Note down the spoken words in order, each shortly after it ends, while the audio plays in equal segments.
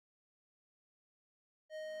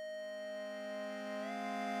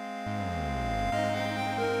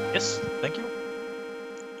Yes, thank you.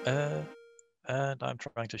 And I'm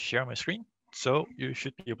trying to share my screen, so you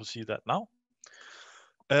should be able to see that now.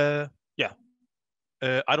 Yeah,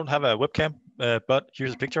 I don't have a webcam, but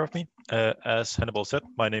here's a picture of me. As Hannibal said,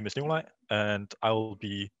 my name is Nicolai, and I will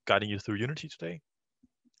be guiding you through Unity today.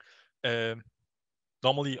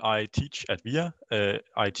 Normally, I teach at VIA.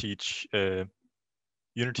 I teach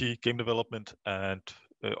Unity game development and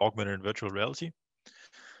augmented and virtual reality.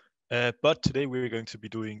 But today we're going to be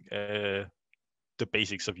doing the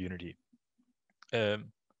basics of Unity.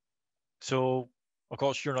 So, of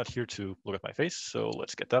course, you're not here to look at my face, so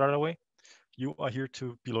let's get that out of the way. You are here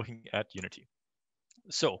to be looking at Unity.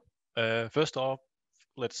 So, first off,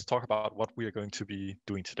 let's talk about what we are going to be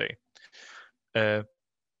doing today.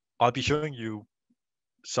 I'll be showing you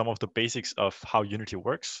some of the basics of how Unity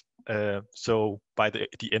works. So by the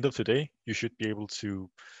end of today, you should be able to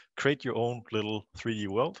create your own little 3D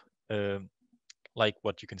world, like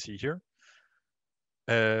what you can see here,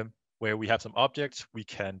 where we have some objects. We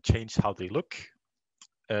can change how they look.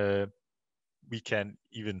 We can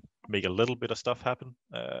even make a little bit of stuff happen.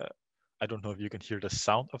 I don't know if you can hear the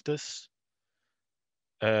sound of this.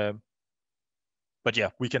 But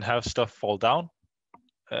yeah, we can have stuff fall down.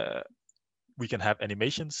 We can have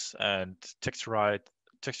animations and texturized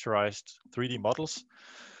 3D models.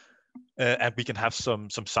 And we can have some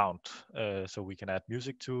sound. So we can add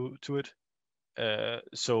music to it.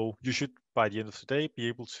 So you should, by the end of the day, be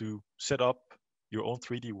able to set up your own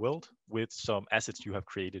 3D world with some assets you have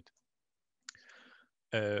created.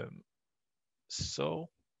 Yeah.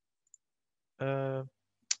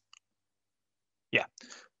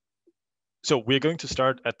 So we're going to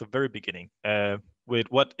start at the very beginning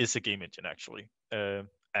with what is a game engine actually.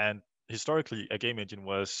 And historically, a game engine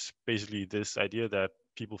was basically this idea that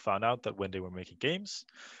people found out that when they were making games,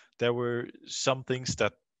 there were some things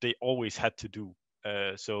that they always had to do.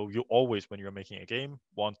 So you always, when you're making a game,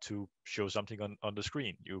 want to show something on the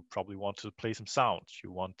screen. You probably want to play some sounds.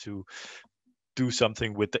 You want to do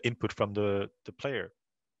something with the input from the player.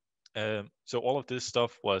 So all of this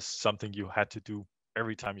stuff was something you had to do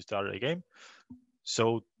every time you started a game.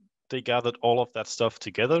 So they gathered all of that stuff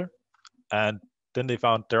together, and then they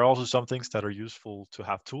found there are also some things that are useful to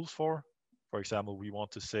have tools for. For example, we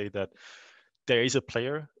want to say that there is a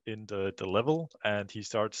player in the level, and he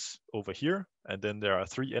starts over here, and then there are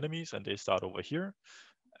 3 enemies, and they start over here.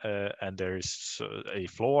 And there's a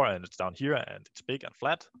floor, and it's down here, and it's big and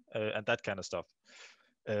flat, and that kind of stuff.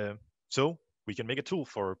 So we can make a tool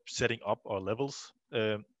for setting up our levels.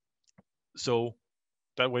 So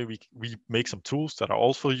that way we make some tools that are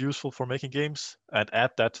also useful for making games and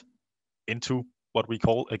add that into what we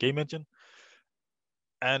call a game engine.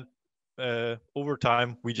 And over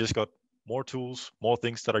time, we just got more tools, more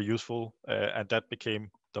things that are useful, and that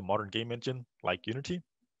became the modern game engine like Unity.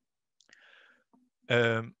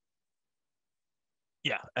 Yeah,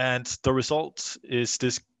 and the result is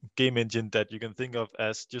this game engine that you can think of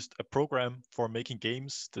as just a program for making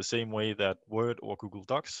games the same way that Word or Google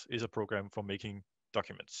Docs is a program for making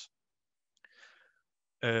documents.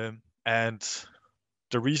 And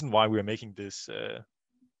the reason why we are making this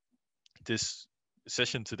this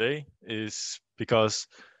session today is because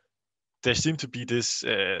there seems to be this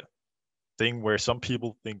thing where some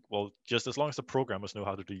people think, well, just as long as the programmers know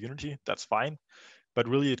how to do Unity, that's fine. But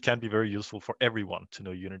really, it can be very useful for everyone to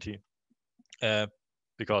know Unity.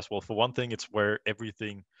 Because, well, for one thing, it's where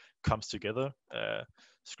everything comes together.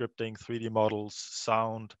 Scripting, 3D models,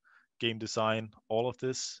 sound, game design, all of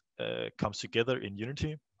this comes together in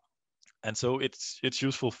Unity. And so it's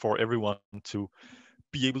useful for everyone to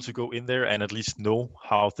be able to go in there and at least know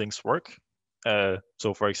how things work.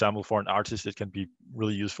 So for example, for an artist, it can be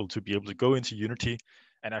really useful to be able to go into Unity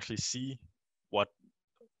and actually see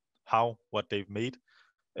how what they've made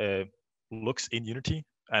looks in Unity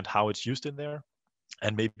and how it's used in there,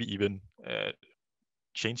 and maybe even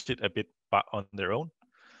change it a bit on their own.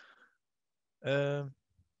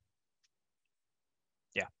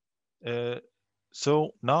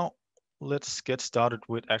 So now let's get started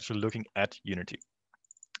with actually looking at Unity.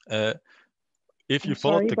 If you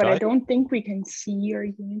followed the guide, but I don't think we can see your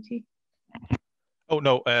Unity. Oh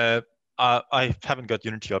no, I haven't got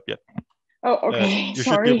Unity up yet. Oh, okay. You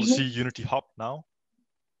should be able to see Unity Hub now.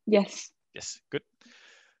 Yes. Yes, good.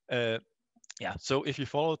 Yeah, so if you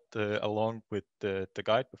followed along with the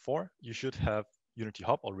guide before, you should have Unity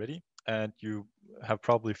Hub already, and you have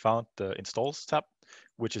probably found the Installs tab,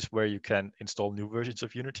 which is where you can install new versions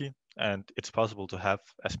of Unity, and it's possible to have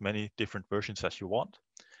as many different versions as you want.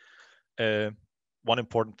 One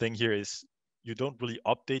important thing here is you don't really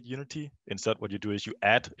update Unity. Instead, what you do is you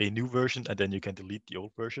add a new version, and then you can delete the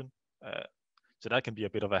old version. So that can be a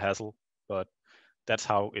bit of a hassle, but that's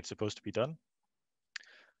how it's supposed to be done.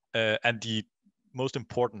 And the most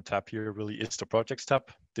important tab here really is the projects tab.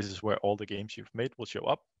 This is where all the games you've made will show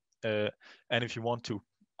up. And if you want to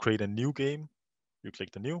create a new game, you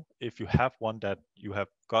click the new. If you have one that you have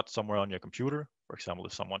got somewhere on your computer, for example,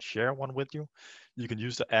 if someone share one with you, you can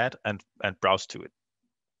use the add and browse to it.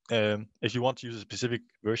 If you want to use a specific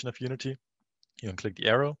version of Unity, you can click the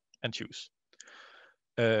arrow and choose.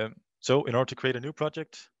 So in order to create a new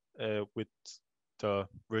project with the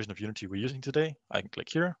version of Unity we're using today, I can click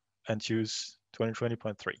here and choose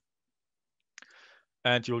 2020.3.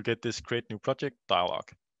 And you'll get this create new project dialog.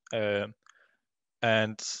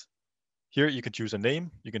 And here you can choose a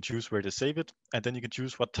name, you can choose where to save it, and then you can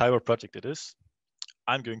choose what type of project it is.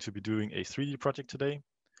 I'm going to be doing a 3D project today,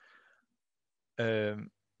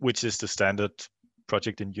 which is the standard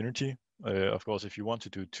project in Unity. Of course, if you want to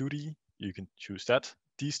do 2D, you can choose that.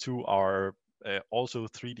 These two are also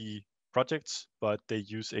 3D projects, but they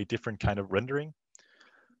use a different kind of rendering.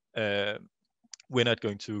 We're not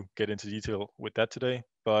going to get into detail with that today,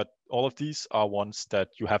 but all of these are ones that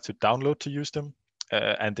you have to download to use them.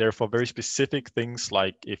 And they're for very specific things,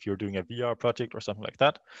 like if you're doing a VR project or something like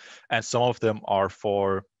that. And some of them are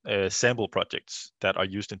for sample projects that are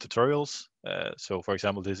used in tutorials. So for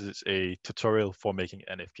example, this is a tutorial for making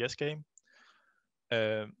an FPS game.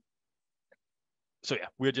 So yeah,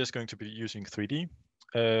 we're just going to be using 3D.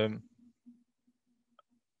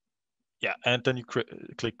 Yeah, and then you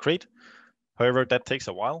click create. However, that takes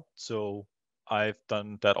a while. So I've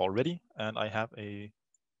done that already, and I have a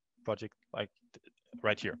project like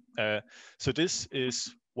right here. So this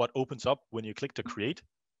is what opens up when you click to create,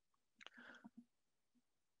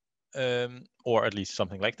 or at least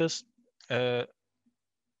something like this.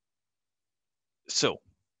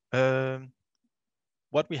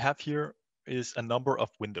 What we have here is a number of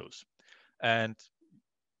windows, and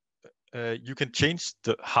you can change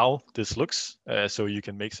how this looks. So you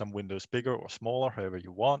can make some windows bigger or smaller, however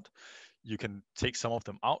you want. You can take some of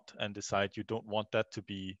them out and decide you don't want that to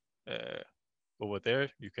be over there.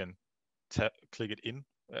 You can click it in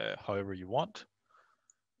however you want.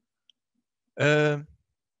 Yeah,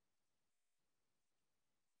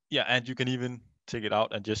 and you can even take it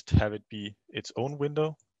out and just have it be its own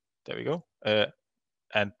window. There we go.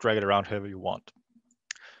 And drag it around however you want.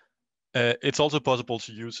 It's also possible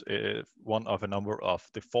to use one of a number of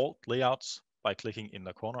default layouts by clicking in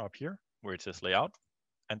the corner up here where it says layout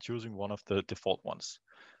and choosing one of the default ones.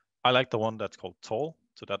 I like the one that's called tall,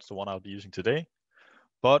 so that's the one I'll be using today.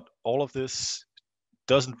 But all of this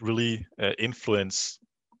doesn't really influence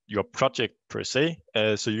your project per se,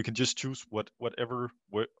 so you can just choose whatever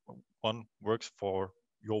one works for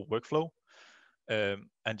your workflow,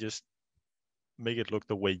 and just make it look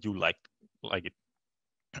the way you like it.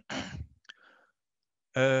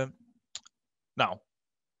 Now,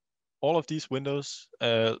 all of these windows,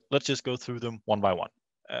 let's just go through them one by one.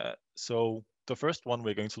 So the first one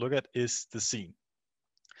we're going to look at is the scene.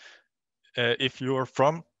 If you're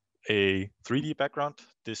from a 3D background,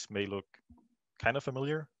 this may look kind of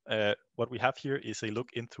familiar. What we have here is a look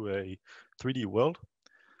into a 3D world,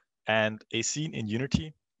 and a scene in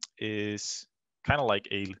Unity is kind of like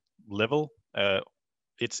a level.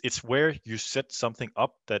 It's where you set something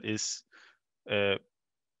up that is a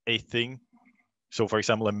thing. So for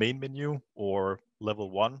example, a main menu or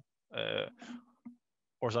level 1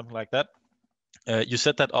 or something like that. You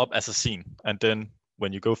set that up as a scene, and then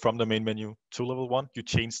when you go from the main menu to level 1, you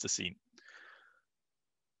change the scene.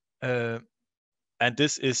 And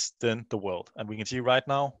this is then the world. And we can see right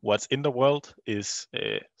now what's in the world is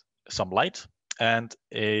some light and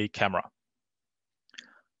a camera.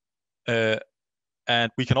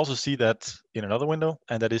 And we can also see that in another window,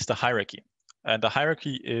 and that is the hierarchy. And the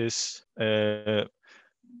hierarchy is basically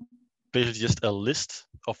just a list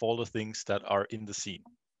of all the things that are in the scene.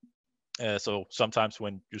 So sometimes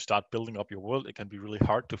when you start building up your world, it can be really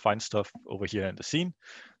hard to find stuff over here in the scene.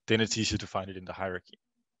 Then it's easier to find it in the hierarchy.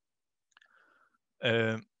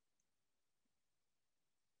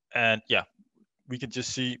 And yeah, we can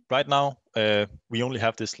just see right now, we only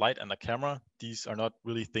have this light and a camera. These are not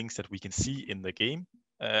really things that we can see in the game.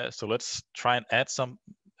 So let's try and add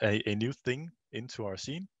a new thing into our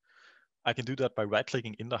scene. I can do that by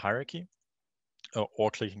right-clicking in the hierarchy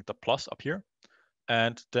or clicking the plus up here.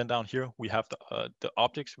 And then down here, we have the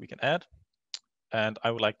objects we can add. And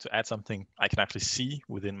I would like to add something I can actually see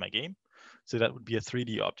within my game. So that would be a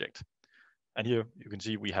 3D object. And here you can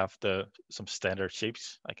see we have some standard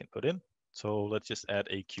shapes I can put in. So let's just add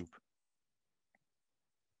a cube.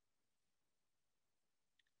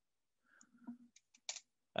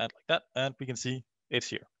 And like that, and we can see it's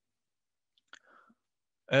here.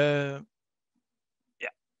 Yeah,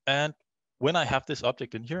 and when I have this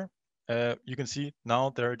object in here, you can see now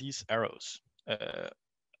there are these arrows.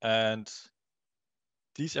 And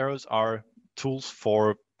these arrows are tools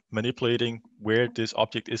for manipulating where this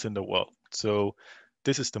object is in the world. So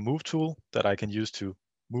this is the move tool that I can use to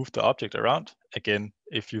move the object around. Again,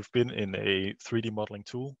 if you've been in a 3D modeling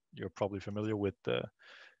tool, you're probably familiar with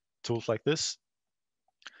tools like this.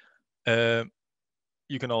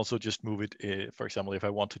 You can also just move it, for example, if I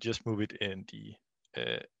want to just move it in the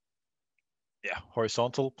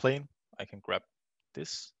horizontal plane, I can grab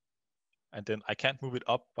this, and then I can't move it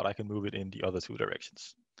up, but I can move it in the other two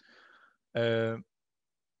directions.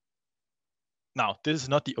 Now, this is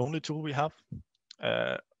not the only tool we have.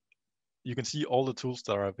 You can see all the tools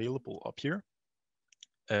that are available up here.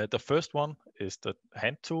 The first one is the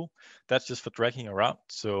hand tool. That's just for dragging around,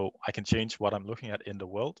 so I can change what I'm looking at in the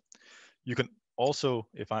world. You can also,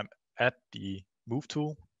 if I'm at the move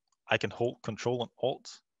tool, I can hold Control and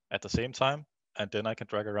Alt at the same time, and then I can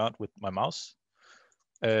drag around with my mouse.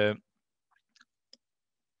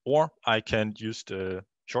 Or I can use the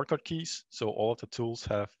shortcut keys. So all of the tools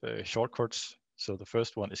have shortcuts. So the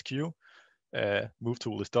first one is Q, move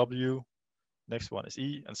tool is W, next one is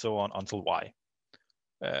E, and so on until Y.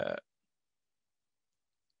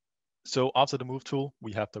 So after the move tool,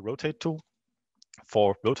 we have the rotate tool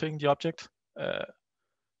for rotating the object.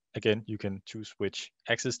 Again, you can choose which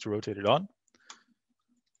axis to rotate it on.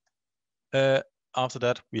 After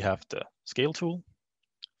that, we have the scale tool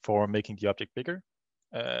for making the object bigger.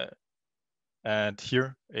 And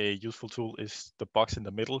here, a useful tool is the box in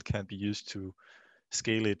the middle can be used to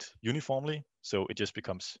scale it uniformly. So it just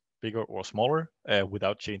becomes bigger or smaller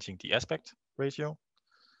without changing the aspect ratio.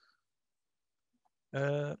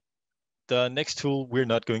 The next tool we're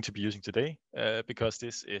not going to be using today because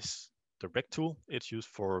this is the rec tool. It's used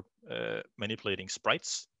for manipulating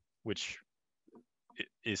sprites, which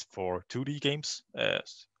is for 2D games.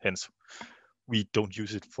 Hence, we don't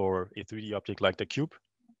use it for a 3D object like the cube.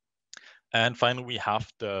 And finally, we have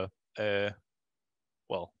the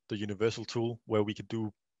universal tool where we can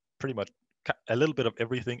do pretty much a little bit of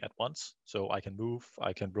everything at once. So I can move,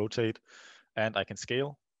 I can rotate, and I can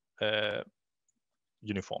scale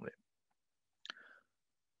uniformly.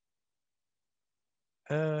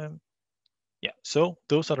 Yeah, so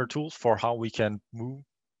those are the tools for how we can move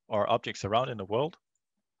our objects around in the world.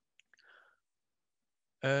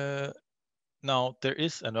 Now, there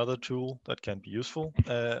is another tool that can be useful,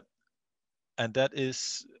 and that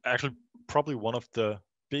is actually probably one of the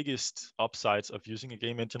biggest upsides of using a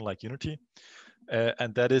game engine like Unity,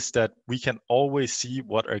 and that is that we can always see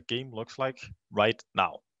what our game looks like right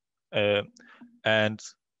now. And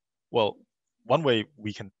well, one way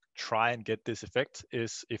we can try and get this effect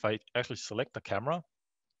is if I actually select the camera,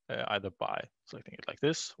 either by selecting it like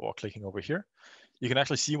this or clicking over here, you can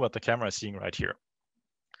actually see what the camera is seeing right here.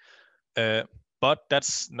 But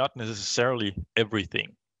that's not necessarily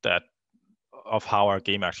everything of how our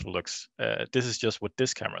game actually looks. This is just what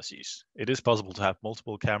this camera sees. It is possible to have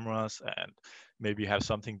multiple cameras and maybe have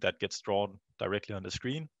something that gets drawn directly on the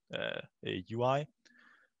screen, a UI.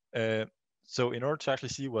 So in order to actually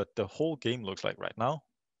see what the whole game looks like right now,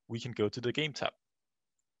 we can go to the game tab.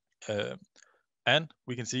 And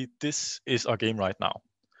we can see this is our game right now.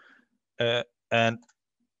 And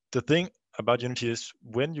the thing about Unity is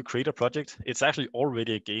when you create a project, it's actually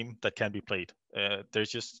already a game that can be played. There's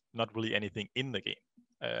just not really anything in the game.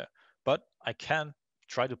 But I can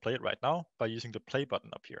try to play it right now by using the play button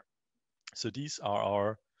up here. So these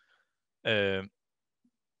are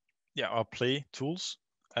our play tools.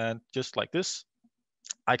 And just like this,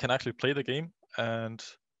 I can actually play the game, and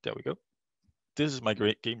there we go. This is my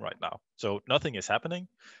great game right now. So nothing is happening,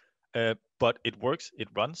 but it works, it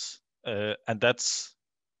runs, and that's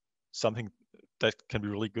something that can be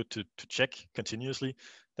really good to check continuously,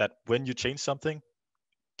 that when you change something,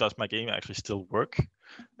 does my game actually still work?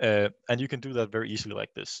 And you can do that very easily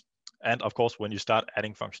like this. And of course, when you start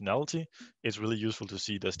adding functionality, it's really useful to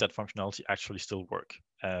see, does that functionality actually still work?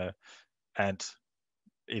 And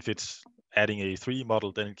if it's adding a 3D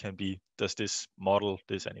model, then it can be, does this model,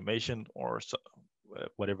 this animation, or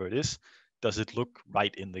whatever it is, does it look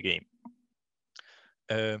right in the game?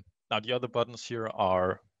 Now, the other buttons here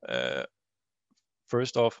are,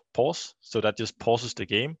 first off, pause. So that just pauses the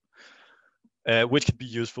game, which can be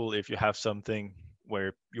useful if you have something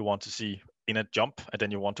where you want to see in a jump, and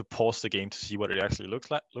then you want to pause the game to see what it actually looks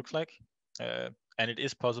like. And it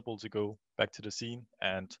is possible to go back to the scene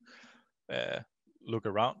and look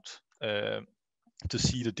around to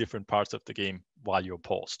see the different parts of the game while you're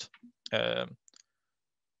paused.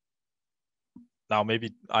 now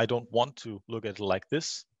maybe I don't want to look at it like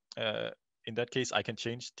this. In that case, I can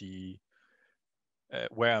change the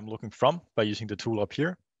where I'm looking from by using the tool up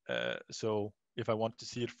here. So if I want to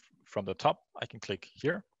see it from the top, I can click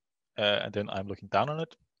here, and then I'm looking down on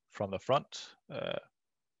it from the front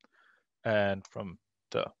and from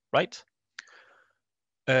the right.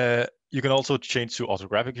 You can also change to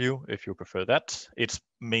orthographic view if you prefer that. It's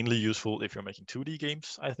mainly useful if you're making 2D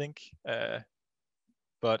games, I think.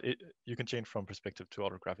 But you can change from perspective to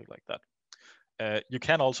orthographic like that. You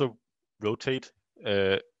can also rotate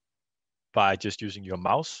by just using your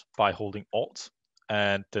mouse by holding Alt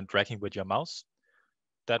and then dragging with your mouse.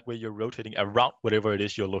 That way you're rotating around whatever it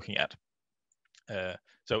is you're looking at.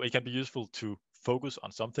 So it can be useful to focus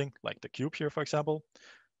on something like the cube here, for example,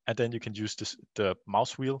 and then you can use the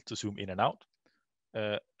mouse wheel to zoom in and out,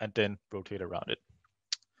 and then rotate around it.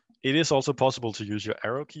 It is also possible to use your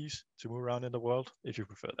arrow keys to move around in the world if you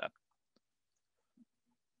prefer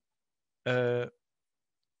that.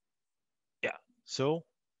 Yeah, so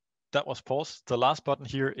that was pause. The last button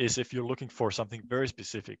here is if you're looking for something very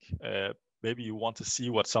specific. Maybe you want to see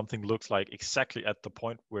what something looks like exactly at the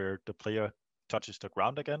point where the player touches the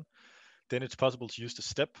ground again. Then it's possible to use the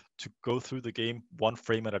step to go through the game one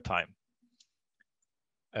frame at a time.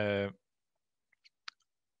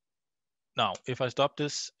 Now, if I stop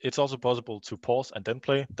this, it's also possible to pause and then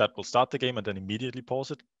play. That will start the game and then immediately pause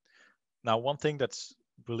it. Now, one thing that's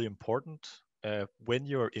really important when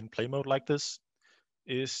you're in play mode like this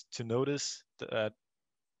is to notice that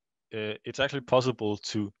it's actually possible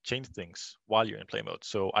to change things while you're in play mode.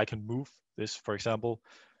 So I can move this, for example,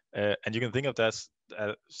 and you can think of that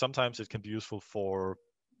sometimes it can be useful for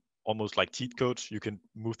almost like cheat codes. You can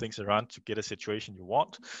move things around to get a situation you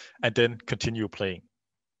want and then continue playing.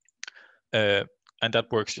 And that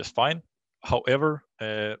works just fine. However,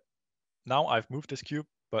 now I've moved this cube,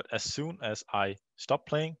 but as soon as I stop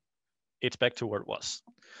playing, it's back to where it was.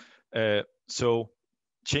 So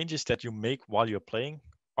changes that you make while you're playing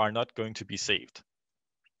are not going to be saved.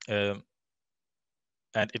 And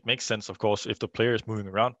it makes sense, of course, if the player is moving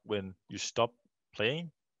around when you stop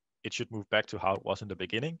playing, it should move back to how it was in the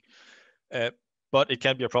beginning. But it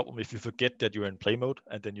can be a problem if you forget that you're in play mode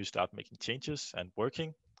and then you start making changes and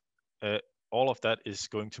working. All of that is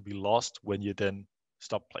going to be lost when you then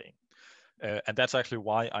stop playing. And that's actually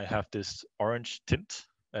why I have this orange tint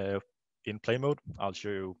in play mode. I'll show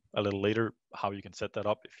you a little later how you can set that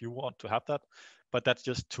up if you want to have that. But that's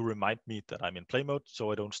just to remind me that I'm in play mode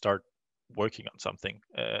so I don't start working on something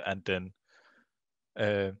and then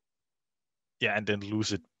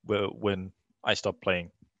lose it when I stop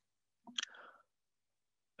playing.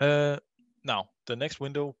 Now, the next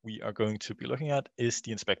window we are going to be looking at is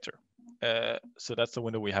the inspector. So that's the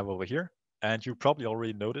window we have over here. And you probably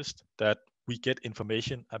already noticed that we get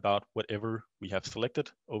information about whatever we have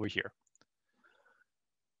selected over here.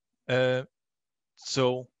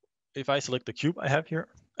 So if I select the cube I have here,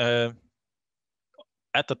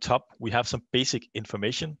 at the top, we have some basic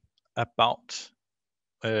information about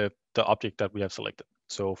the object that we have selected.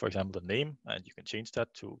 So for example, the name, and you can change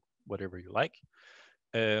that to whatever you like.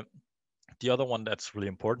 The other one that's really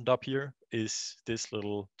important up here is this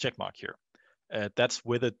little check mark here. That's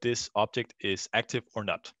whether this object is active or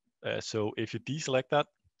not. So if you deselect that,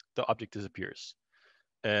 the object disappears.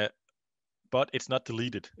 But it's not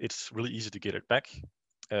deleted. It's really easy to get it back.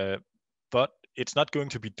 But it's not going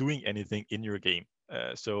to be doing anything in your game.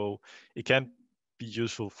 So it can be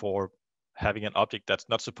useful for having an object that's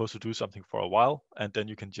not supposed to do something for a while, and then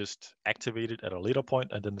you can just activate it at a later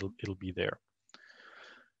point, and then it'll be there.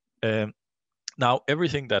 Now,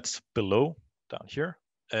 everything that's below down here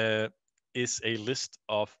is a list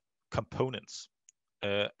of components.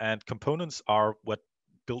 And components are what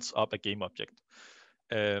builds up a game object.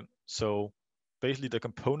 So basically, the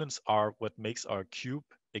components are what makes our cube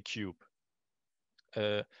a cube.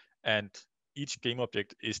 And each game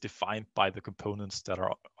object is defined by the components that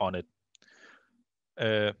are on it.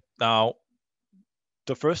 Now,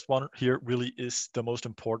 the first one here really is the most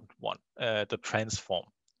important one, the transform,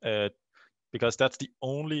 because that's the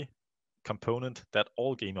only component that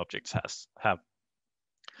all game objects have.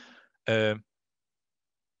 And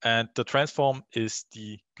the transform is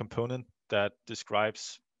the component that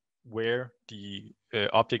describes where the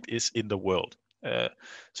object is in the world.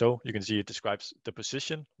 So you can see it describes the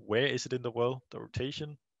position, where is it in the world, the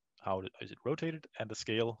rotation, how is it rotated, and the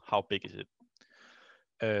scale, how big is it.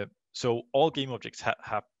 So all game objects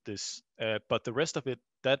have this, but the rest of it,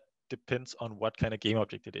 that depends on what kind of game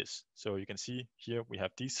object it is. So you can see here we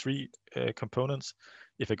have these three components.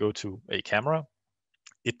 If I go to a camera,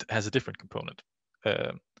 it has a different component.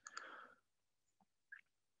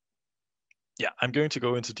 yeah, I'm going to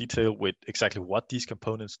go into detail with exactly what these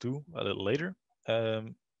components do a little later.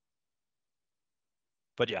 But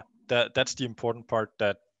yeah, that's the important part,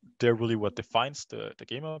 that they're really what defines the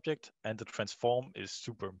game object, and the transform is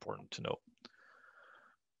super important to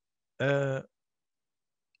know.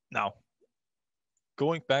 Now,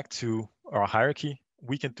 going back to our hierarchy,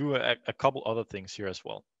 we can do a couple other things here as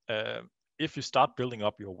well. If you start building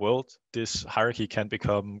up your world, this hierarchy can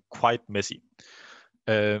become quite messy.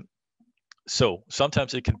 So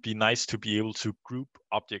sometimes it can be nice to be able to group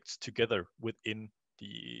objects together within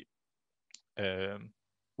the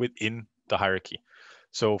hierarchy.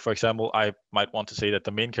 So for example, I might want to say that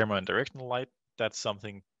the main camera and directional light, that's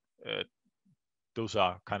something, those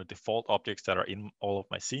are kind of default objects that are in all of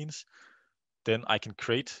my scenes. Then I can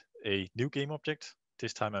create a new game object.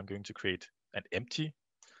 This time I'm going to create an empty,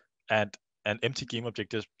 and an empty game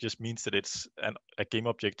object just means that it's a game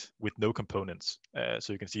object with no components.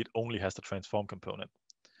 So you can see it only has the transform component.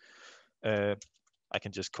 I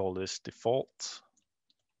can just call this default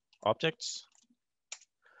objects.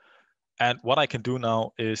 And what I can do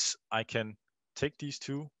now is I can take these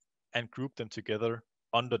two and group them together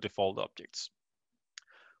under default objects.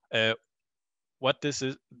 What this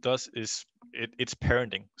does is it's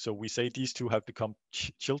parenting. So we say these two have become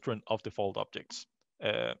children of default objects.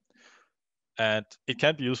 And it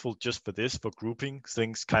can be useful just for this, for grouping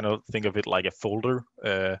things, kind of think of it like a folder,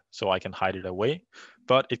 so I can hide it away.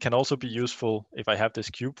 But it can also be useful if I have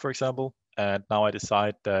this cube, for example, and now I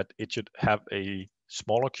decide that it should have a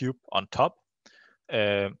smaller cube on top.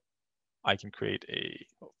 I can create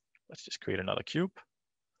let's just create another cube.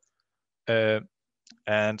 And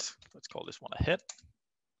let's call this one a head.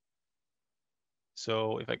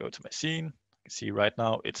 So if I go to my scene, you can see right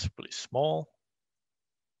now it's really small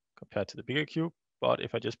compared to the bigger cube. But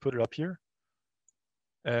if I just put it up here,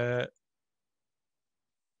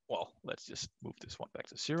 well, let's just move this one back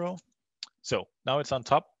to 0. So now it's on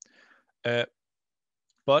top.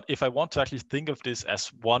 But if I want to actually think of this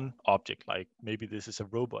as one object, like maybe this is a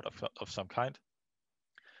robot of some kind,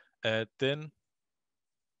 then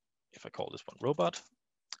if I call this one robot,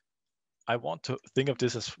 I want to think of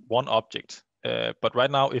this as one object. But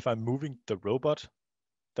right now, if I'm moving the robot,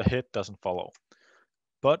 the head doesn't follow.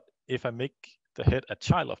 But if I make the head a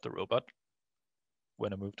child of the robot,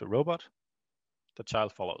 when I move the robot, the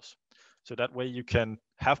child follows. So that way you can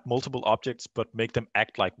have multiple objects, but make them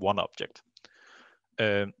act like one object.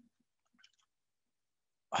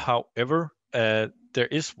 However, there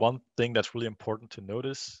is one thing that's really important to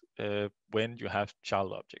notice when you have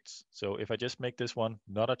child objects. So if I just make this one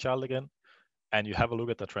not a child again, and you have a look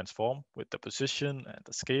at the transform with the position and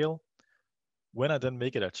the scale, when I then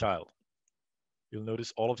make it a child, you'll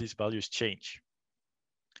notice all of these values change.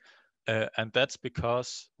 And that's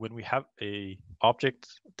because when we have a object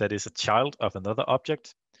that is a child of another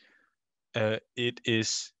object, it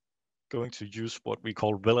is going to use what we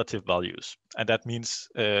call relative values. And that means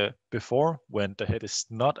before, when the head is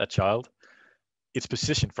not a child, its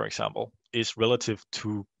position, for example, is relative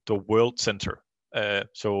to the world center.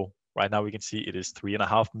 So right now we can see it is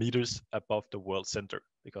 3.5 meters above the world center,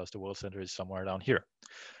 because the world center is somewhere down here.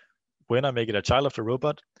 When I make it a child of the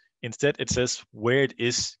robot, instead it says where it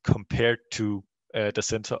is compared to the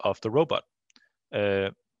center of the robot.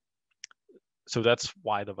 So that's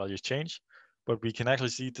why the values change. But we can actually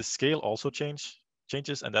see the scale also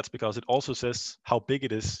changes, and that's because it also says how big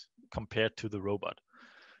it is compared to the robot.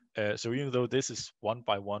 So even though this is 1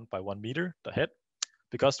 by 1 by 1 meter, the head,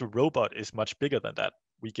 because the robot is much bigger than that,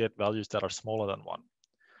 we get values that are smaller than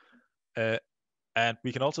 1. And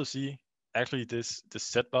we can also see actually this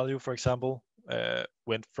Z value, for example,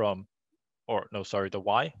 went from, the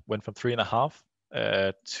Y went from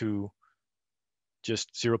 3.5 to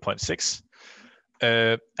just 0.6.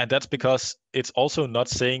 And that's because it's also not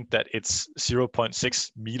saying that it's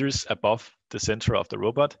 0.6 meters above the center of the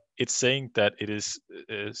robot. It's saying that it is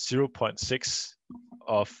 0.6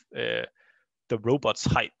 of the robot's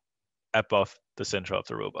height above the center of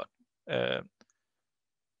the robot.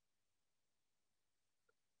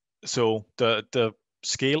 So the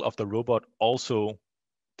scale of the robot also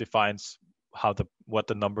defines what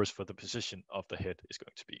the numbers for the position of the head is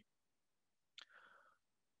going to be.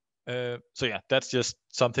 So yeah, that's just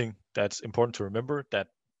something that's important to remember, that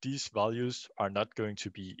these values are not going to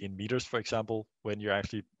be in meters, for example, when you're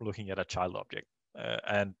actually looking at a child object.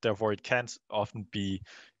 And therefore it can often be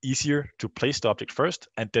easier to place the object first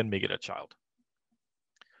and then make it a child.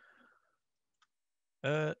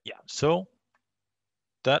 Yeah, so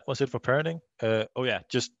that was it for parenting. Oh yeah,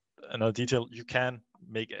 just another detail, you can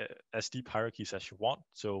make as deep hierarchies as you want.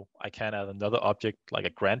 So I can add another object like a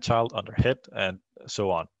grandchild under head and so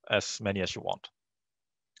on. as many as you want.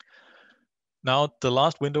 Now, the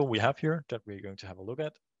last window we have here that we're going to have a look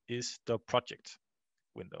at is the project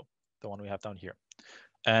window, the one we have down here.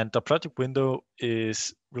 And the project window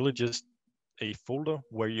is really just a folder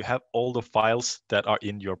where you have all the files that are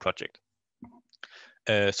in your project.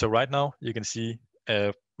 So right now you can see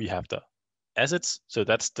we have the assets. So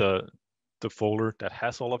that's the folder that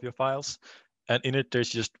has all of your files. And in it, there's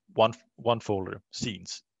just one folder,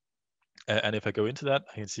 scenes. And if I go into that,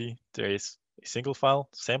 I can see there is a single file,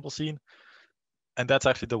 sample scene. And that's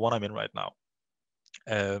actually the one I'm in right now.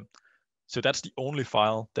 So that's the only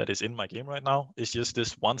file that is in my game right now. It's just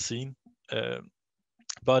this one scene.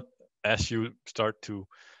 But as you start to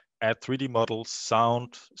add 3D models,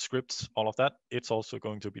 sound, scripts, all of that, it's also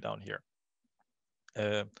going to be down here.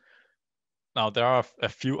 Now, there are a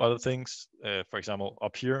few other things. For example,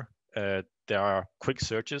 up here, there are quick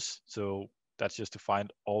searches. So that's just to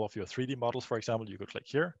find all of your 3D models, for example. You could click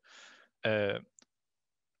here.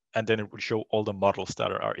 And then it will show all the models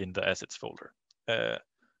that are in the assets folder.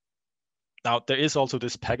 Now, there is also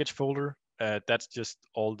this package folder. That's just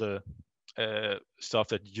all the stuff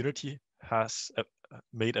that Unity has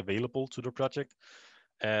made available to the project.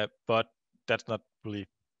 But that's not really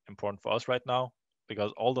important for us right now,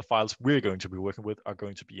 because all the files we're going to be working with are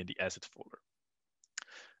going to be in the assets folder.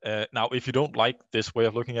 Now, if you don't like this way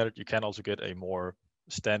of looking at it, you can also get a more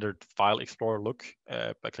standard file explorer look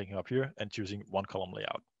by clicking up here and choosing one column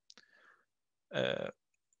layout.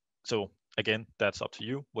 So again, that's up to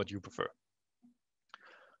you, what you prefer.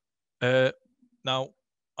 Now,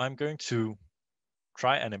 I'm going to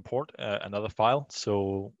try and import another file.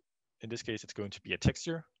 So in this case, it's going to be a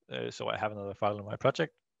texture. So I have another file in my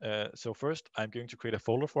project. So first, I'm going to create a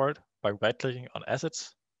folder for it by right-clicking on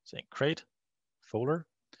Assets, saying Create Folder,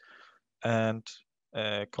 and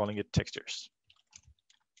calling it Textures.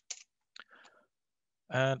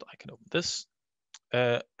 And I can open this.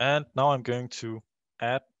 And now I'm going to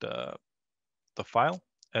add the file.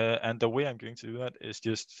 And the way I'm going to do that is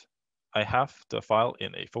just, I have the file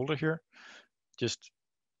in a folder here, just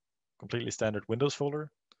completely standard Windows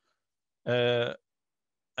folder. And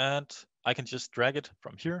I can just drag it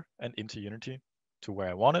from here and into Unity to where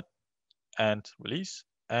I want it, and release,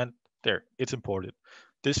 and there, it's imported.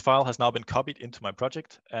 This file has now been copied into my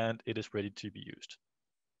project, and it is ready to be used.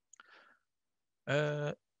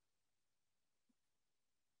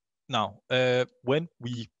 Now, when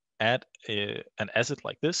we add an asset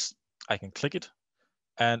like this, I can click it,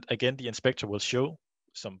 and again, the inspector will show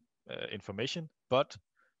some information, but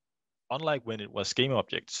unlike when it was game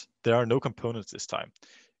objects, there are no components this time.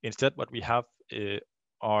 Instead, what we have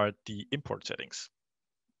are the import settings.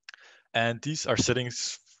 And these are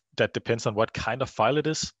settings that depends on what kind of file it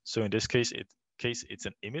is. So in this case, it's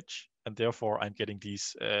an image, and therefore I'm getting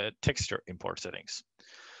these texture import settings.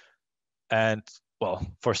 And well,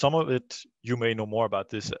 for some of it, you may know more about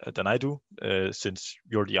this than I do, since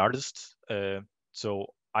you're the artist. So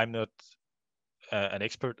I'm not an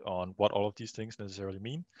expert on what all of these things necessarily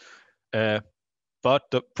mean. But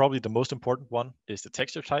probably the most important one is the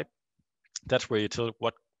texture type. That's where you tell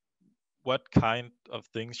what kind of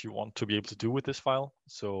things you want to be able to do with this file.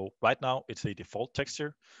 So right now it's a default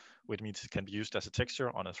texture, which means it can be used as a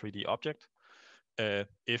texture on a 3D object.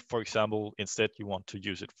 If, for example, instead you want to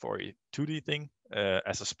use it for a 2D thing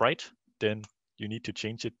as a sprite, then you need to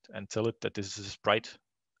change it and tell it that this is a sprite.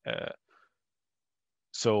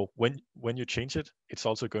 So when you change it, it's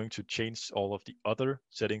also going to change all of the other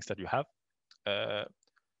settings that you have.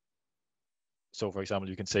 So for example,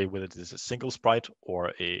 you can say whether it is a single sprite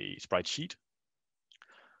or a sprite sheet.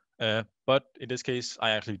 But in this case,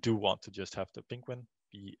 I actually do want to just have the penguin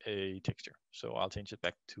be a texture. So I'll change it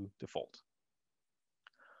back to default.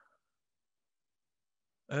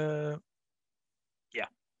 Yeah.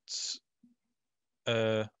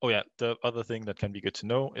 Oh yeah, the other thing that can be good to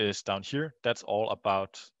know is down here, that's all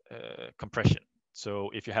about compression.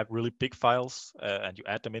 So if you have really big files and you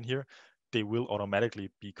add them in here, they will automatically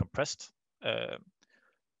be compressed.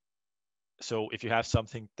 So if you have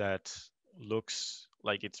something that looks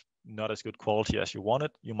like it's not as good quality as you want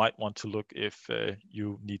it, you might want to look if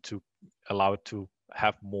you need to allow it to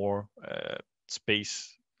have more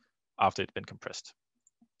space after it's been compressed.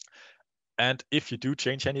 And if you do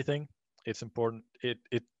change anything, it's important,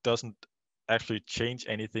 it doesn't actually change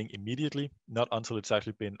anything immediately, not until it's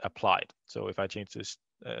actually been applied. So if I change this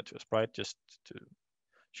to a sprite, just to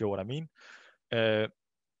show what I mean,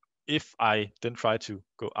 if I then try to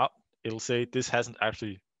go out, it'll say this hasn't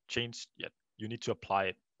actually changed yet. You need to apply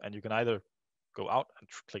it. And you can either go out and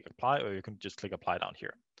click apply, or you can just click apply down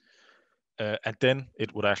here. And then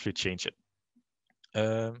it would actually change it.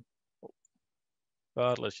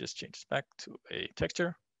 But let's just change this back to a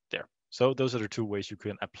texture. There. So those are the two ways you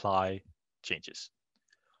can apply changes.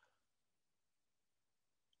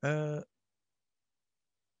 Yeah.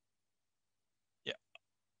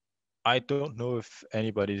 I don't know if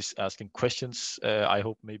anybody's asking questions. I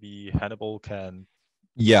hope maybe Hannibal can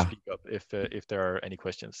speak up if there are any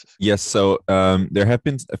questions. Yes. So there have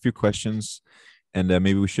been a few questions, and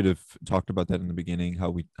maybe we should have talked about that in the beginning. How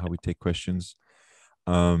we take questions.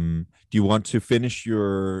 Do you want to finish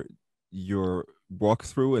your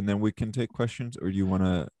walkthrough and then we can take questions, or do you want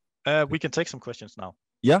to? We can take some questions now.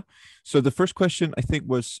 Yeah. So the first question I think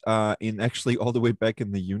was in actually all the way back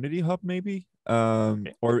in the Unity Hub, maybe,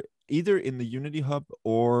 Okay. or either in the Unity Hub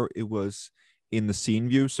or it was in the scene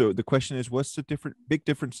view. So the question is, what's the big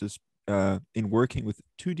differences in working with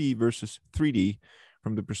 2D versus 3D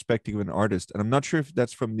from the perspective of an artist? And I'm not sure if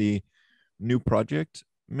that's from the new project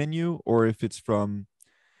menu or if it's from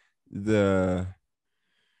the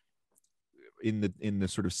in the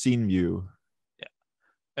sort of scene view.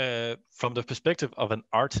 From the perspective of an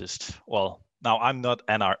artist, well, now I'm not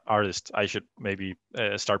an artist. I should maybe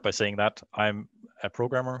start by saying that I'm a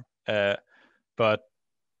programmer. But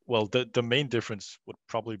well, the main difference would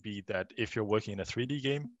probably be that if you're working in a 3D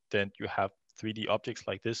game, then you have 3D objects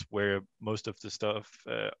like this, where most of the stuff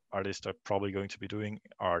artists are probably going to be doing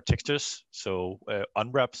are textures, so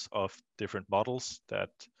unwraps of different models that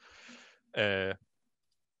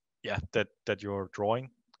you're drawing.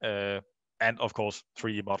 And of course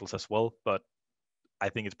 3D models as well, but I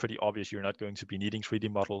think it's pretty obvious you're not going to be needing 3D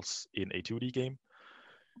models in a 2D game.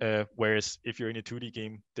 Whereas if you're in a 2D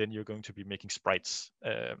game, then you're going to be making sprites.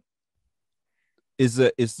 Is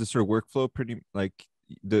the sort of workflow pretty like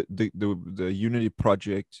the Unity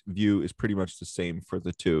project view is pretty much the same for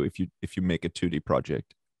the two if you make a 2D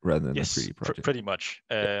project rather than a 3D project? Pretty much.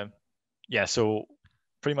 Yeah, so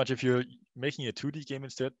pretty much if you're making a 2D game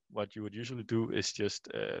instead, what you would usually do is just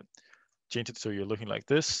change it so you're looking like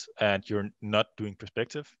this and you're not doing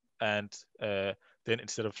perspective. And then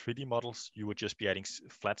instead of 3D models, you would just be adding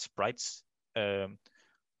flat sprites.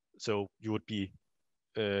 So you would be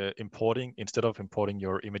importing, instead of importing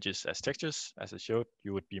your images as textures, as I showed,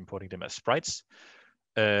 you would be importing them as sprites.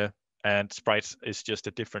 And sprites is just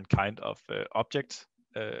a different kind of object.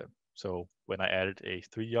 So when I added a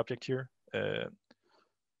 3D object here,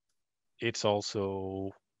 it's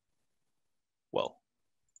also, well,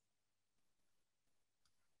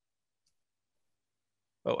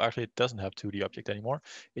 oh, actually it doesn't have 2D object anymore.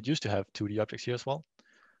 It used to have 2D objects here as well.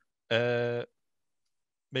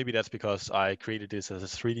 Maybe that's because I created this as a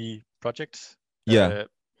 3D project. Yeah.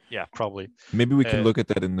 Yeah, probably. Maybe we can look at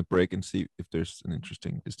that in the break and see if there's an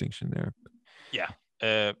interesting distinction there. Yeah.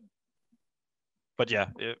 But yeah,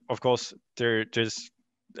 of course, there's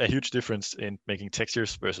a huge difference in making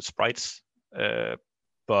textures versus sprites.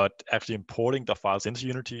 But actually importing the files into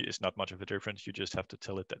Unity is not much of a difference. You just have to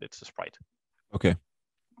tell it that it's a sprite. Okay.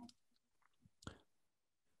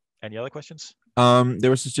 Any other questions?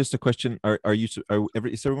 There was just a question. Is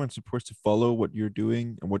everyone supposed to follow what you're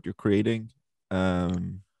doing and what you're creating?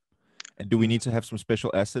 And do we need to have some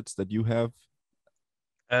special assets that you have?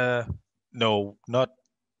 No, not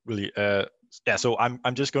really. Yeah, so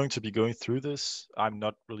I'm just going to be going through this. I'm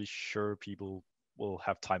not really sure people will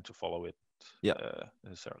have time to follow it. Yeah.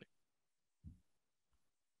 Necessarily.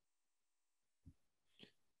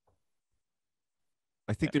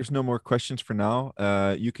 I think there's no more questions for now.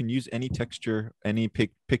 You can use any texture, any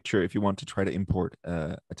picture if you want to try to import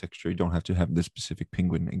a texture. You don't have to have this specific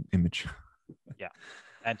penguin image. Yeah,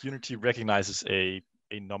 and Unity recognizes a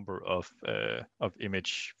number of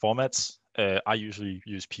image formats. I usually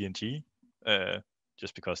use PNG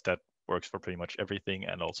just because that works for pretty much everything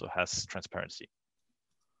and also has transparency.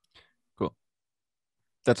 Cool.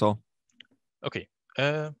 That's all. Okay.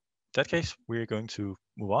 That case, we're going to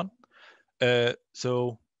move on.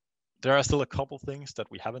 So there are still a couple things that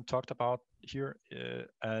we haven't talked about here.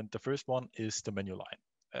 And the first one is the menu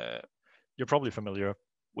line. You're probably familiar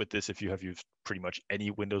with this if you have used pretty much any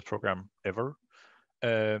Windows program ever.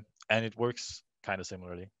 And it works kind of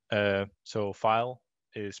similarly. So file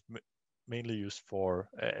is mainly used for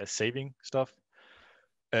saving stuff.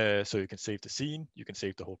 So you can save the scene, you can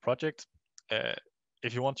save the whole project.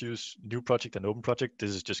 If you want to use new project and open project, this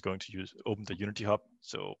is just going to open the Unity Hub.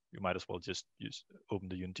 So you might as well just open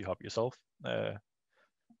the Unity Hub yourself,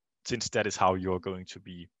 since that is how you're going to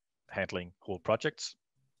be handling whole projects.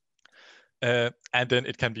 And then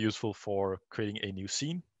it can be useful for creating a new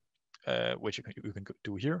scene, which you can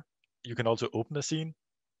do here. You can also open a scene,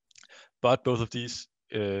 but both of these,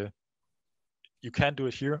 you can do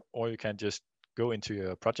it here, or you can just go into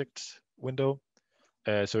your project window.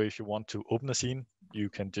 So if you want to open a scene, you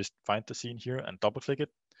can just find the scene here and double click it,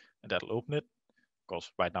 and that'll open it. Of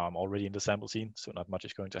course, right now I'm already in the sample scene, so not much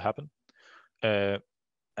is going to happen.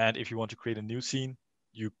 And if you want to create a new scene,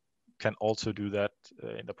 you can also do that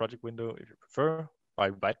in the project window if you prefer by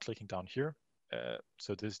right-clicking down here.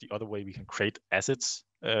 So this is the other way we can create assets.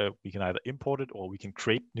 We can either import it or we can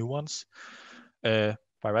create new ones by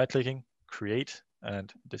right-clicking, create,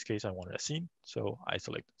 and in this case I wanted a scene, so I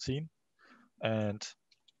select scene and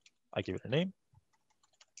I give it a name.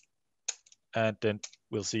 And then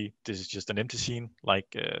we'll see this is just an empty scene,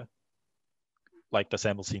 like the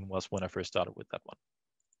sample scene was when I first started with that one.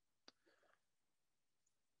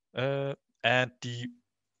 And the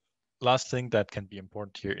last thing that can be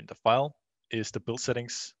important here in the file is the build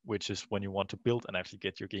settings, which is when you want to build and actually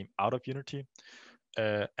get your game out of Unity.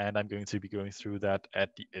 And I'm going to be going through that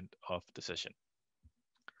at the end of the session.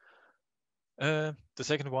 The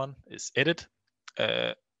second one is edit.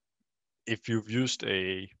 If you've used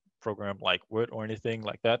a program like Word or anything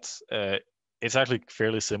like that, it's actually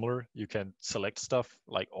fairly similar. You can select stuff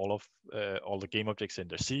like all the game objects in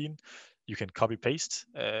the scene. You can copy paste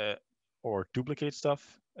or duplicate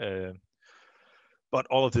stuff. But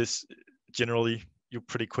all of this, generally, you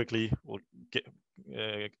pretty quickly will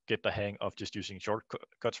get the hang of just using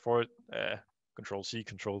shortcuts for it. Control-C,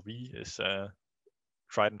 Control-V is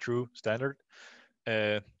tried and true standard.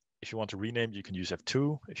 If you want to rename, you can use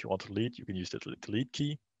F2. If you want to delete, you can use the delete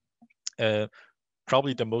key.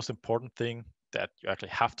 Probably the most important thing that you actually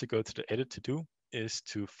have to go to the edit to do is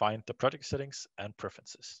to find the project settings and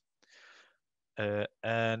preferences.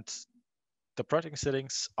 And the project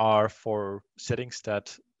settings are for settings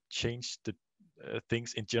that change the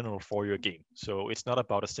things in general for your game. So it's not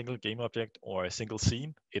about a single game object or a single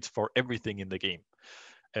scene. It's for everything in the game.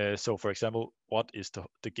 So for example, what is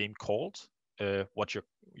the game called? What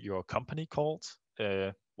your company called?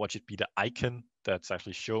 What should be the icon that's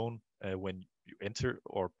actually shown when you enter,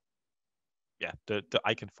 or the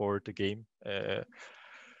icon for the game,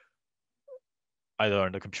 either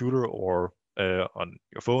on the computer or on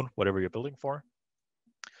your phone, whatever you're building for.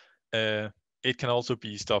 It can also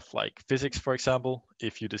be stuff like physics, for example.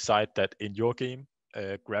 If you decide that in your game,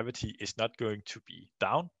 gravity is not going to be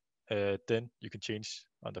down, then you can change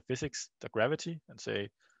on the physics, the gravity, and say,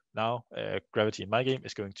 now gravity in my game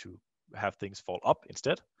is going to have things fall up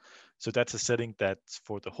instead. So that's a setting that's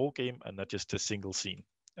for the whole game and not just a single scene.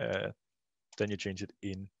 Then you change it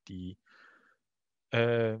in the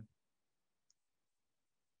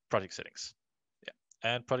project settings.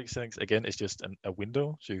 And project settings, again, is just a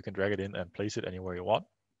window, so you can drag it in and place it anywhere you want,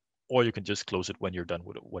 or you can just close it when you're done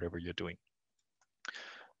with whatever you're doing.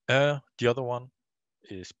 The other one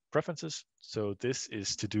is preferences. So this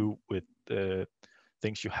is to do with the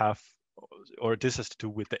things you have, or this has to do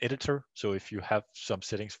with the editor. So if you have some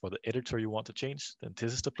settings for the editor you want to change, then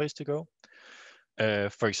this is the place to go.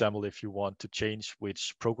 For example, if you want to change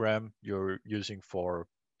which program you're using for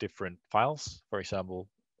different files, for example,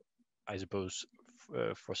 I suppose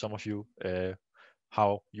for some of you,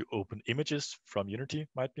 how you open images from Unity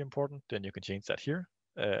might be important, then you can change that here.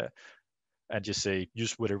 And just say,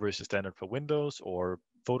 use whatever is the standard for Windows or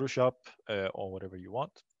Photoshop or whatever you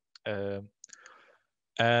want.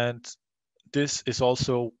 And this is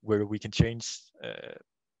also where we can change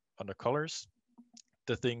under colors,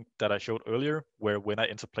 the thing that I showed earlier, where when I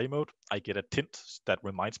enter play mode, I get a tint that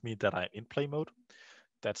reminds me that I'm in play mode.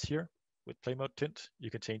 That's here with play mode tint.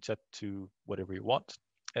 You can change that to whatever you want.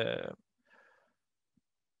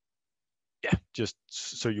 Just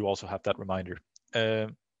so you also have that reminder.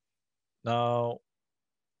 Now,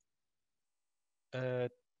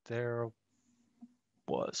 there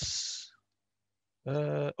was,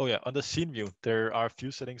 on the scene view, there are a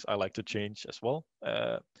few settings I like to change as well.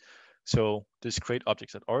 So this create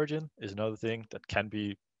objects at origin is another thing that can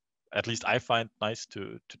be, at least I find nice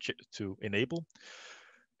to enable.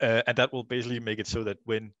 And that will basically make it so that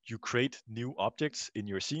when you create new objects in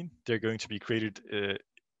your scene, they're going to be created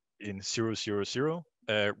in 000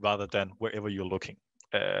 rather than wherever you're looking.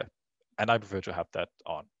 And I prefer to have that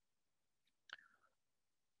on.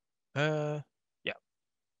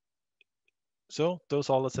 So those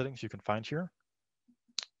are all the settings you can find here.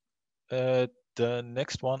 The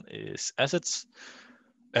next one is assets.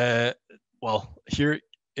 Well, here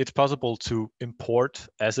it's possible to import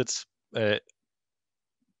assets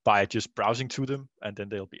by just browsing to them, and then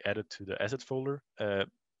they'll be added to the assets folder.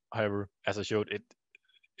 However, as I showed,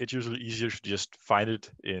 it's usually easier to just find it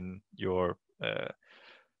in your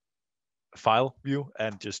file view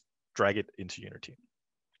and just drag it into Unity.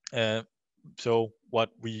 So what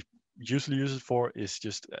we usually use it for is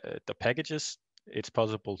just the packages. it's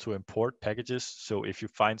possible to import packages. So if you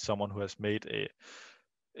find someone who has made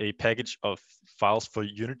a package of files for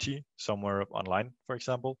Unity somewhere online, for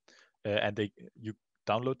example, and you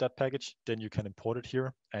download that package, then you can import it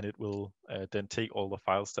here, and it will then take all the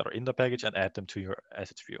files that are in the package and add them to your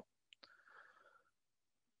assets view.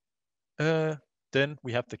 Then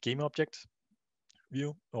we have the game object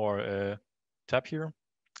view or tab here.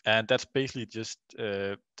 And that's basically just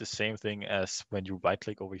the same thing as when you right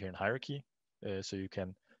click over here in hierarchy. So you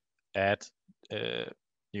can add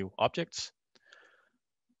new objects.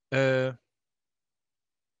 And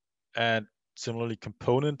similarly,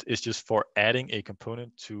 component is just for adding a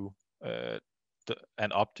component to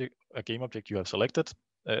an object, a game object you have selected.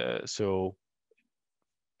 So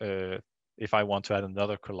if I want to add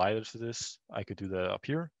another collider to this, I could do that up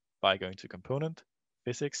here by going to component,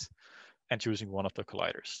 physics, and choosing one of the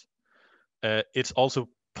colliders. It's also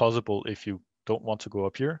possible if you don't want to go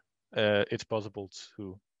up here, it's possible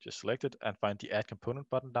to just select it and find the add component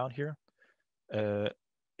button down here.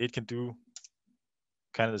 It can do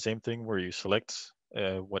kind of the same thing where you select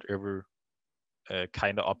whatever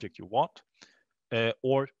kind of object you want.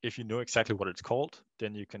 Or if you know exactly what it's called,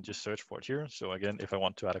 then you can just search for it here. So again, if I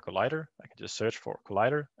want to add a collider, I can just search for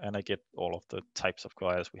collider and I get all of the types of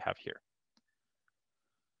colliders we have here.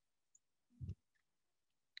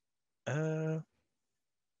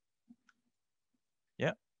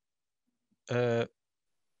 Yeah.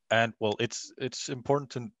 And well, it's important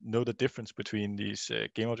to know the difference between these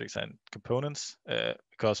game objects and components,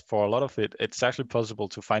 because for a lot of it, it's actually possible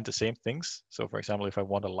to find the same things. So for example, if I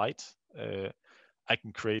want a light, I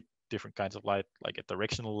can create different kinds of light, like a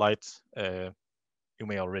directional light. You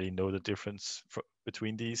may already know the difference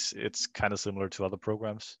between these. It's kind of similar to other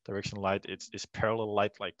programs. Directional light is parallel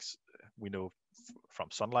light, like we know from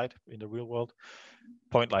sunlight in the real world.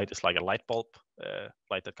 Point light is like a light bulb,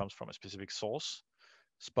 light that comes from a specific source.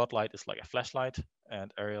 Spotlight is like a flashlight,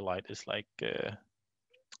 and area light is like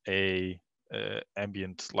a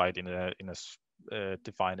ambient light in a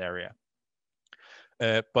defined area.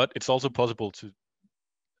 But it's also possible to,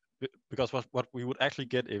 because what we would actually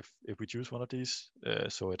get if we choose one of these,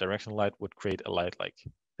 so a directional light would create a light like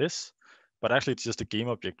this, but actually it's just a game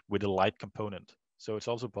object with a light component. So it's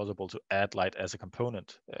also possible to add light as a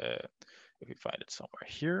component. If we find it somewhere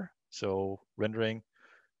here, so rendering,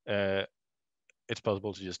 it's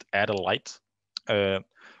possible to just add a light.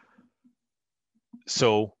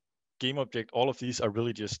 So game object, all of these are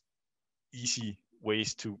really just easy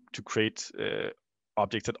ways to create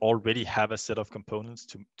objects that already have a set of components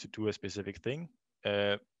to do a specific thing.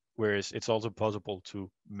 Whereas it's also possible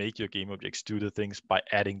to make your game objects do the things by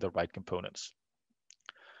adding the right components.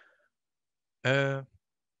 Yeah.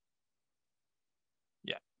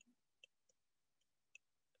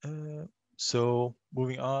 So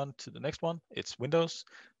moving on to the next one, it's Windows.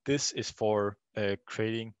 This is for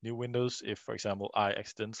creating new windows. If, for example, I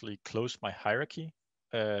accidentally close my hierarchy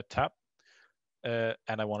tab and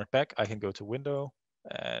I want it back, I can go to Window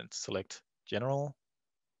and select General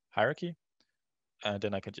Hierarchy, and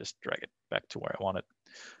then I can just drag it back to where I want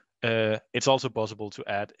it. It's also possible to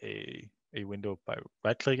add a window by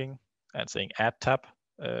right-clicking and saying Add tab.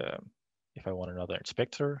 If I want another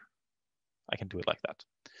inspector, I can do it like that.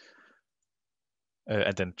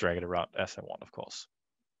 And then drag it around as I want, of course.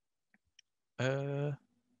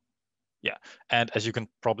 Yeah, and as you can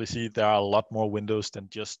probably see, there are a lot more windows than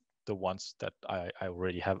just the ones that I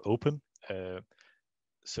already have open.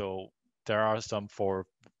 So there are some for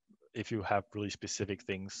if you have really specific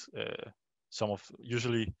things.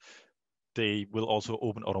 Usually they will also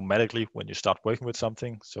open automatically when you start working with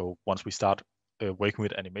something. So once we start working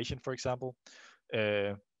with animation, for example,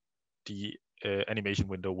 the animation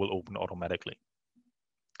window will open automatically.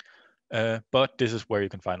 But this is where you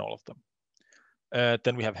can find all of them.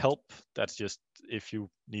 Then we have help. That's just if you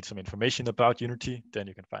need some information about Unity, then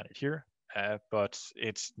you can find it here. But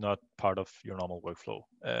it's not part of your normal workflow.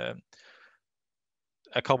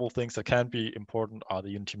 A couple of things that can be important are the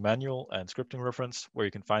Unity manual and scripting reference, where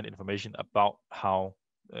you can find information about how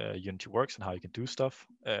Unity works and how you can do stuff.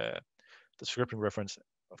 The scripting reference,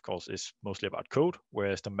 of course, is mostly about code,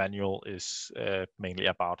 whereas the manual is mainly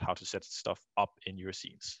about how to set stuff up in your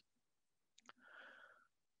scenes.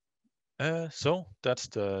 So that's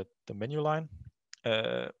the menu line.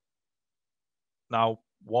 Now,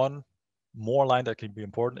 one more line that can be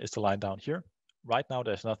important is the line down here. Right now,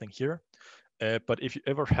 there's nothing here. But if you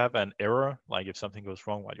ever have an error, like if something goes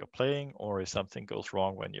wrong while you're playing, or if something goes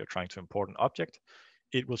wrong when you're trying to import an object,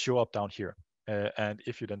 it will show up down here. And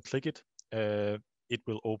if you then click it, it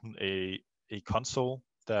will open a console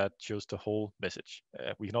that shows the whole message.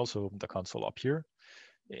 We can also open the console up here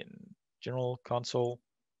in general console,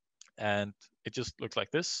 and it just looks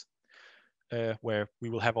like this, where we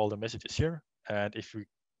will have all the messages here, and if we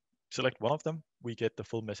select one of them, we get the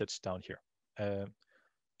full message down here.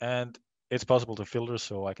 And it's possible to filter,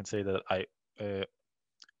 so I can say that I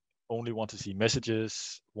only want to see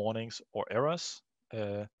messages, warnings, or errors.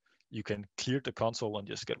 You can clear the console and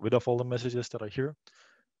just get rid of all the messages that are here.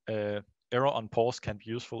 Error on pause can be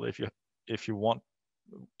useful if you want,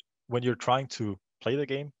 when you're trying to play the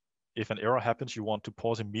game, if an error happens, you want to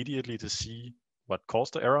pause immediately to see what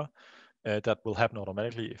caused the error. That will happen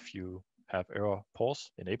automatically if you have error pause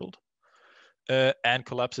enabled. And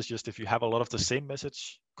collapse is just if you have a lot of the same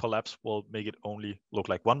message, collapse will make it only look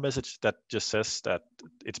like one message that just says that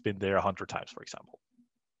it's been there 100 times, for example.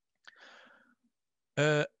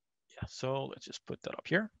 Yeah, so let's just put that up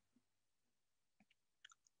here.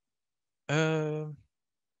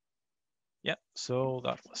 Yeah, so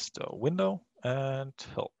that was the window and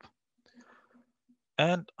help.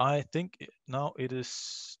 And I think now it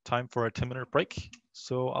is time for a 10-minute break.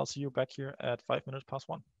 So I'll see you back here at 5 minutes past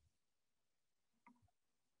 1.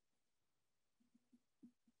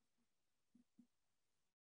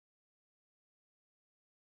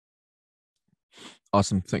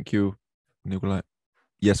 Awesome. Thank you, Nicolai.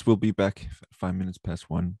 Yes, we'll be back 5 minutes past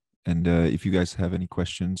 1. And if you guys have any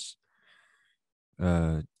questions,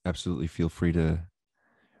 absolutely feel free to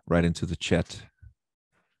write into the chat.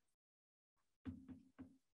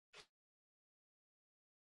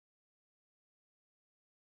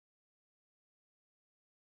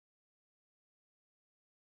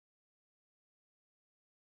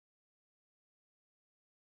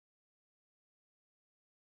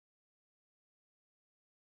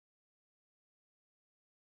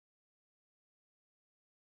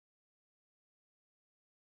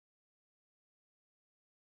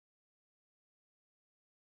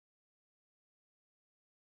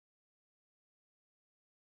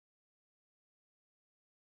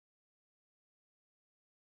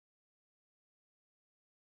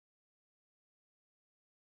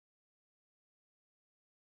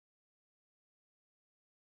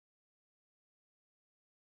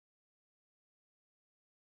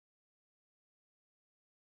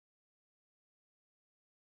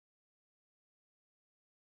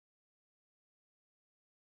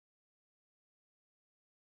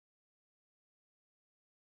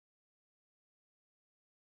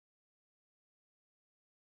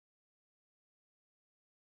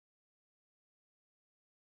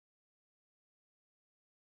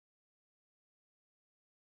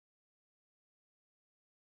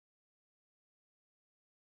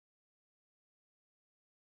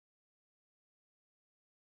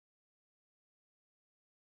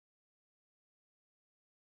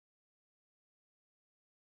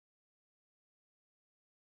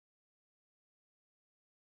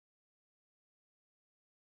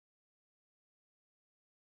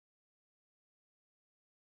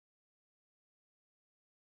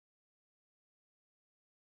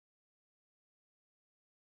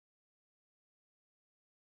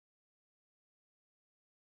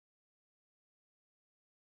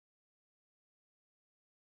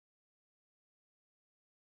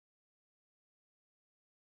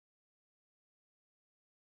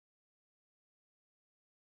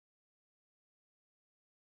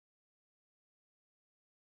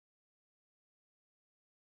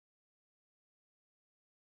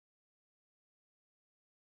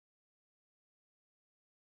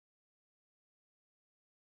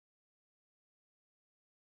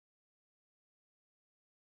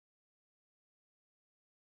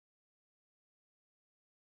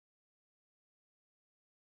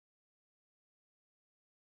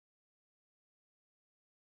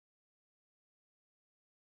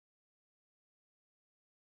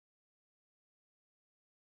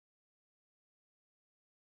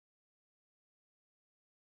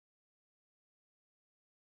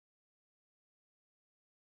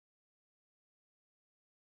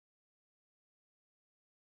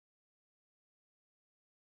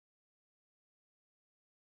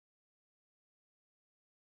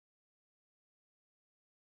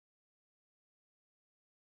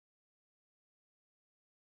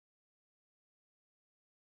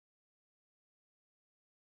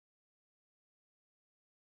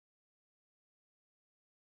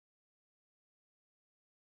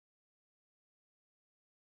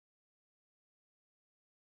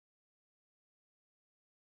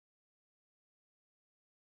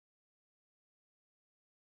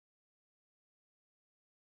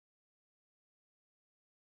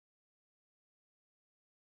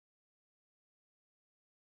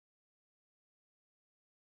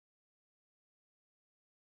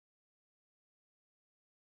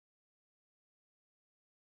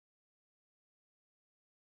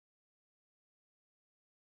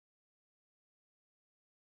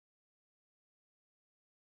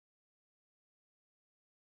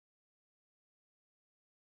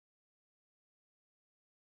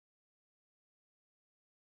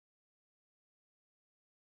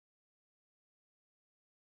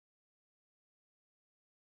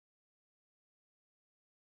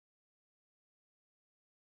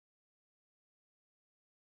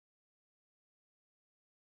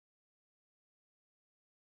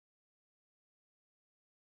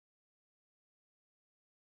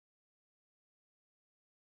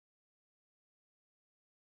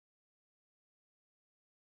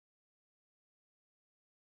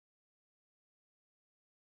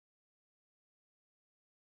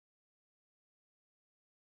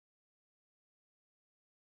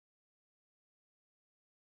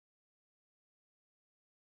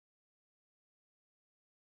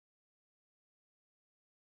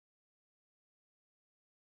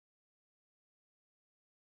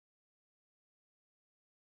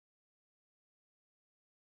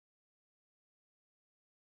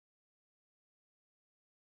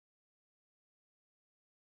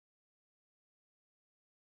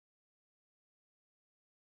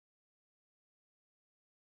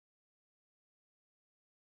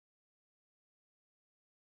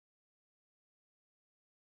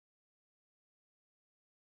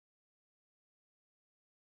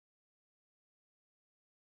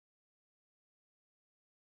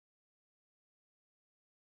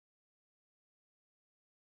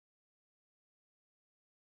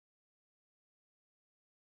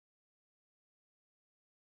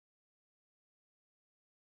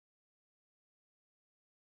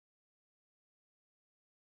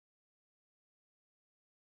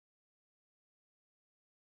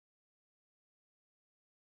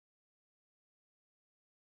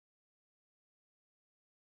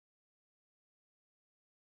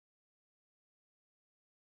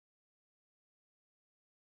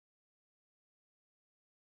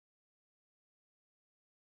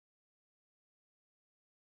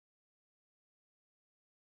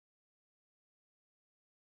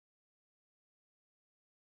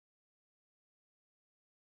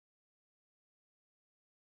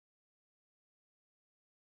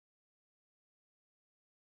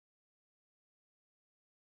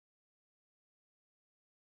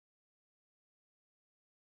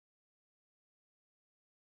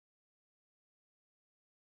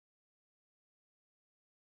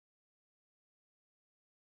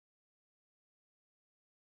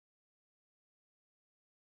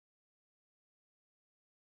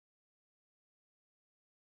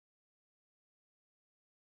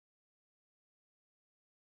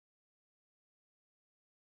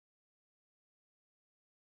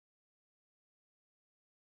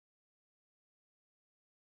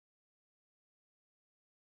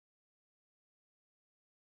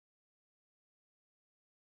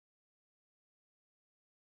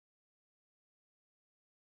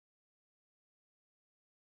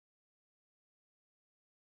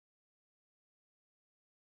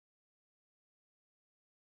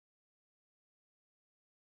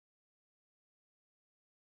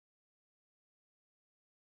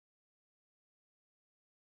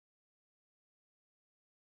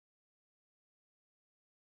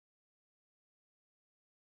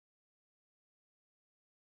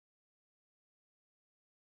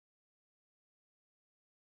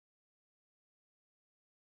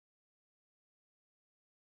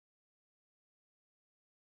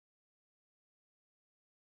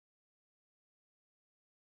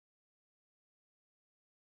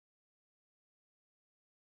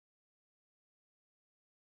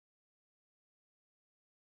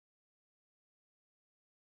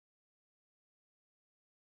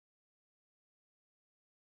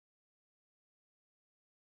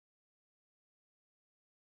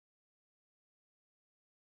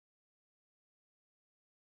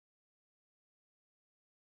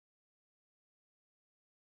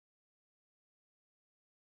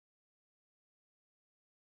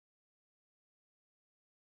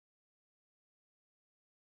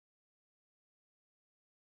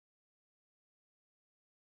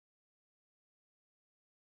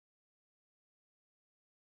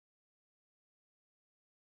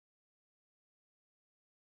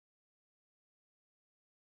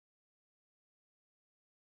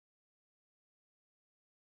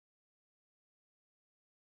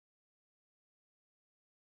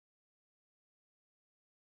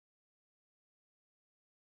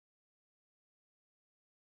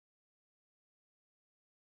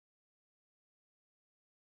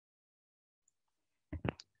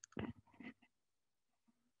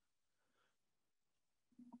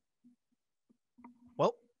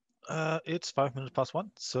 It's 5 minutes past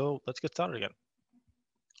 1, so let's get started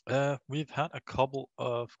again. We've had a couple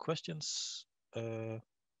of questions in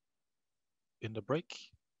the break.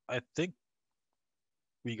 I think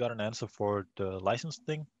we got an answer for the license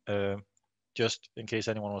thing. Just in case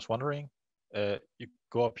anyone was wondering, you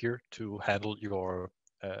go up here to handle your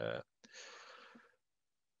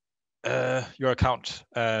account,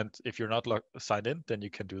 and if you're not signed in, then you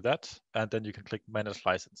can do that, and then you can click manage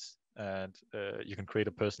license, and you can create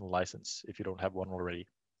a personal license if you don't have one already.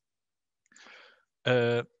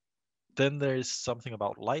 Then there is something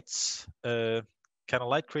about lights. Can a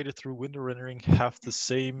light created through window rendering have the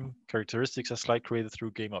same characteristics as light created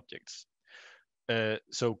through game objects?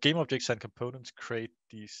 So game objects and components create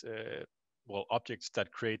these objects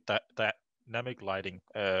that create dynamic lighting.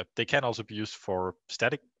 They can also be used for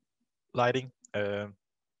static lighting,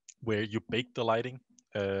 where you bake the lighting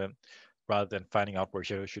rather than finding out where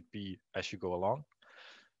shadows should be as you go along.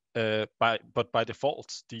 But by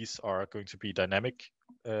default, these are going to be dynamic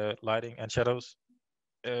lighting and shadows.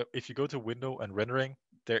 If you go to window and rendering,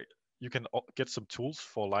 there you can get some tools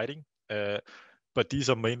for lighting, but these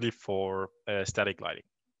are mainly for static lighting.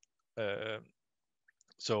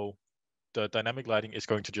 So the dynamic lighting is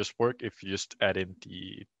going to just work if you just add in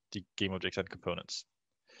the game objects and components.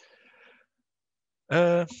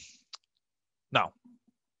 Now,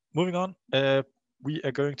 moving on, we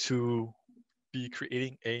are going to be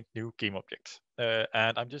creating a new game object.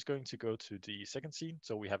 And I'm just going to go to the second scene,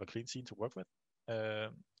 so we have a clean scene to work with.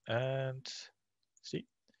 And see.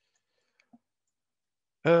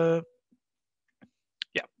 Yeah,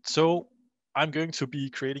 so I'm going to be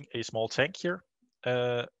creating a small tank here.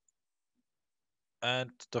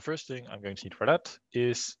 And the first thing I'm going to need for that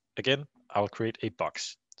is, again, I'll create a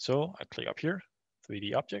box. So I click up here,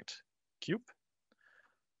 3D object, cube,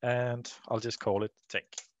 and I'll just call it tank.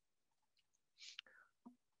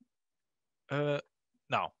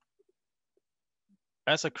 Now,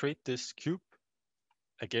 as I create this cube,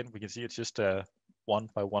 again, we can see it's just a 1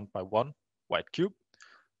 by 1 by 1 white cube,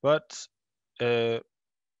 but it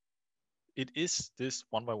is this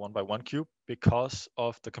 1 by 1 by 1 cube because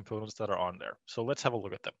of the components that are on there. So let's have a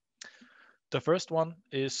look at them. The first one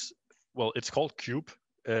is, well, it's called cube.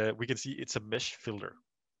 We can see it's a mesh filter.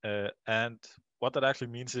 And what that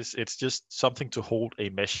actually means is it's just something to hold a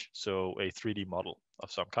mesh, so a 3D model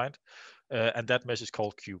of some kind. And that mesh is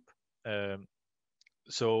called cube.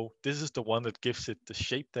 So this is the one that gives it the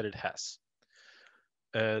shape that it has.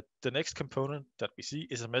 The next component that we see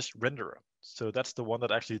is a mesh renderer. So that's the one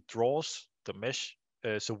that actually draws the mesh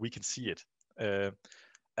so we can see it.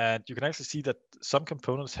 And you can actually see that some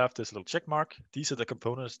components have this little check mark. These are the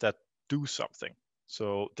components that do something.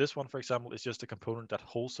 So this one, for example, is just a component that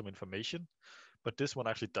holds some information, but this one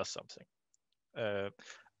actually does something.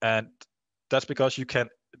 And that's because you can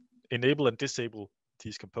enable and disable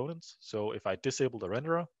these components. So if I disable the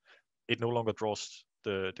renderer, it no longer draws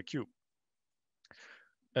the cube.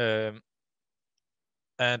 And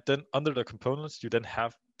then under the components, you then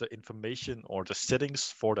have the information or the settings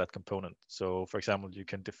for that component. So for example, you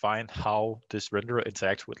can define how this renderer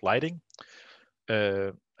interacts with lighting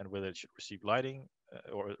and whether it should receive lighting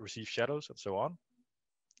or receive shadows and so on.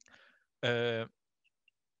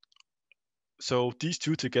 So these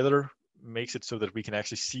two together makes it so that we can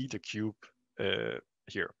actually see the cube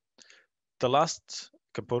here. The last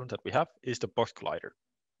component that we have is the box collider.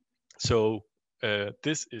 So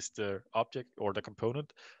this is the object or the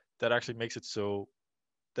component that actually makes it so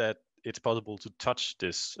that it's possible to touch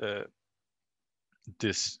this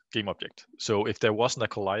this game object. So if there wasn't a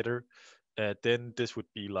collider, then this would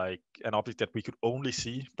be like an object that we could only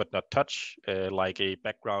see but not touch, like a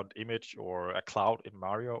background image or a cloud in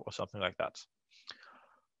Mario or something like that.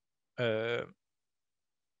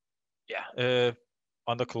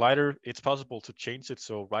 On the collider, it's possible to change it.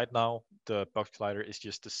 So right now, the box collider is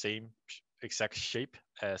just the same exact shape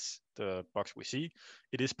as the box we see.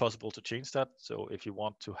 It is possible to change that. So if you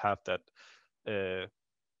want to have that,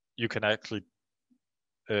 you can actually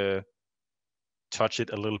touch it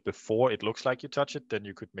a little before it looks like you touch it. Then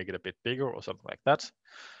you could make it a bit bigger or something like that.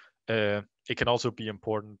 It can also be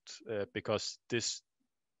important because this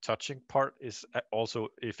touching part is also,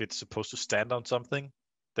 if it's supposed to stand on something,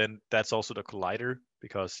 then that's also the collider,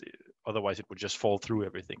 because otherwise it would just fall through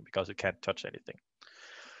everything because it can't touch anything.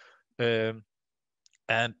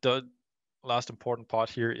 And the last important part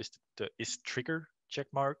here is the is trigger check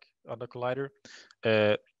mark on the collider.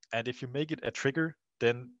 And if you make it a trigger,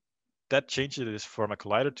 then that changes it from a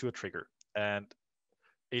collider to a trigger. And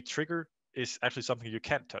a trigger is actually something you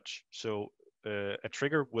can't touch. So a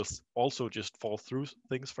trigger will also just fall through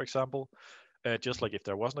things, for example, just like if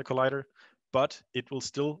there wasn't a collider, but it will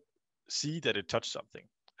still see that it touched something.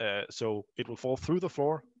 So it will fall through the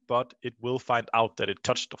floor, but it will find out that it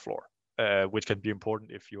touched the floor, which can be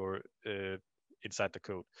important if you're inside the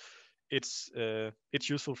code. It's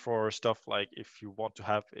useful for stuff like if you want to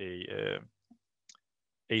have a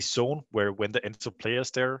zone where when the enter player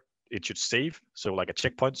is there, it should save. So like a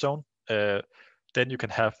checkpoint zone. Then you can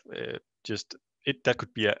have just it. That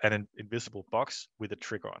could be an invisible box with a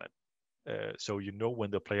trigger on it. So you know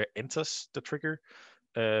when the player enters the trigger,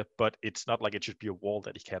 but it's not like it should be a wall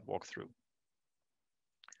that he can't walk through.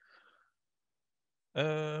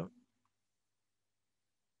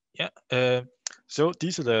 So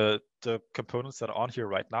these are the components that are on here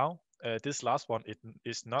right now. This last one, it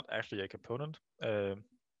is not actually a component.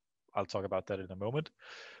 I'll talk about that in a moment.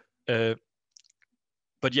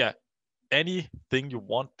 But yeah, anything you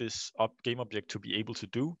want this game object to be able to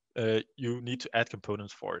do, you need to add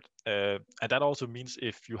components for it. And that also means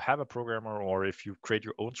if you have a programmer or if you create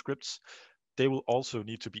your own scripts, they will also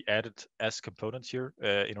need to be added as components here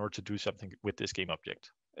in order to do something with this game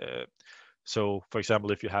object. So for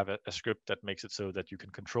example, if you have a script that makes it so that you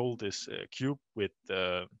can control this cube with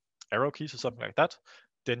arrow keys or something like that,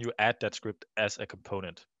 then you add that script as a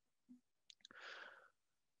component.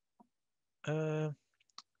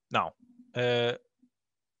 Now,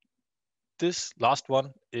 this last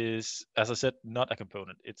one is, as I said, not a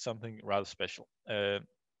component. It's something rather special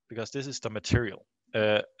because this is the material.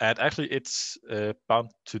 And actually, it's bound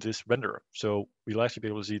to this renderer. So we'll actually be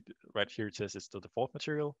able to see right here, it says it's the default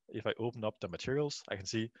material. If I open up the materials, I can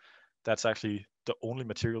see that's actually the only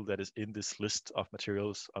material that is in this list of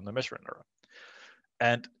materials on the mesh renderer.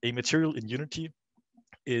 And a material in Unity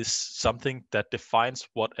is something that defines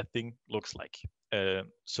what a thing looks like.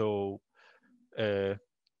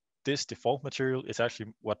 This default material is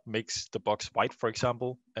actually what makes the box white, for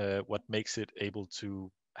example, what makes it able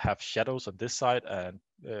to have shadows on this side and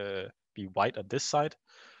be white on this side.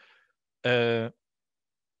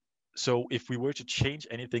 So if we were to change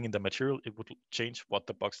anything in the material, it would change what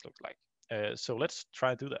the box looks like. So let's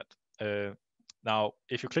try and do that. Now,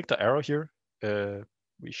 if you click the arrow here,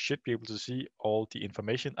 we should be able to see all the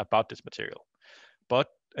information about this material. But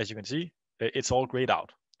as you can see, it's all grayed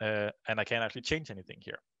out, and I can't actually change anything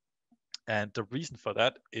here. And the reason for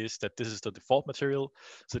that is that this is the default material.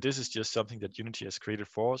 So this is just something that Unity has created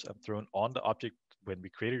for us and thrown on the object when we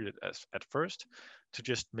created it at first to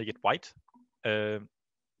just make it white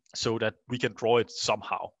so that we can draw it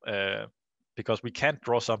somehow because we can't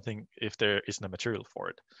draw something if there isn't a material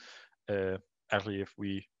for it. Actually, if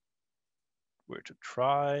we were to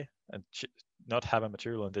try and not have a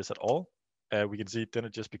material on this at all, we can see then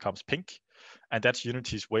it just becomes pink. And that's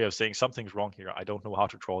Unity's way of saying something's wrong here. I don't know how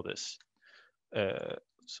to draw this.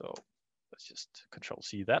 So let's just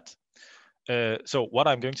Control-C that. So what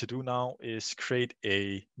I'm going to do now is create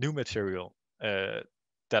a new material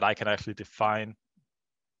that I can actually define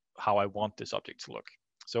how I want this object to look.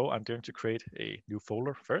 So I'm going to create a new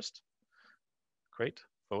folder first. Create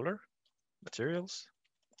folder, materials.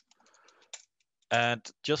 And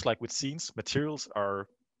just like with scenes, materials are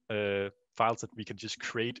files that we can just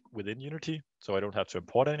create within Unity. So I don't have to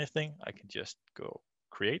import anything. I can just go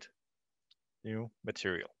create new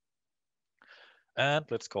material. And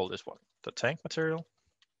let's call this one the tank material.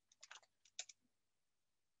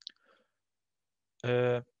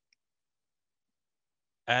 And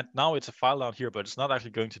now it's a file down here, but it's not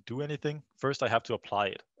actually going to do anything. First, I have to apply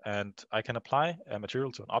it. And I can apply a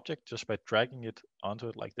material to an object just by dragging it onto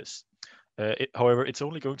it like this. However, it's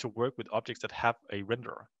only going to work with objects that have a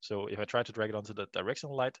renderer. So if I try to drag it onto the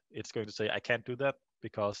directional light, it's going to say I can't do that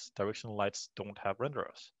because directional lights don't have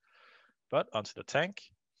renderers. But onto the tank.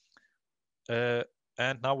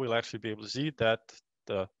 And now we'll actually be able to see that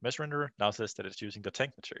the mesh renderer now says that it's using the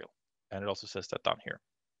tank material. And it also says that down here.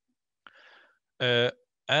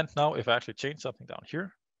 And now if I actually change something down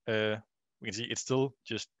here, we can see it's still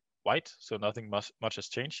just white. So nothing much has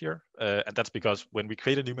changed here. And that's because when we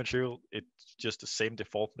create a new material, it's just the same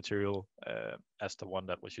default material as the one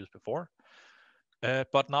that was used before.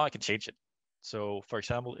 But now I can change it. So for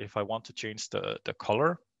example, if I want to change the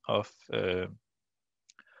color of the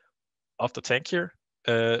tank here,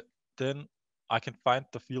 then I can find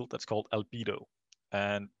the field that's called albedo.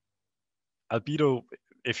 And albedo,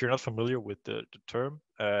 if you're not familiar with the term,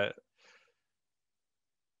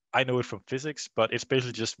 I know it from physics, but it's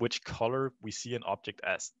basically just which color we see an object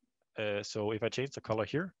as. So if I change the color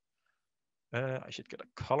here, I should get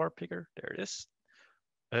a color picker. There it is.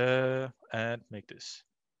 And make this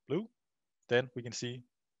blue. Then we can see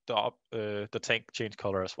the tank change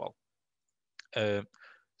color as well.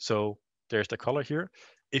 So there's the color here.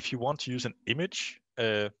 If you want to use an image,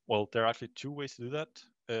 well, there are actually two ways to do that.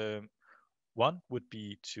 One would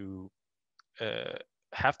be to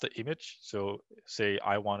have the image. So say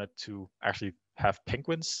I wanted to actually have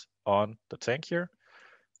penguins on the tank here.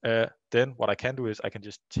 Then what I can do is I can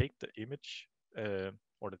just take the image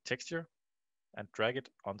or the texture and drag it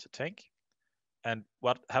onto tank. And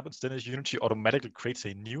what happens then is Unity automatically creates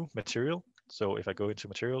a new material. So if I go into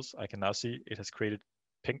materials, I can now see it has created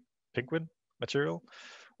penguin material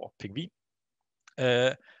or pingvin.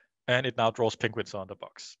 And it now draws penguins on the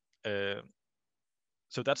box.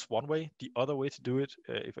 So that's one way. The other way to do it,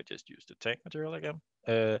 if I just use the tank material again,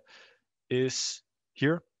 is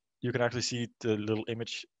here. You can actually see the little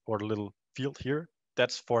image or the little field here.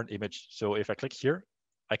 That's for an image. So if I click here,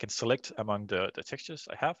 I can select among the textures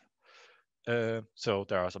I have. So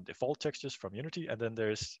there are some default textures from Unity, and then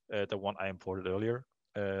there's the one I imported earlier.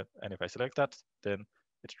 And if I select that, then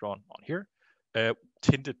it's drawn on here,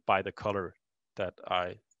 tinted by the color that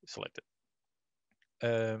I selected.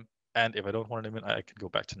 And if I don't want an image, I can go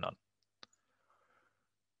back to none.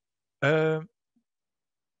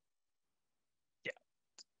 Yeah,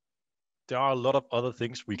 there are a lot of other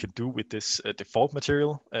things we can do with this default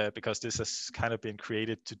material because this has kind of been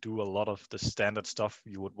created to do a lot of the standard stuff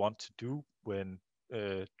you would want to do when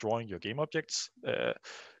drawing your game objects.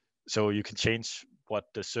 So you can change what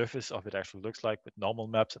the surface of it actually looks like with normal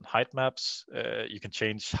maps and height maps. You can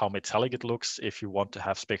change how metallic it looks if you want to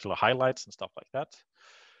have specular highlights and stuff like that.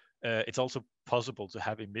 It's also possible to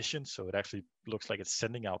have emissions, so it actually looks like it's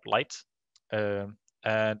sending out light.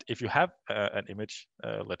 And if you have an image,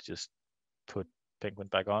 let's just put penguin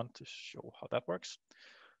back on to show how that works.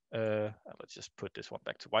 And let's just put this one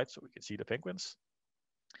back to white so we can see the penguins.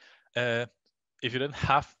 If you then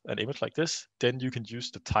have an image like this, then you can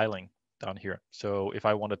use the tiling down here. So if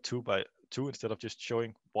I wanted 2 by 2 instead of just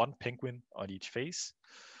showing one penguin on each face,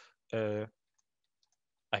 I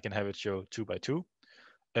can have it show 2 by 2.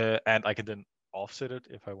 And I can then offset it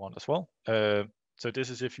if I want as well. So this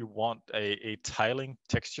is if you want a tiling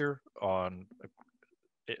texture on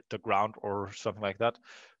the ground or something like that,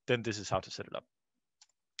 then this is how to set it up.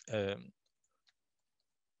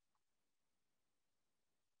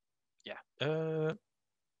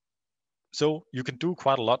 So you can do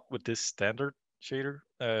quite a lot with this standard shader.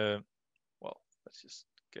 Well, let's just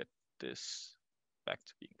get this back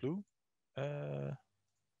to being blue. There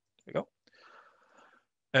we go.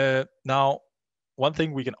 Now, one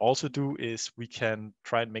thing we can also do is we can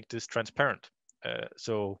try and make this transparent.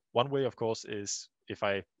 So one way, of course, is if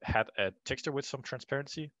I had a texture with some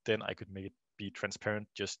transparency, then I could make it be transparent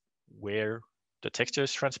just where the texture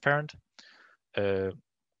is transparent.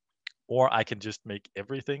 Or I can just make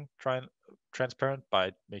everything transparent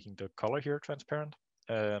by making the color here transparent.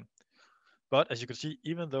 But as you can see,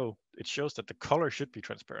 even though it shows that the color should be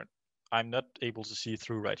transparent, I'm not able to see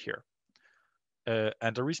through right here.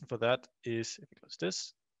 And the reason for that is, if we close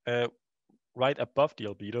this, right above the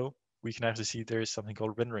albedo, we can actually see there is something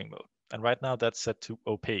called rendering mode. And right now that's set to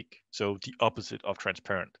opaque, so the opposite of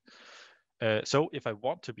transparent. So if I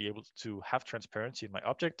want to be able to have transparency in my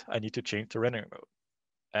object, I need to change the rendering mode.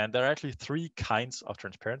 And there are actually 3 kinds of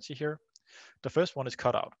transparency here. The first one is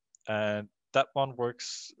cutout, and that one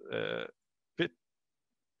works a bit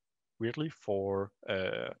weirdly for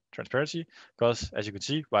transparency, because as you can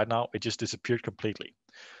see right now, it just disappeared completely.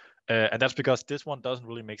 And that's because this one doesn't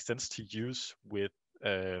really make sense to use with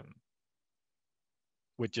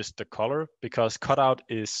just the color, because cutout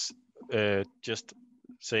is just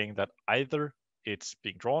saying that either it's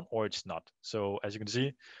being drawn or it's not. So as you can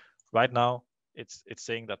see right now, it's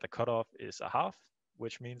saying that the cutoff is a half,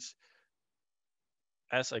 which means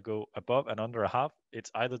as I go above and under a half, it's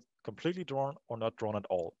either completely drawn or not drawn at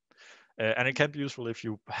all. And it can be useful if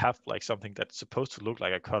you have like something that's supposed to look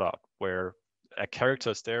like a cutout, where a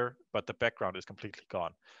character is there, but the background is completely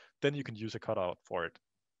gone. Then you can use a cutout for it.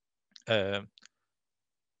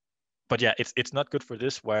 But yeah, it's not good for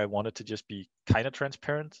this, where I want it to just be kind of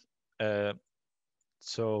transparent.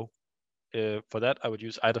 So for that, I would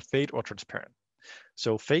use either fade or transparent.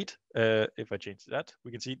 So fade, if I change that,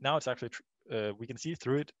 we can see now it's actually, we can see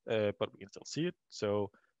through it, but we can still see it.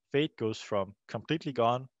 So fade goes from completely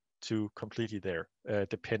gone to completely there,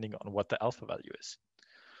 depending on what the alpha value is.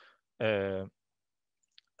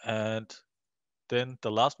 And then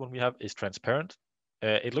the last one we have is transparent.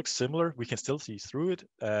 It looks similar. We can still see through it.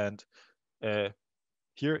 And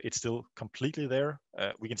here it's still completely there.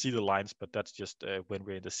 We can see the lines, but that's just when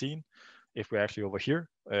we're in the scene. If we're actually over here,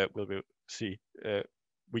 we'll see,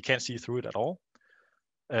 we can't see through it at all.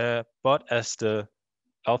 But as the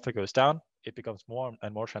alpha goes down, it becomes more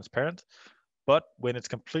and more transparent. But when it's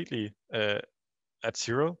completely at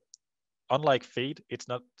 0, unlike fade, it's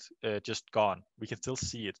not just gone. We can still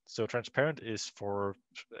see it. So transparent is for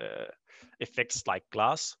effects like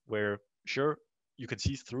glass, where sure, you can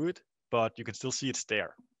see through it, but you can still see it's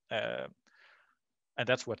there. And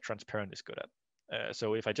that's what transparent is good at.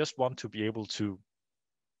 So if I just want to be able to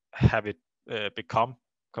have it become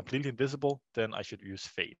completely invisible, then I should use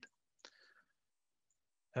fade.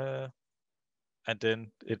 And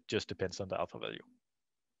then it just depends on the alpha value.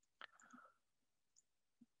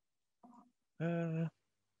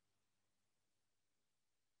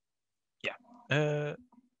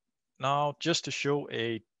 Now, just to show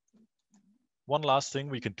one last thing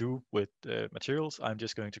we can do with materials, I'm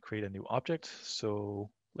just going to create a new object. So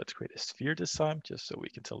let's create a sphere this time, just so we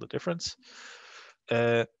can tell the difference.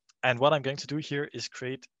 And what I'm going to do here is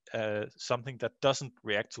create something that doesn't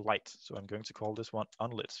react to light. So I'm going to call this one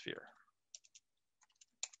unlit sphere.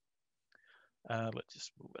 Let's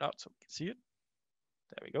just move it out so we can see it.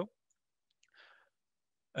 There we go.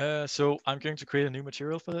 So I'm going to create a new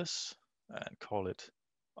material for this and call it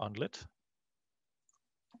unlit.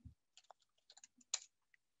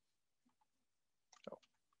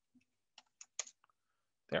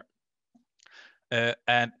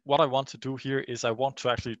 And what I want to do here is I want to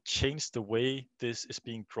actually change the way this is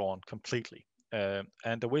being drawn completely.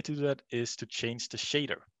 And the way to do that is to change the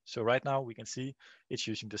shader. So right now we can see it's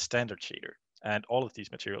using the standard shader, and all of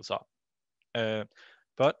these materials are.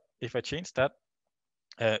 But if I change that,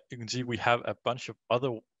 you can see we have a bunch of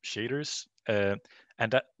other shaders, and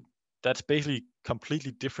that's basically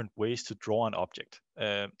completely different ways to draw an object.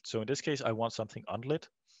 So in this case, I want something unlit.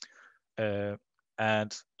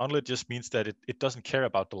 And unlit just means that it doesn't care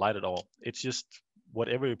about the light at all. It's just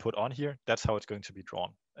whatever you put on here, that's how it's going to be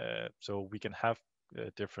drawn. So we can have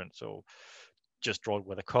different, so just draw it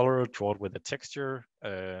with a color, draw it with a texture.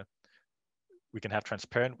 We can have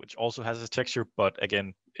transparent, which also has a texture, but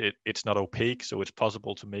again, it's not opaque, so it's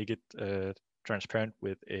possible to make it transparent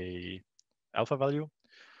with a alpha value.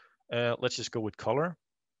 Let's just go with color,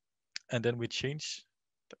 and then we change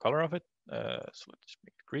the color of it. So let's just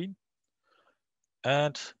make it green.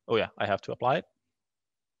 And oh yeah, I have to apply it.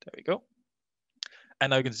 There we go.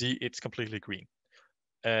 And now you can see it's completely green.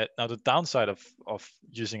 Now the downside of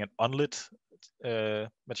using an unlit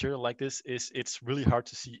material like this is it's really hard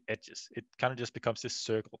to see edges. It kind of just becomes this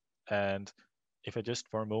circle. And if I just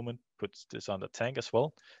for a moment put this on the tank as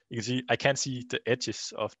well, you can see I can't see the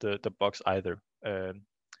edges of the box either.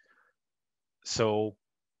 So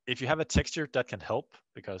if you have a texture, that can help,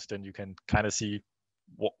 because then you can kind of see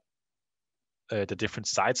what the different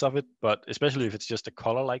sides of it. But especially if it's just a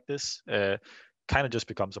color like this, kind of just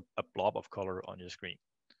becomes a blob of color on your screen.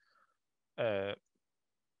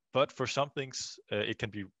 But for some things, it can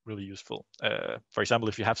be really useful. For example,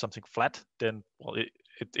 if you have something flat, then well,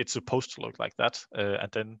 it's supposed to look like that. And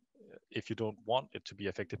then if you don't want it to be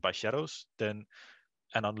affected by shadows, then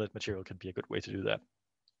an unlit material can be a good way to do that.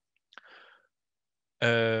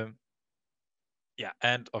 Yeah,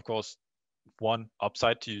 and of course, one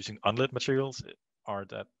upside to using unlit materials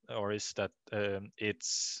is that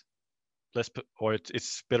it's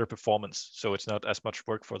it's better performance. So it's not as much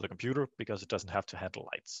work for the computer because it doesn't have to handle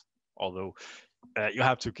lights. Although you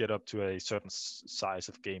have to get up to a certain size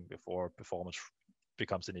of game before performance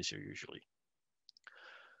becomes an issue usually.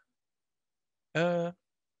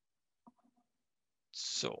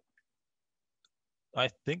 So I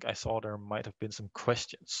think I saw there might have been some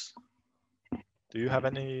questions. Do you have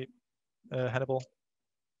any, Hannibal?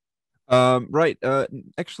 Right.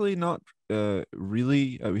 Actually, not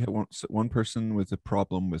really. We had one person with a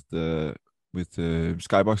problem with the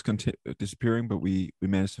skybox disappearing, but we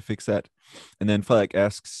managed to fix that. And then Flag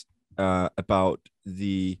asks about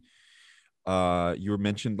the you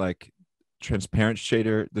mentioned like transparent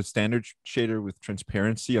shader, the standard shader with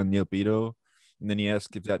transparency on Neobedo, and then he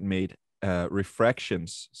asked if that made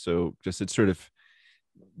refractions. So just it sort of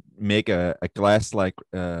make a glass like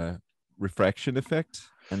refraction effect.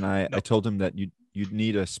 And I told him that you'd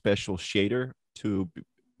need a special shader to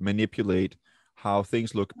manipulate how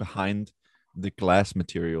things look behind the glass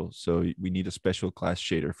material. So we need a special glass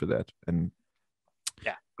shader for that. And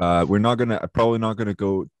yeah, we're probably not gonna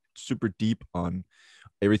go super deep on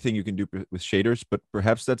everything you can do with shaders, but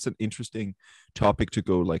perhaps that's an interesting topic to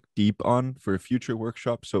go like deep on for a future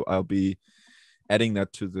workshop. So I'll be adding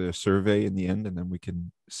that to the survey in the end, and then we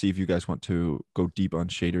can see if you guys want to go deep on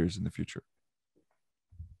shaders in the future.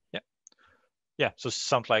 Yeah, so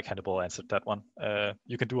sounds like Hannibal answered that one.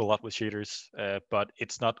 You can do a lot with shaders, but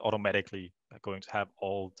it's not automatically going to have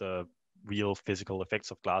all the real physical effects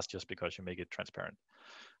of glass just because you make it transparent.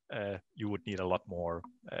 You would need a lot more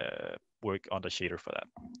work on the shader for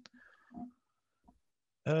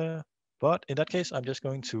that. But in that case, I'm just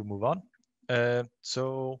going to move on.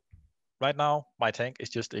 So right now, my tank is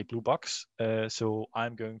just a blue box. So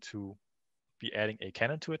I'm going to be adding a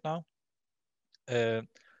cannon to it now.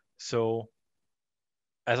 So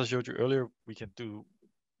as I showed you earlier, we can do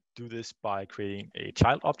this by creating a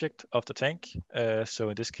child object of the tank. So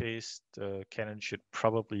in this case, the cannon should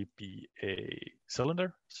probably be a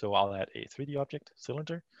cylinder. So I'll add a 3D object,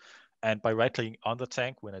 cylinder. And by right-clicking on the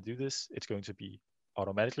tank, when I do this, it's going to be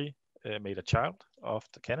automatically made a child of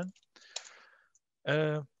the cannon.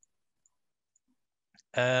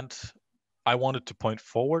 And I wanted to point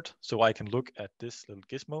forward, so I can look at this little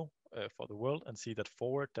gizmo for the world and see that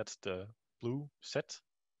forward, that's the blue set.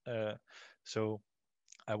 So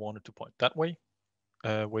I wanted to point that way,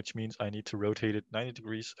 which means I need to rotate it 90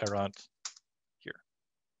 degrees around here.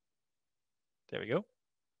 There we go.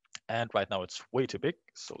 And right now it's way too big,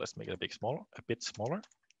 so let's make it a bit smaller.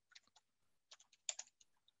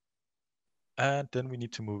 And then we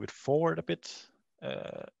need to move it forward a bit.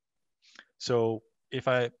 So if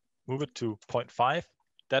I move it to 0.5,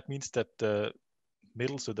 that means that the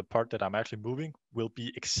middle, so the part that I'm actually moving, will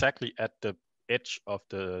be exactly at the edge of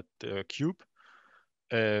the cube.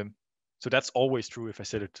 So that's always true if I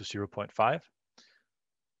set it to 0.5.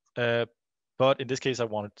 But in this case, I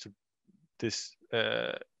wanted to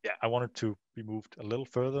I wanted to be moved a little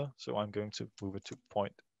further, so I'm going to move it to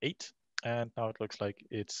 0.8, and now it looks like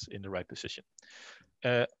it's in the right position.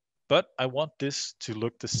 But I want this to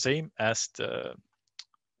look the same as the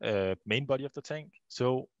main body of the tank.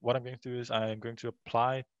 So what I'm going to do is I'm going to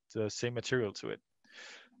apply the same material to it.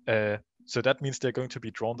 So that means they're going to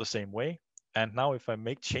be drawn the same way. And now if I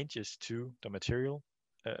make changes to the material,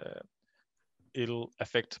 it'll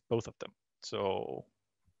affect both of them. So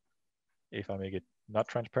if I make it not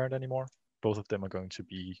transparent anymore, both of them are going to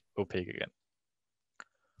be opaque again.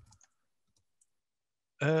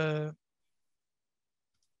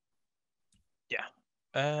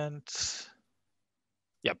 And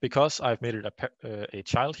because I've made it a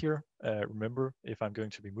child here, remember, if I'm going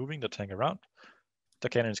to be moving the tank around, the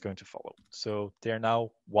cannon is going to follow. So they're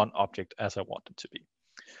now one object as I want them to be.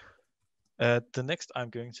 The next I'm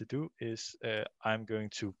going to do is I'm going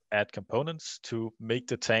to add components to make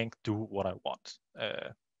the tank do what I want.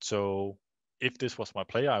 So if this was my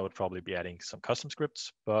player, I would probably be adding some custom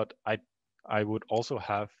scripts, but I would also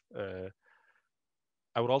have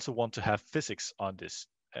want to have physics on this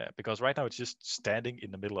because right now it's just standing in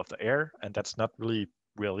the middle of the air, and that's not really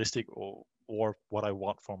realistic or what I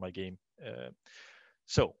want for my game.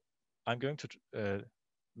 So I'm going to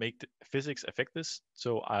make the physics affect this.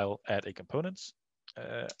 So I'll add a components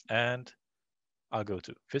and I'll go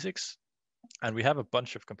to physics, and we have a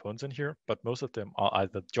bunch of components in here, but most of them are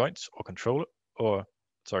either joints or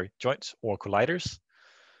joints or colliders.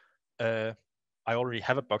 I already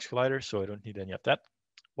have a box collider, so I don't need any of that.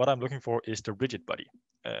 What I'm looking for is the rigid body,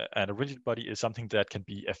 and a rigid body is something that can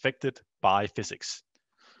be affected by physics.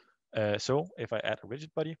 So if I add a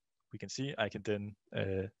rigid body, we can see I can then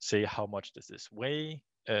say how much does this weigh,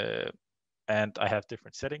 and I have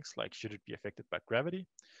different settings, like should it be affected by gravity.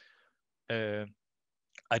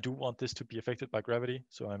 I do want this to be affected by gravity,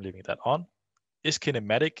 so I'm leaving that on. Is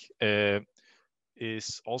kinematic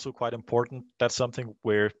is also quite important. That's something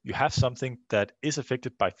where you have something that is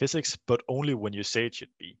affected by physics, but only when you say it should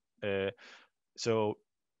be. So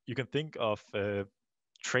you can think of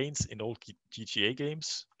trains in old GTA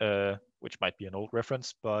games, which might be an old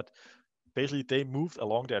reference, but basically they moved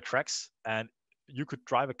along their tracks, and you could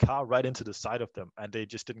drive a car right into the side of them, and they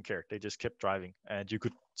just didn't care. They just kept driving, and you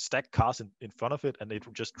could stack cars in front of it, and it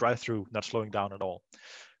would just drive through, not slowing down at all.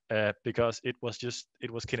 Because it was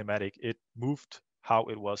kinematic. It moved how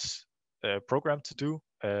it was programmed to do.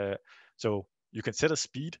 So you can set a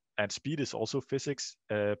speed, and speed is also physics.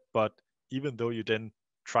 But even though you then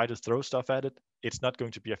try to throw stuff at it, it's not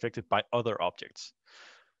going to be affected by other objects.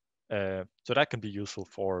 So that can be useful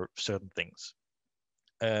for certain things.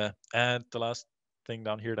 And the last thing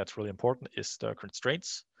down here that's really important is the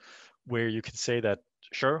constraints, where you can say that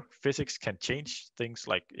sure, physics can change things,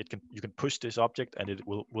 like you can push this object and it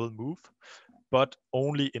will move, but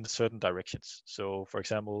only in certain directions. So for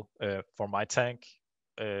example, for my tank,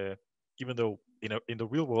 even though in the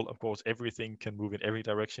real world, of course, everything can move in every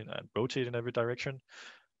direction and rotate in every direction,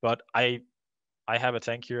 but I have a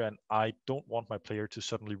tank here, and I don't want my player to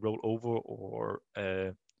suddenly roll over or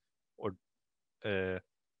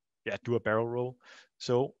do a barrel roll.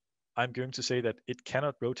 So I'm going to say that it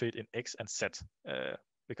cannot rotate in X and Z,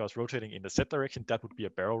 because rotating in the Z direction, that would be a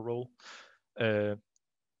barrel roll. And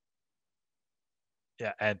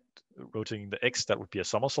rotating the X, that would be a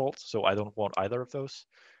somersault. So I don't want either of those.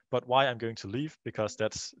 But why I'm going to leave, because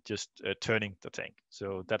that's just turning the tank.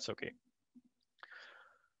 So that's okay.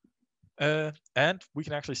 And we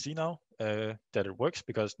can actually see now that it works,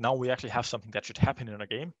 because now we actually have something that should happen in a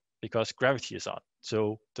game, because gravity is on.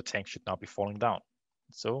 So the tank should now be falling down.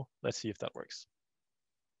 So let's see if that works.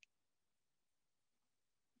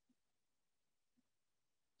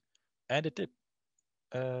 And it did.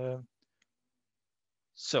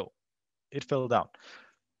 So it fell down.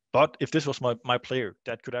 But if this was my player,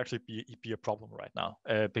 that could actually be a problem right now,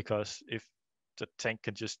 because if the tank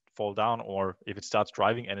can just fall down, or if it starts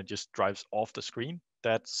driving and it just drives off the screen,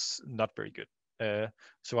 that's not very good.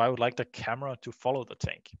 So I would like the camera to follow the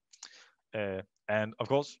tank. And of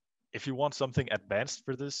course, if you want something advanced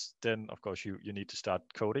for this, then of course you need to start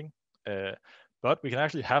coding. But we can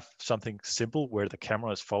actually have something simple where the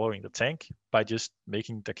camera is following the tank by just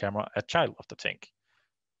making the camera a child of the tank.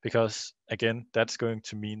 Because again, that's going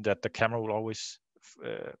to mean that the camera will always,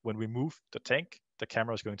 when we move the tank, the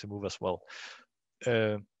camera is going to move as well.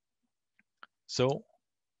 So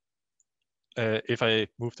if I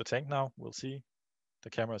move the tank now, we'll see the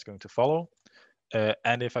camera is going to follow.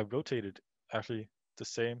 And if I rotate it, actually the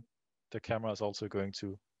same, the camera is also going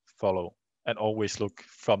to follow and always look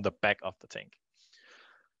from the back of the tank.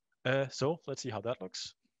 So let's see how that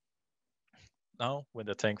looks. Now, when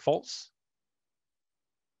the tank falls,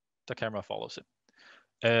 the camera follows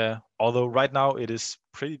it. Although right now it is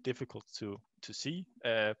pretty difficult to see,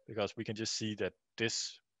 because we can just see that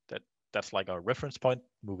that's like our reference point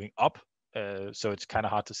moving up. So it's kind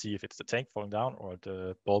of hard to see if it's the tank falling down or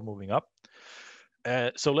the ball moving up.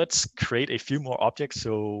 So let's create a few more objects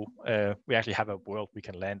so we actually have a world we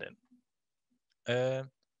can land in.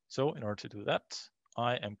 So in order to do that,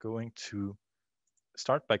 I am going to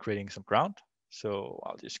start by creating some ground. So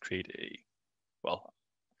I'll just create a, well,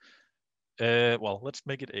 let's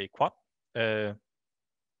make it a quad.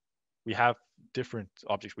 We have different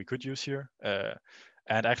objects we could use here.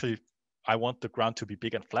 And actually, I want the ground to be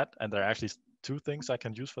big and flat. And there are actually two things I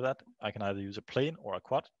can use for that. I can either use a plane or a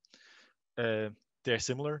quad. They're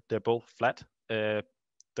similar. They're both flat. The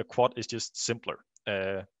quad is just simpler.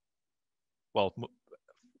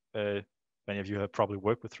 Many of you have probably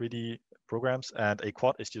worked with 3D programs, and a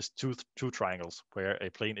quad is just two triangles, where a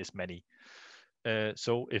plane is many.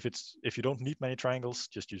 So if you don't need many triangles,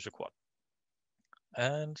 just use a quad.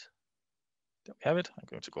 And there we have it. I'm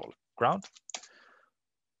going to call it ground.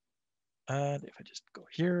 And if I just go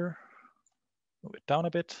here, move it down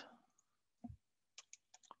a bit.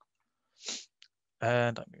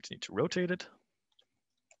 And I'm going to need to rotate it.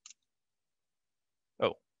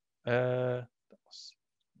 Oh, that was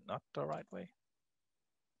not the right way.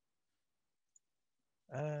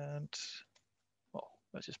 And well,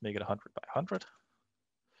 let's just make it 100 by 100.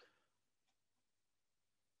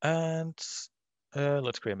 And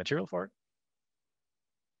let's create a material for it.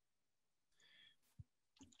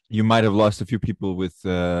 You might have lost a few people with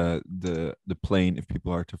the plane if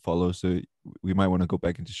people are to follow, so we might want to go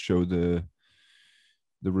back and just show the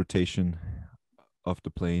rotation of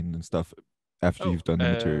the plane and stuff after you've done the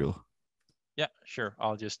material. Yeah, sure.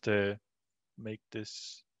 I'll just make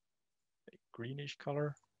this a greenish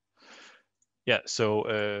color. Yeah,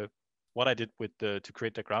 so what I did with to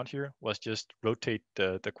create the ground here was just rotate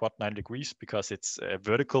the quad 90 degrees, because it's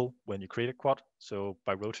vertical when you create a quad. So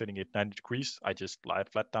by rotating it 90 degrees, I just lie it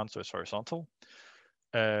flat down so it's horizontal.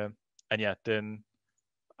 And yeah, then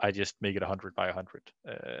I just make it 100 by 100.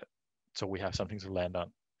 So we have something to land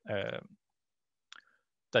on.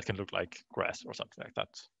 That can look like grass or something like that.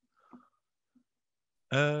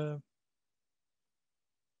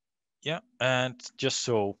 Yeah, and just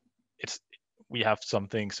so we have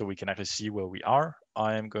something so we can actually see where we are,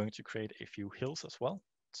 I am going to create a few hills as well.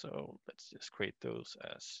 So let's just create those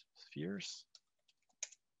as spheres.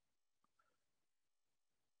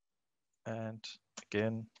 And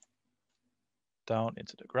again, down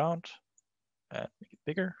into the ground and make it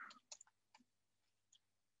bigger.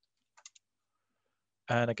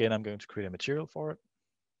 And again, I'm going to create a material for it.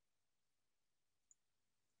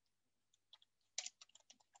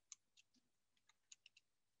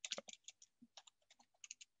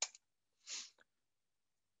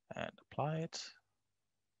 And apply it.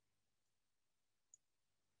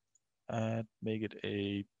 And make it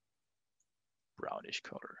a brownish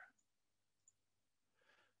color.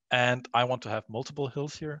 And I want to have multiple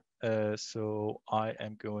hills here. So I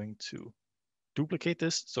am going to duplicate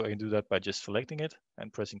this. So I can do that by just selecting it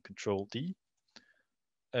and pressing Control D.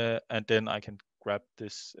 And then I can grab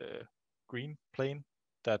this green plane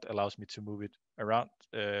that allows me to move it around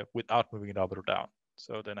without moving it up or down.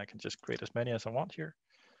 So then I can just create as many as I want here.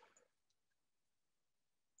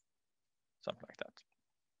 Something like that.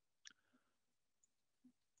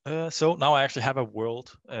 So now I actually have a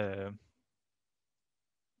world,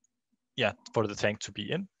 for the tank to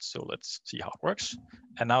be in. So let's see how it works.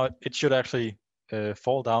 And now it should actually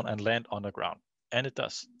fall down and land on the ground, and it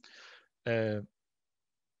does.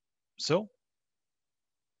 So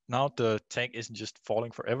now the tank isn't just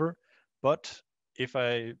falling forever, but if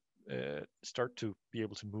I start to be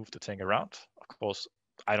able to move the tank around, of course,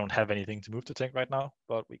 I don't have anything to move the tank right now,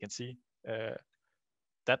 but we can see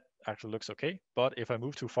that actually looks okay. But if I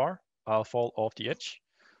move too far, I'll fall off the edge.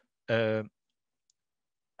 And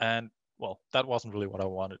well, that wasn't really what I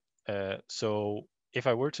wanted. So if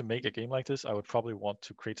I were to make a game like this, I would probably want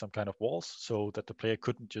to create some kind of walls so that the player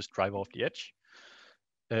couldn't just drive off the edge.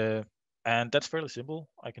 And that's fairly simple.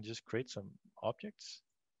 I can just create some objects.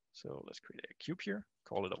 So let's create a cube here,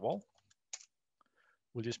 call it a wall.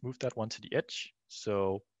 We'll just move that one to the edge.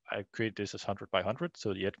 So I create this as 100 by 100.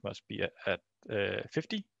 So the edge must be at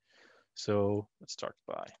 50. So let's start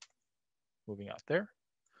by moving out there.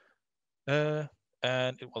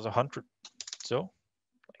 And it was 100. So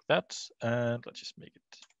like that. And let's just make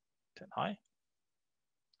it 10 high.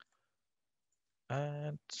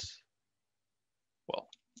 And well,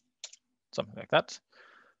 something like that.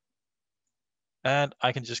 And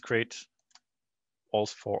I can just create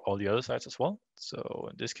walls for all the other sides as well. So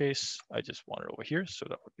in this case, I just want it over here. So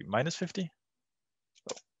that would be minus 50.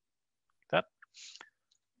 So like that.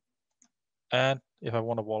 And if I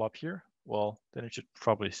want a wall up here, well, then it should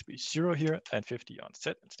probably be 0 here and 50 on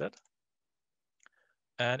set instead.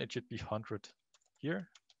 And it should be 100 here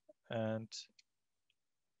and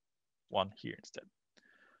 1 here instead.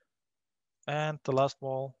 And the last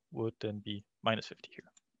wall would then be minus 50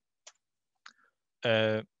 here.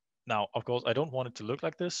 Now, of course, I don't want it to look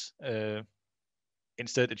like this.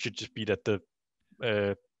 Instead, it should just be that the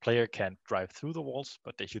player can drive through the walls,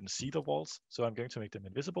 but they shouldn't see the walls. So I'm going to make them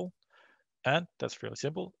invisible. And that's fairly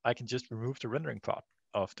simple. I can just remove the rendering part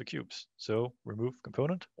of the cubes. So remove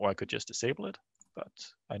component, or I could just disable it, but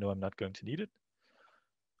I know I'm not going to need it.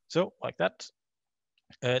 So like that.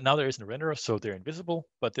 Now there isn't a renderer, so they're invisible,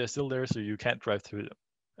 but they're still there, so you can't drive through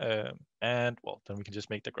them. And well, then we can just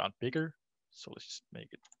make the ground bigger. So let's just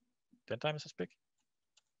make it 10 times as big.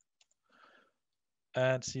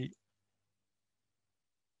 And see.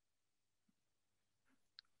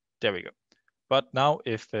 There we go. But now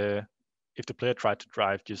if the player tried to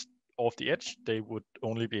drive just off the edge, they would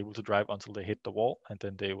only be able to drive until they hit the wall, and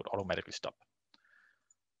then they would automatically stop.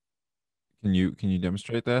 Can you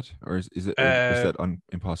demonstrate that, or is that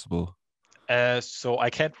impossible? So I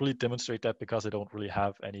can't really demonstrate that because I don't really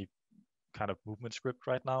have any kind of movement script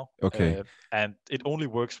right now. Okay. And it only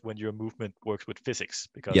works when your movement works with physics.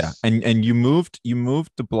 Because yeah, and you moved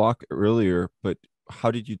the block earlier, but how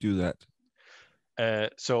did you do that?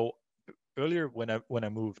 So earlier when I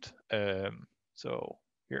moved, so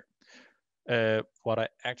here, what I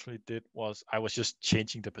actually did was I was just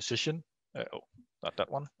changing the position. Not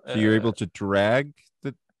that one. So you're able to drag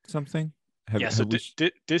something?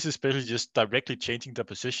 This is basically just directly changing the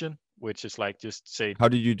position, which is like just say. How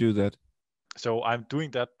did you do that? So I'm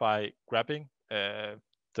doing that by grabbing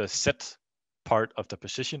the set part of the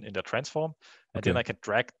position in the transform, and then I can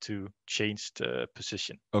drag to change the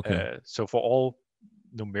position. Okay. So for all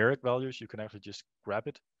numeric values, you can actually just grab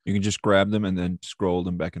it. You can just grab them and then scroll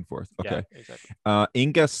them back and forth. Okay. Yeah, exactly.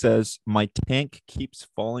 Inga says, my tank keeps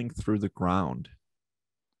falling through the ground.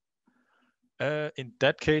 In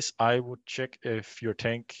that case, I would check if your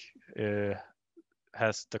tank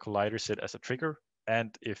has the collider set as a trigger,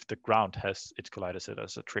 and if the ground has its collider set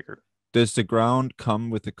as a trigger. Does the ground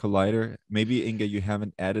come with a collider? Maybe, Inga, you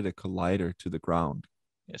haven't added a collider to the ground.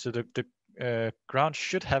 Yeah, so the ground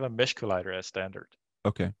should have a mesh collider as standard.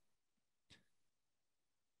 Okay.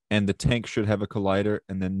 And the tank should have a collider,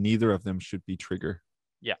 and then neither of them should be trigger.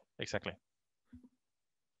 Yeah, exactly.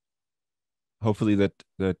 Hopefully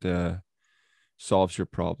that solves your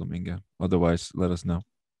problem, Inga. Otherwise, let us know.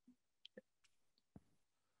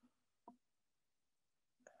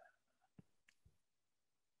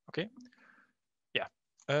 Okay.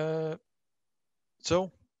 Yeah.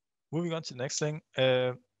 So moving on to the next thing.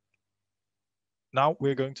 Now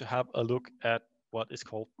we're going to have a look at what is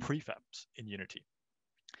called prefabs in Unity.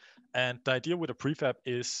 And the idea with a prefab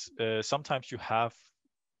is sometimes you have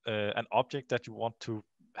an object that you want to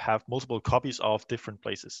have multiple copies of different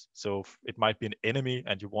places. So it might be an enemy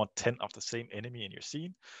and you want 10 of the same enemy in your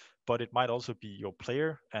scene, but it might also be your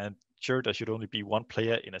player, and sure, there should only be one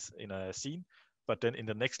player in a scene, but then in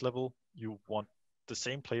the next level, you want the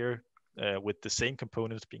same player with the same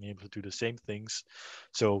components being able to do the same things.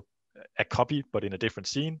 So a copy, but in a different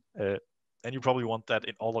scene. And you probably want that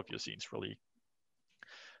in all of your scenes, really.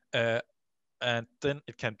 And then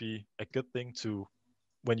it can be a good thing to,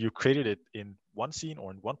 when you created it in one scene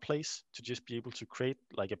or in one place, to just be able to create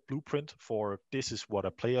like a blueprint for this is what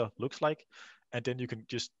a player looks like. And then you can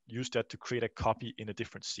just use that to create a copy in a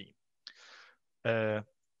different scene.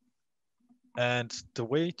 And the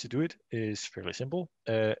way to do it is fairly simple.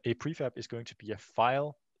 A prefab is going to be a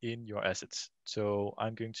file in your assets. So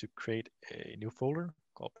I'm going to create a new folder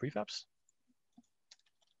called prefabs.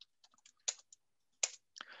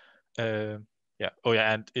 Yeah. Oh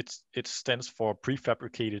yeah, and it stands for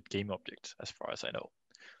prefabricated game object, as far as I know.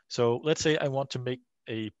 So let's say I want to make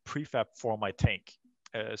a prefab for my tank,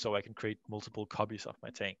 so I can create multiple copies of my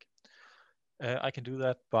tank. I can do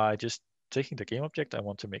that by just taking the game object I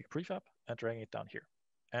want to make a prefab and dragging it down here,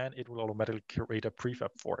 and it will automatically create a prefab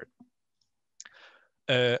for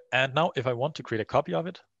it. And now if I want to create a copy of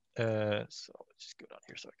it, so let's just go down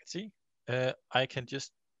here so I can see, I can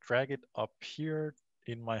just drag it up here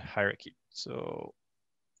in my hierarchy. So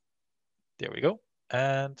there we go.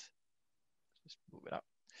 And just move it up.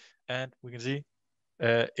 And we can see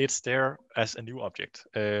it's there as a new object.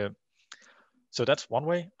 So that's one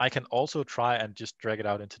way. I can also try and just drag it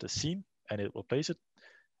out into the scene and it will place it.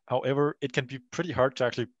 However, it can be pretty hard to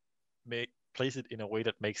actually place it in a way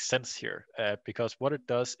that makes sense here, because what it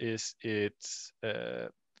does is it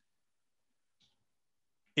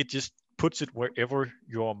just puts it wherever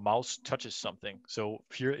your mouse touches something. So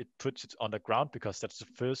here it puts it on the ground because that's the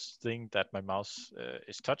first thing that my mouse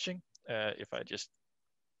is touching. If I just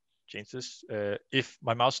change this, if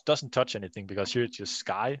my mouse doesn't touch anything, because here it's just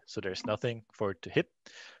sky, so there's nothing for it to hit,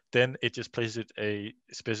 then it just places it a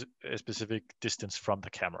specific distance from the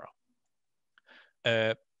camera.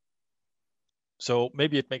 So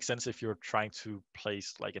maybe it makes sense if you're trying to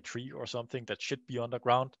place like a tree or something that should be on the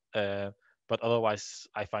ground. But otherwise,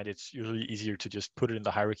 I find it's usually easier to just put it in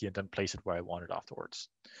the hierarchy and then place it where I want it afterwards.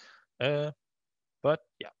 But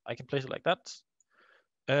yeah, I can place it like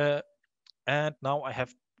that. And now I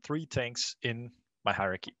have 3 tanks in my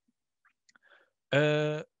hierarchy.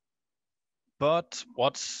 But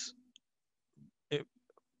what's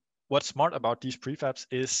smart about these prefabs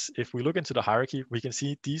is if we look into the hierarchy, we can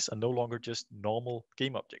see these are no longer just normal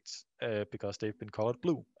game objects because they've been colored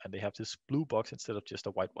blue and they have this blue box instead of just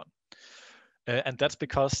a white one. And that's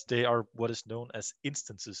because they are what is known as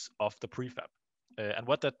instances of the prefab. And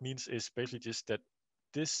what that means is basically just that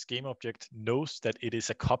this game object knows that it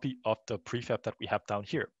is a copy of the prefab that we have down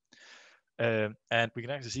here. And we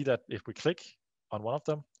can actually see that if we click on one of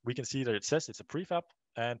them, we can see that it says it's a prefab,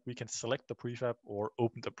 and we can select the prefab or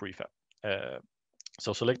open the prefab.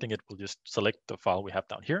 So selecting it will just select the file we have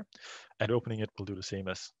down here, and opening it will do the same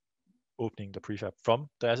as opening the prefab from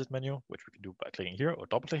the asset menu, which we can do by clicking here or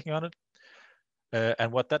double clicking on it.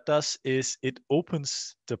 And what that does is it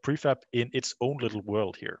opens the prefab in its own little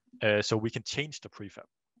world here. So we can change the prefab.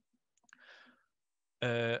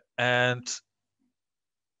 And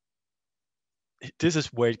this is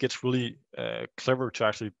where it gets really clever to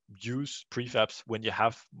actually use prefabs when you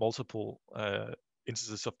have multiple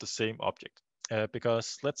instances of the same object.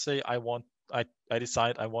 Because let's say I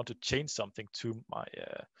decide I want to change something to my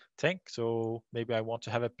tank. So maybe I want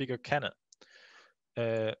to have a bigger cannon.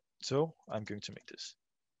 So I'm going to make this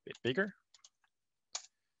a bit bigger,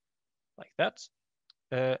 like that,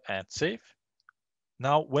 and save.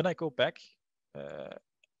 Now, when I go back,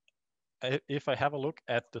 if I have a look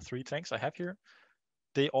at the 3 tanks I have here,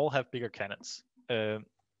 they all have bigger cannons.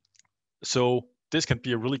 So this can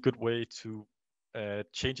be a really good way to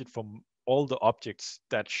change it from all the objects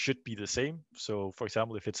that should be the same. So for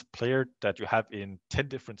example, if it's a player that you have in 10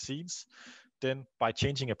 different scenes, then by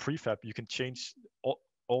changing a prefab, you can change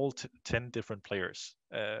all 10 different players.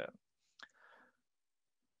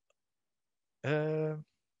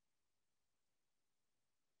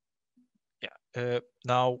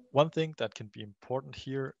 Now, one thing that can be important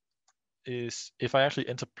here is if I actually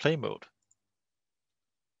enter play mode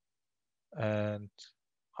and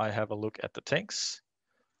I have a look at the tanks.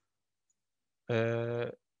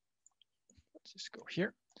 Let's just go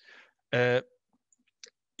here.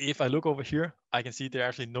 If I look over here, I can see they're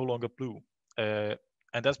actually no longer blue.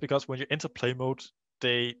 And that's because when you enter play mode,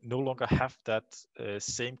 they no longer have that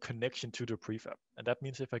same connection to the prefab. And that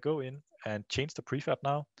means if I go in and change the prefab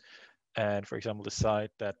now, and for example, decide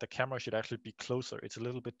that the camera should actually be closer, it's a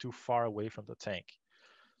little bit too far away from the tank.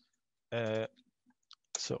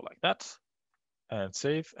 So like that, and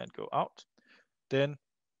save and go out, then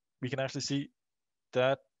we can actually see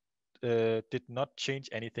that did not change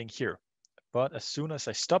anything here. But as soon as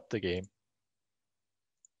I stop the game,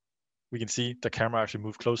 we can see the camera actually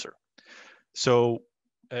move closer. So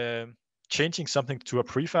changing something to a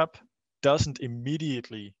prefab doesn't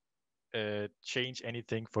immediately change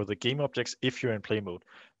anything for the game objects if you're in play mode.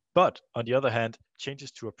 But on the other hand,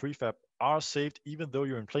 changes to a prefab are saved even though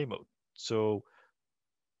you're in play mode. So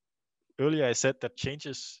earlier I said that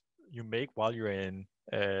changes you make while you're in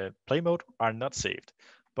play mode are not saved.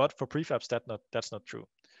 But for prefabs, that's not true.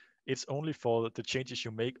 It's only for the changes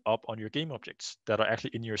you make up on your game objects that are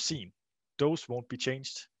actually in your scene. Those won't be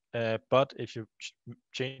changed. But if you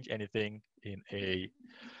change anything in a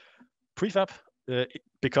prefab,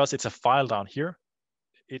 because it's a file down here,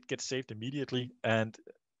 it gets saved immediately, and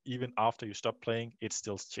even after you stop playing, it's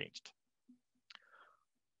still changed.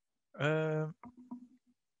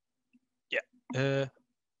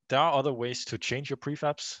 There are other ways to change your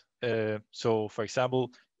prefabs. So for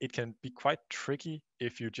example, it can be quite tricky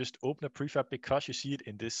if you just open a prefab because you see it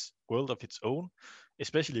in this world of its own,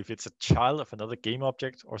 especially if it's a child of another game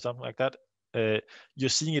object or something like that. You're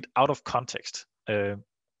seeing it out of context.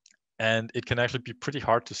 And it can actually be pretty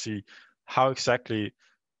hard to see how exactly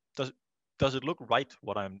does it look right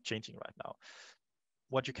what I'm changing right now.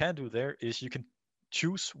 What you can do there is you can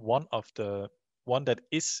choose one that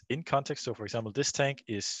is in context. So for example, this tank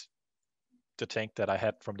is the tank that I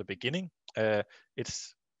had from the beginning.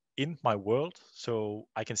 It's in my world, so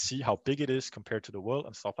I can see how big it is compared to the world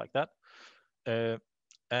and stuff like that.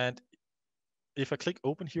 And if I click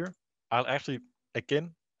open here, I'll actually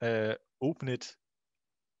again open it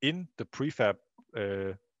in the prefab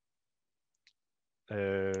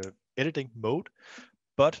editing mode,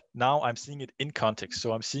 but now I'm seeing it in context.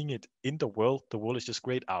 So I'm seeing it in the world. The world is just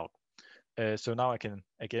grayed out. So now I can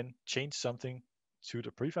again change something to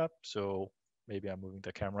the prefab. So maybe I'm moving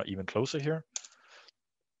the camera even closer here.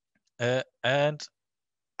 And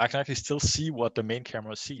I can actually still see what the main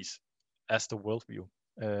camera sees as the world view.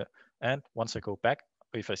 And once I go back,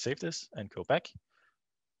 if I save this and go back,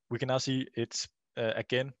 we can now see it's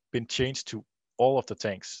again been changed to all of the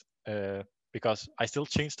tanks because I still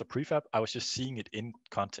changed the prefab. I was just seeing it in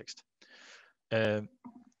context.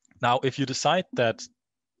 Now, if you decide that,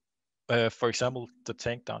 for example, the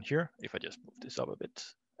tank down here, if I just move this up a bit.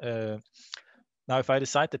 Now, if I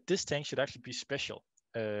decide that this tank should actually be special,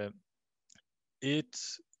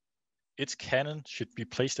 its cannon should be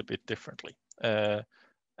placed a bit differently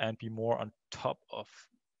and be more on top of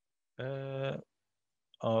the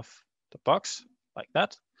box like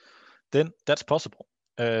that, then that's possible.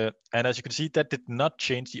 And as you can see, that did not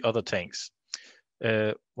change the other tanks.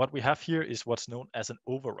 What we have here is what's known as an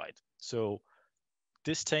override. So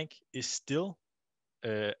this tank is still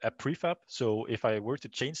a prefab. So if I were to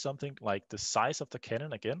change something like the size of the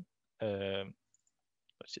cannon again,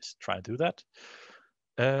 let's just try and do that.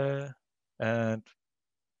 And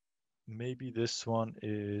maybe this one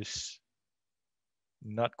is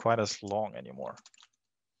not quite as long anymore.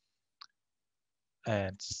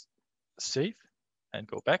 And save and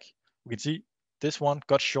go back. We can see this one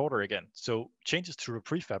got shorter again. So changes to the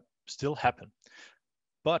prefab still happen.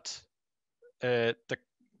 But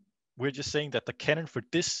we're just saying that the cannon for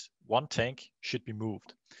this one tank should be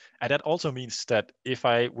moved. And that also means that if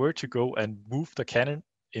I were to go and move the cannon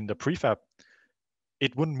in the prefab,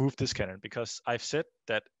 it wouldn't move this cannon because I've said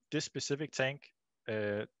that this specific tank,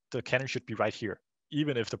 the cannon should be right here,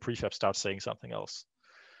 even if the prefab starts saying something else,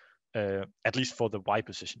 at least for the Y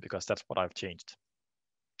position, because that's what I've changed.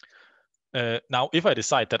 Now, if I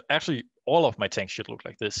decide that actually all of my tanks should look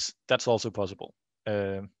like this, that's also possible.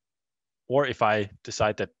 Or if I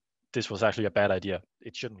decide that this was actually a bad idea,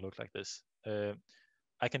 it shouldn't look like this.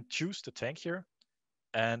 I can choose the tank here,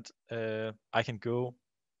 and I can go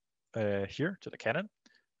here to the cannon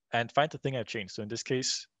and find the thing I've changed. So in this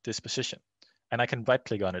case, this position, and I can right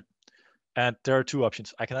click on it. And there are two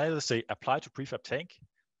options. I can either say apply to prefab tank.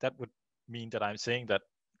 That would mean that I'm saying that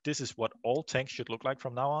this is what all tanks should look like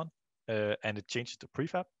from now on, and it changes to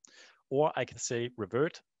prefab. Or I can say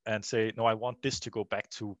revert and say, no, I want this to go back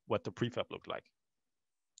to what the prefab looked like.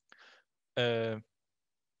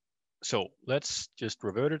 So let's just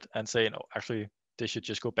revert it and say, no, actually, they should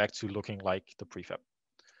just go back to looking like the prefab.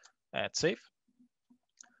 And save.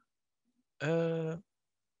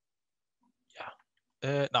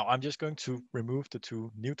 Now I'm just going to remove the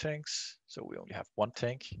two new tanks. So we only have one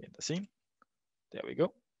tank in the scene. There we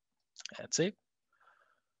go. And save.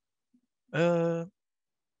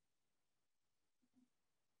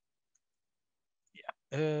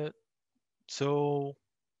 So,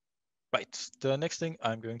 right, the next thing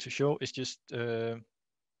I'm going to show is just,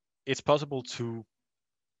 it's possible to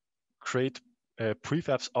create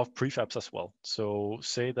prefabs of prefabs as well. So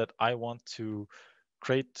say that I want to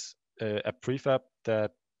create a prefab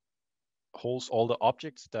that holds all the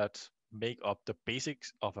objects that make up the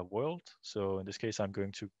basics of a world. So in this case, I'm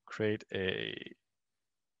going to create a,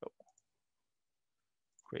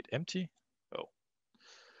 create empty. Oh,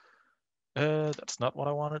 that's not what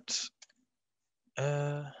I wanted.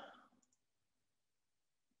 Create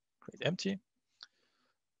empty.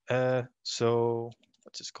 So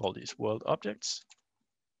let's just call these world objects.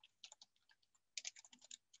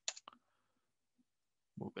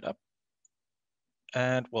 Move it up.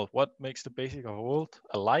 And well, what makes the basic of a world?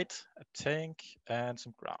 A light, a tank, and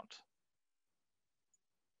some ground.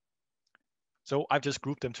 So I've just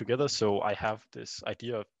grouped them together. So I have this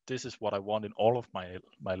idea of this is what I want in all of my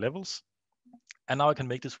levels. And now I can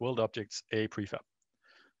make this world objects a prefab.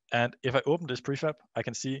 And if I open this prefab, I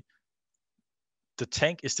can see the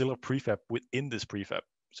tank is still a prefab within this prefab.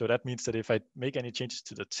 So that means that if I make any changes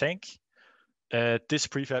to the tank, this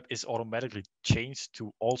prefab is automatically changed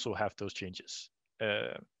to also have those changes.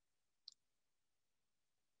 Yeah,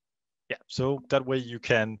 so that way you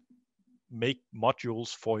can make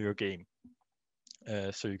modules for your game.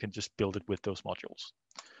 So you can just build it with those modules.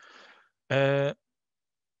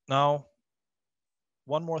 Now,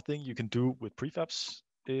 one more thing you can do with prefabs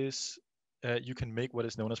is you can make what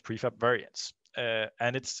is known as prefab variants.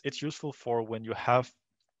 And it's useful for when you have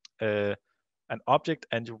an object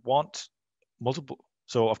and you want multiple.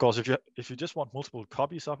 So of course, if you just want multiple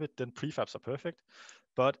copies of it, then prefabs are perfect.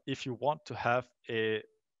 But if you want to have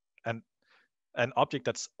an object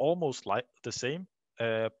that's almost like the same,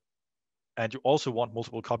 and you also want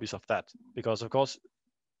multiple copies of that, because of course,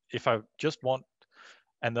 if I just want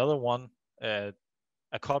another one, a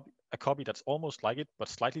copy that's almost like it but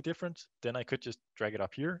slightly different, then I could just drag it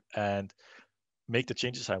up here and make the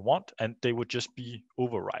changes I want, and they would just be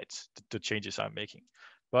overrides, the changes I'm making.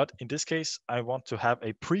 But in this case, I want to have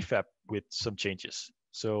a prefab with some changes.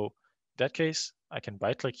 So in that case, I can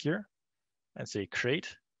right-click here and say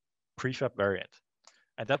create prefab variant.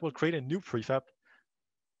 And that will create a new prefab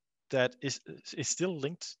that is still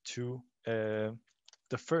linked to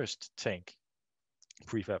the first tank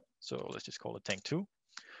prefab. So let's just call it tank 2.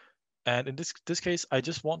 And in this case, I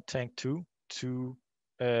just want tank 2 to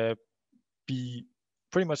be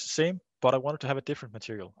pretty much the same, but I want it to have a different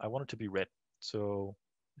material. I want it to be red. So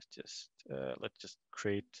let's just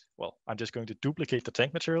create, well, I'm just going to duplicate the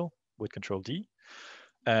tank material with Control D,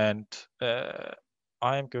 and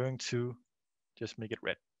I'm going to just make it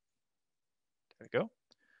red. There we go.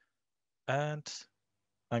 And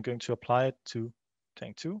I'm going to apply it to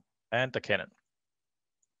tank 2 and the cannon.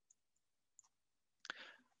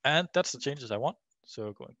 And that's the changes I want.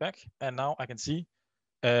 So going back, and now I can see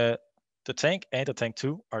the tank and the tank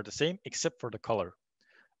 2 are the same except for the color.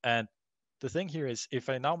 And the thing here is, if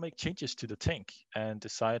I now make changes to the tank and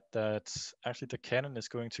decide that actually the cannon is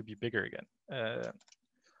going to be bigger again,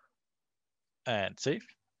 and save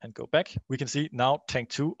and go back, we can see now tank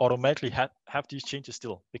 2 automatically have these changes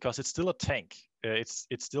still, because it's still a tank. It's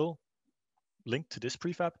still linked to this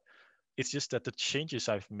prefab. It's just that the changes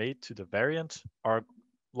I've made to the variant are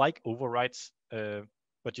like overrides,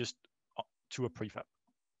 but just to a prefab.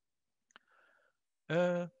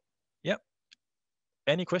 Yeah.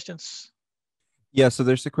 Any questions? Yeah, so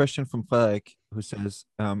there's a question from Flag who says,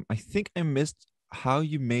 I think I missed how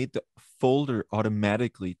you made the folder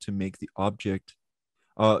automatically to make the object.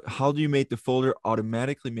 How do you make the folder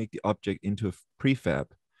automatically make the object into a prefab?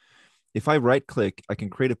 If I right click, I can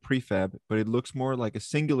create a prefab, but it looks more like a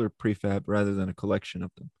singular prefab rather than a collection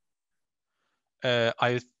of them.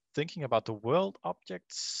 Are you thinking about the world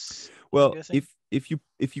objects? Well, if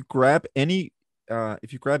you grab any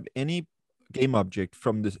game object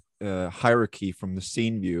from the hierarchy from the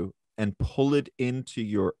scene view and pull it into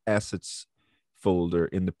your assets folder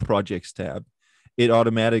in the projects tab, it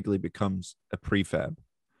automatically becomes a prefab.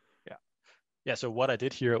 Yeah, so what I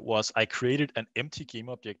did here was I created an empty game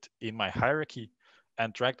object in my hierarchy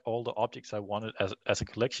and dragged all the objects I wanted as a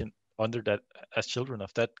collection under that as children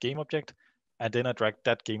of that game object. And then I dragged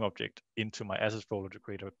that game object into my assets folder to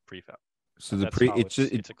create a prefab. So and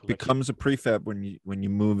it becomes a prefab when you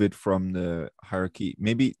move it from the hierarchy.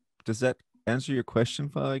 Maybe does that answer your question,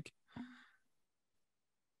 Fag?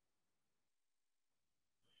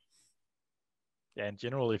 Yeah, in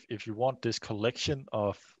general, if you want this collection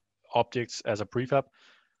of objects as a prefab,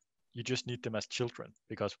 you just need them as children,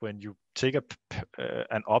 because when you take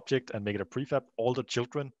an object and make it a prefab, all the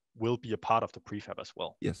children will be a part of the prefab as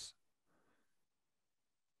well. Yes.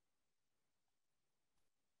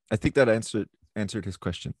 I think that answered his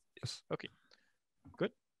question. Yes. Okay,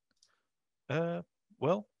 good.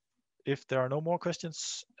 Well, if there are no more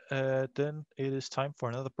questions, then it is time for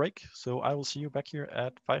another break. So I will see you back here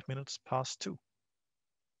at 5 minutes past 2.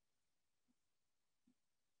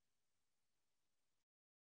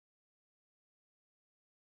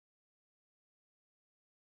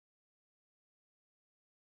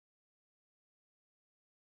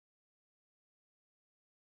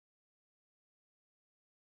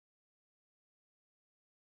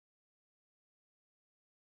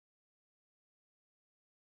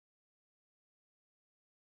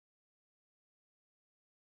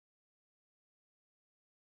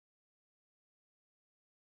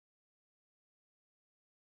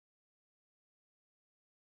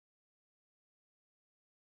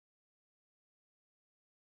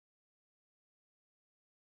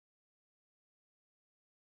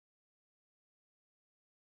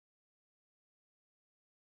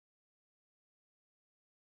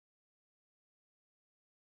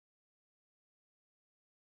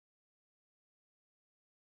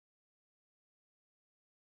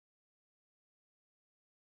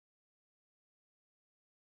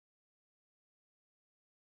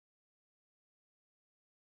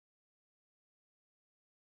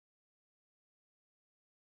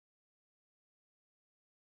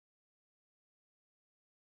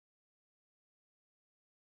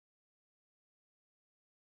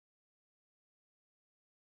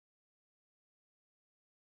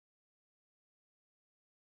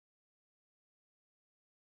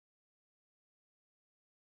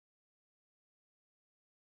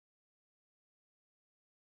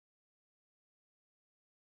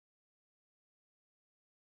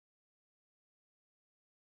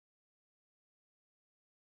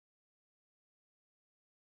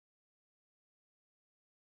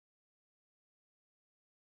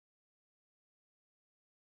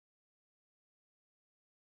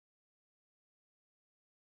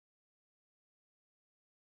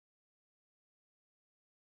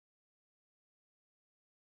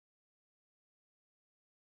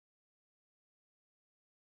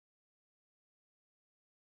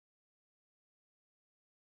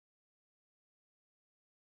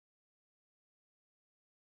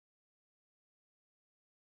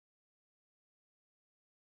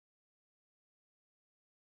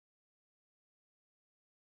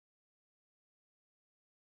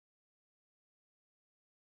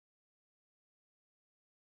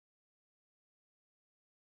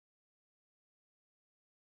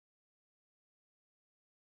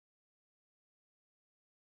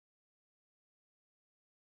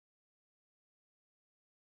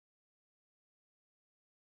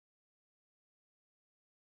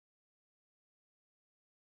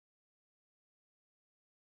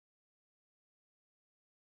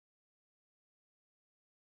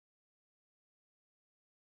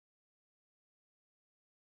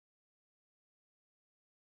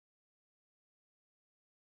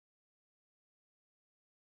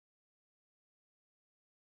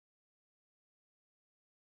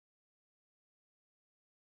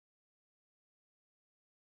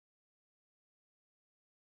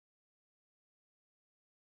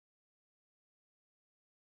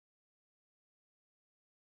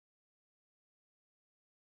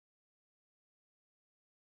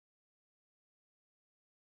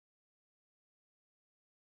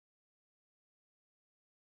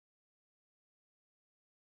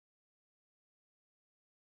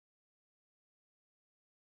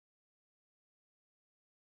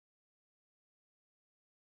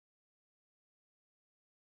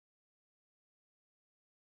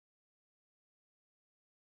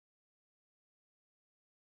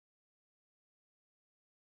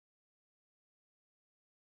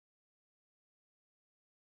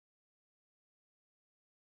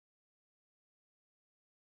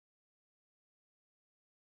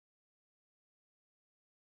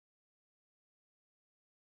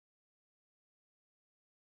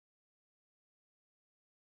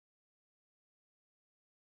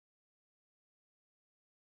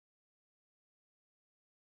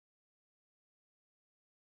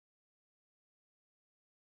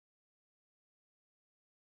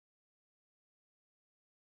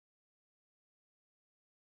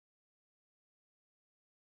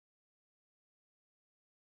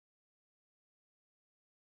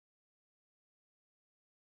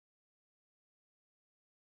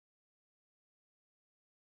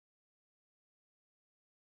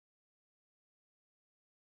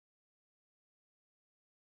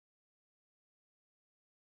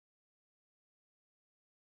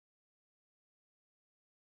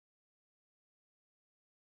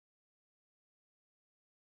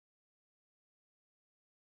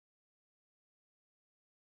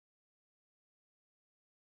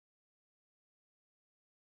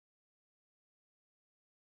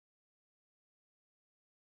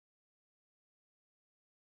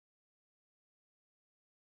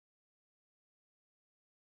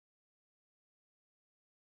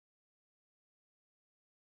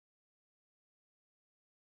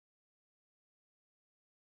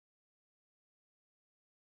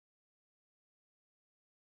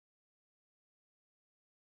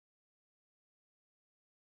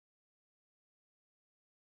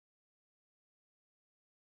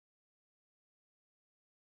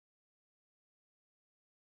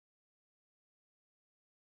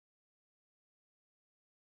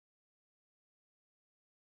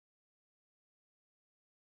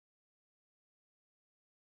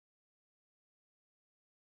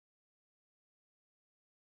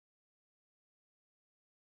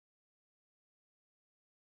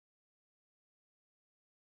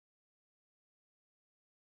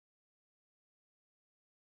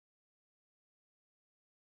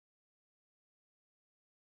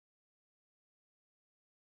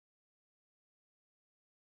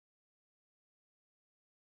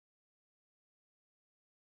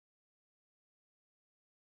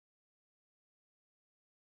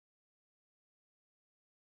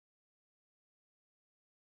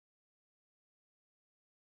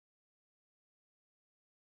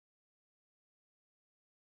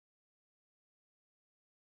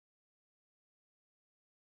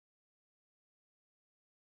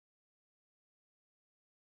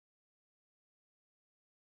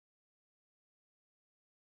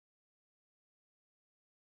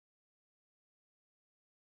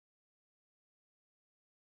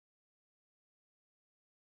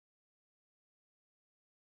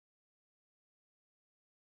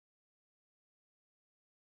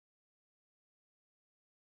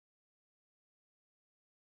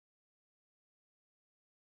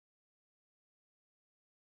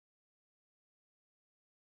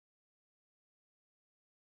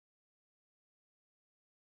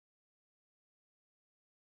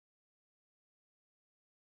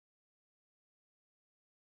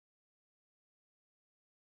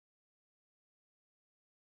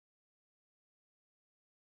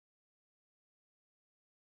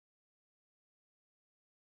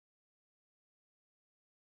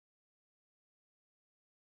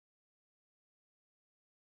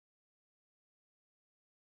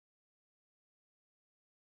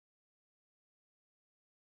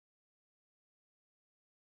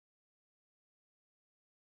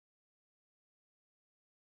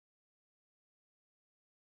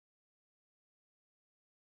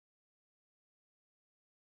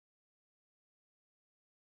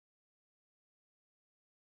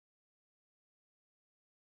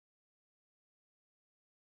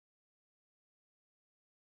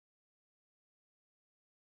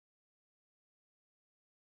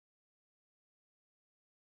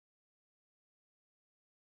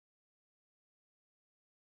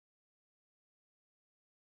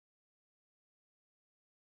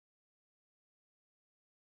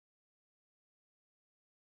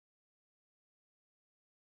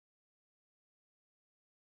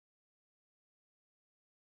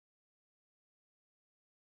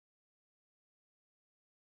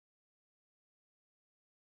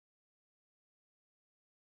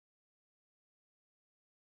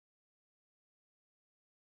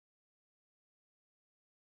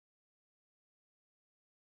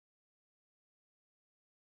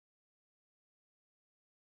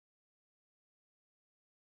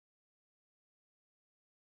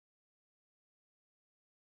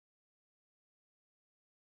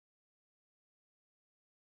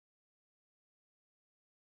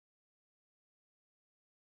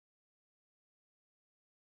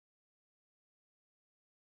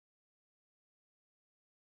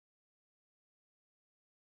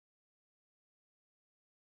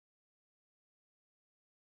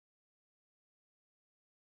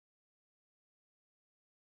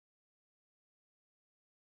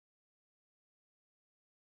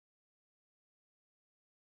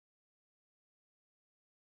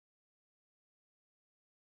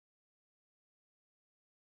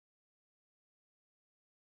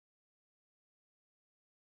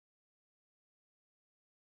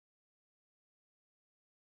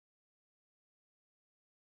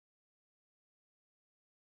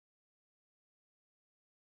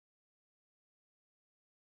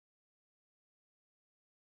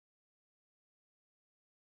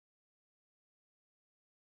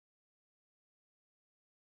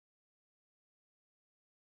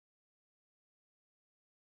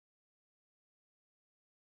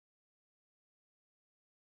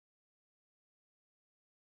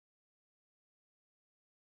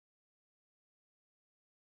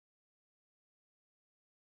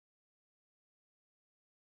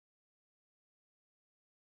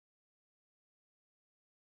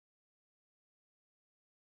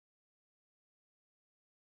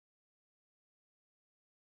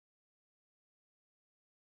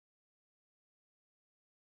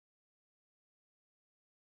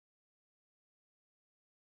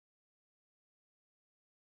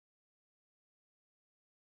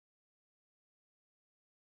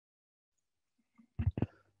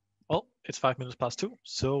 it's 5 minutes past 2,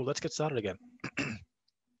 so let's get started again.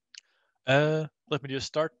 Let me just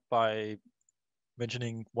start by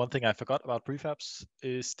mentioning one thing I forgot about prefabs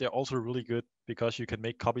is they're also really good because you can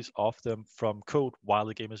make copies of them from code while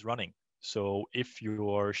the game is running. So if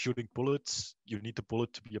you're shooting bullets, you need the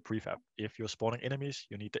bullet to be a prefab. If you're spawning enemies,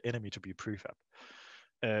 you need the enemy to be a prefab.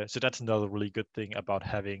 So that's another really good thing about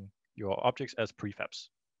having your objects as prefabs.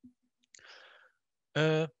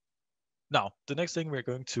 Now, the next thing we're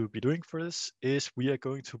going to be doing for this is we are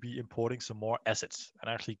going to be importing some more assets and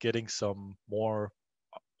actually getting some more,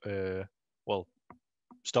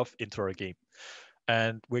 stuff into our game.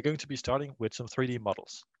 And we're going to be starting with some 3D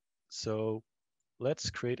models. So let's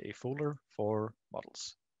create a folder for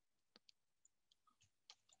models.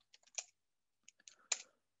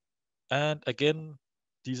 And again,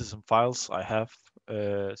 these are some files I have.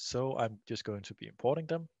 So I'm just going to be importing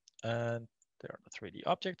them. And there are the 3D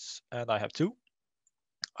objects. And I have two.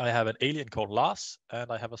 I have an alien called Lars,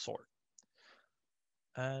 and I have a sword.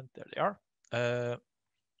 And there they are.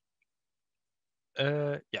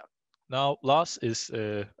 Yeah. Now, Lars is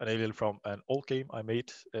an alien from an old game I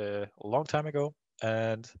made a long time ago.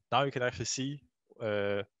 And now you can actually see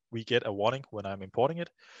we get a warning when I'm importing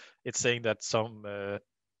it. It's saying that some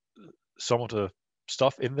of the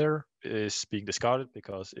stuff in there is being discarded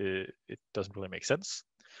because it doesn't really make sense.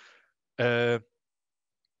 So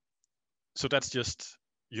that's just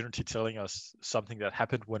Unity telling us something that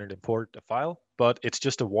happened when it imported a file, but it's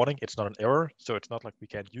just a warning. It's not an error. So it's not like we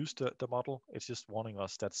can't use the model. It's just warning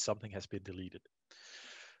us that something has been deleted.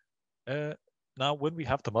 Now, when we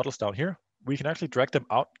have the models down here, we can actually drag them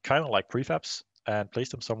out kind of like prefabs and place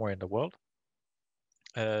them somewhere in the world.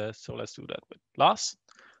 So let's do that with Lars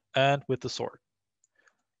and with the sword.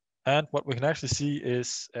 And what we can actually see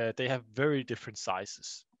is they have very different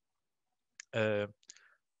sizes.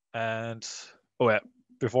 And oh yeah,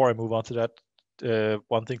 before I move on to that,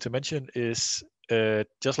 one thing to mention is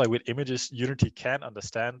just like with images, Unity can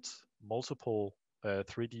understand multiple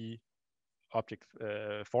 3D object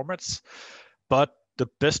formats, but the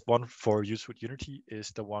best one for use with Unity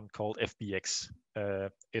is the one called FBX.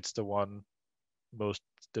 It's the one most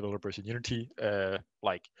developers in Unity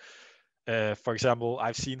like. For example,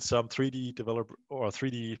 I've seen some 3D developer or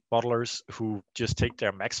 3D modelers who just take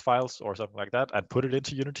their max files or something like that and put it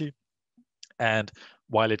into Unity. And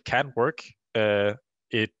while it can work,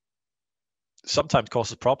 it sometimes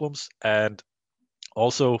causes problems. And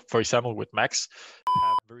also, for example, with max,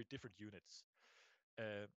 have very different units.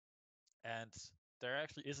 And there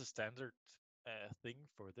actually is a standard thing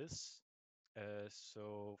for this.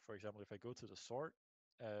 So, for example, if I go to the sort,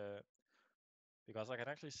 because I can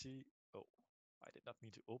actually see, oh, I did not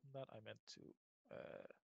mean to open that. I meant to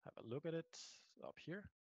have a look at it up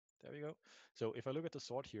here. There we go. So if I look at the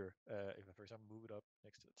sword here, if I, for example, move it up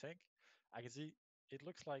next to the tank, I can see it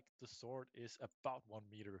looks like the sword is about 1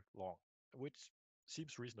 meter long, which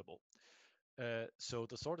seems reasonable. So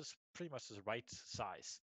the sword is pretty much the right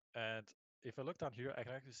size. And if I look down here, I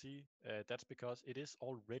can actually see that's because it is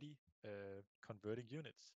already converting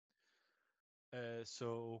units.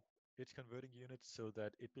 So it's converting units so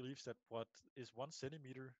that it believes that what is 1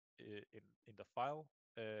 centimeter in the file,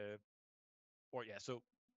 so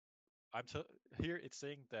here it's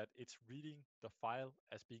saying that it's reading the file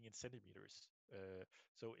as being in centimeters.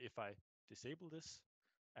 So if I disable this,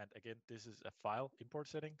 and again, this is a file import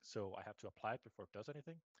setting, so I have to apply it before it does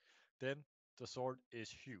anything, then the sword is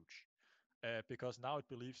huge. Because now it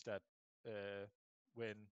believes that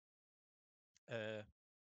when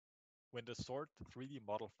the sword 3D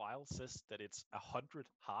model file says that it's 100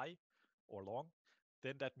 high or long,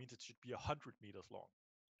 then that means it should be 100 meters long.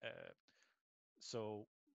 So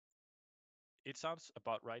it sounds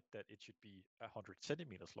about right that it should be 100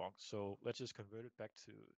 centimeters long. So let's just convert it back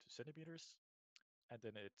to centimeters, and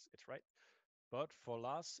then it's right. But for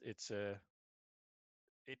Lars, it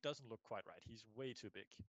doesn't look quite right. He's way too big.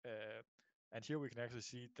 And here we can actually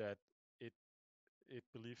see that it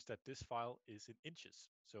believes that this file is in inches.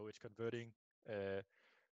 So it's converting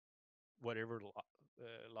whatever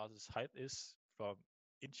Lars's height is from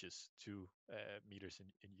inches to meters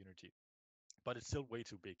in Unity. But it's still way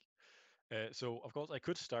too big. So of course I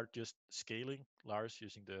could start just scaling Lars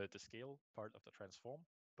using the scale part of the transform,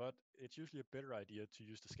 but it's usually a better idea to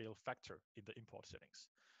use the scale factor in the import settings.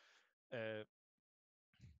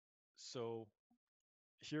 So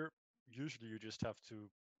here, usually you just have to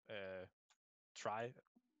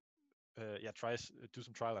do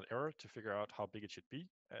some trial and error to figure out how big it should be.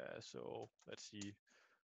 So let's see,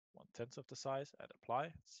 1/10 of the size and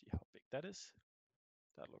apply. See how big that is.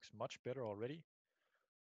 That looks much better already.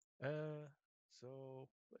 So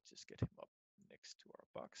let's just get him up next to our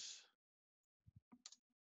box.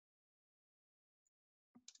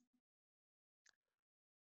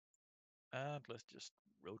 And let's just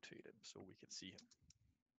rotate him so we can see him.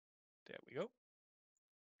 There we go.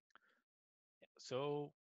 Yeah,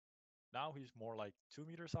 so now he's more like 2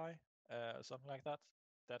 meters high, something like that.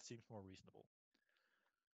 That seems more reasonable.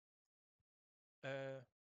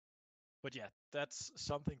 But yeah, that's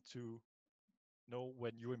something to know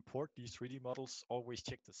when you import these 3D models. Always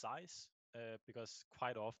check the size, because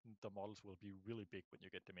quite often the models will be really big when you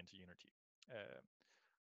get them into Unity.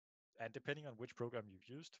 And depending on which program you've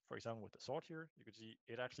used, for example, with the sort here, you can see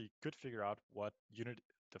it actually could figure out what unit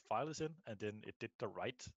the file is in, and then it did the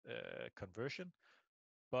right conversion,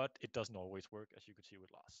 but it doesn't always work, as you could see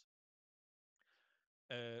with Lars.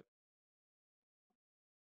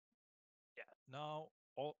 Yeah, now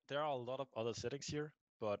there are a lot of other settings here,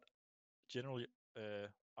 but generally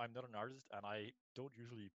I'm not an artist and I don't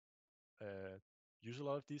usually use a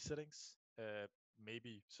lot of these settings.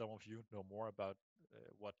 Maybe some of you know more about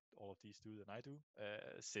what all of these do than I do,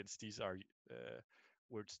 since these are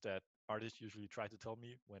words that artists usually try to tell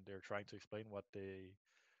me when they're trying to explain what they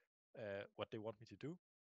want me to do.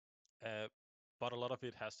 But a lot of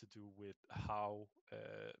it has to do with how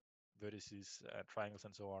vertices and triangles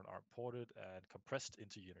and so on are imported and compressed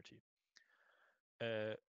into Unity.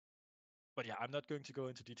 But yeah, I'm not going to go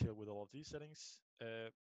into detail with all of these settings.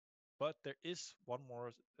 But there is one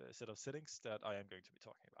more set of settings that I am going to be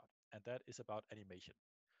talking about, and that is about animation.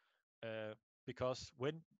 Because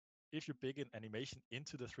if you big an animation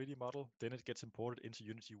into the 3D model, then it gets imported into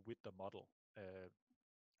Unity with the model.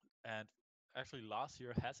 And actually, Lars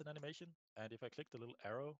here has an animation, and if I click the little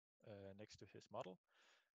arrow next to his model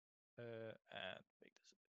and make this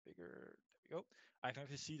a bit bigger, there we go, I can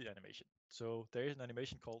actually see the animation. So there is an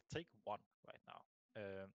animation called Take One right now.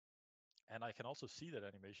 And I can also see that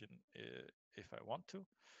animation if I want to.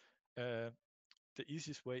 The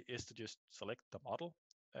easiest way is to just select the model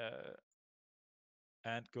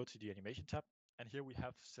and go to the animation tab. And here we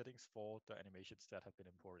have settings for the animations that have been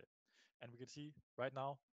imported. And we can see right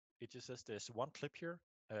now, it just says there's one clip here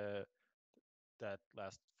that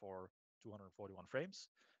lasts for 241 frames.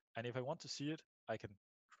 And if I want to see it, I can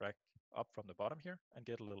drag up from the bottom here and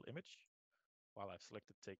get a little image while I've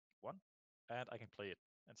selected take one. And I can play it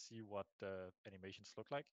and see what the animations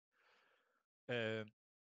look like.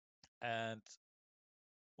 And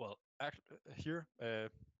well, here,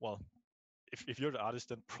 well, if you're the artist,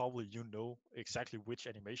 then probably you know exactly which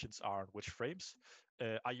animations are on which frames.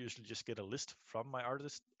 I usually just get a list from my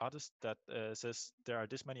artist that says there are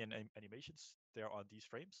this many animations, they are on these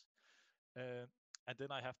frames. And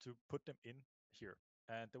then I have to put them in here.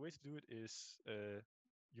 And the way to do it is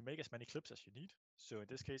you make as many clips as you need. So in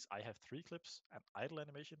this case, I have 3 clips, an idle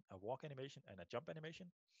animation, a walk animation, and a jump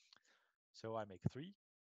animation. So I make 3.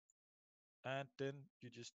 And then you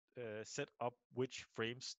just set up which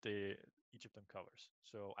frames each of them covers.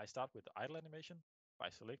 So I start with the idle animation by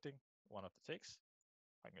selecting one of the takes.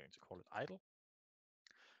 I'm going to call it idle.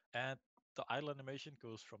 And the idle animation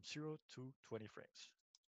goes from 0 to 20 frames.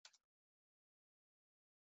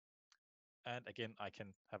 And again, I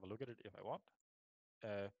can have a look at it if I want.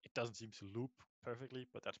 It doesn't seem to loop perfectly,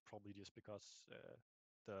 but that's probably just because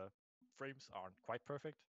the frames aren't quite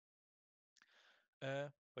perfect.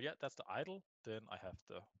 But yeah, that's the idle. Then I have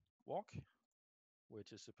the walk,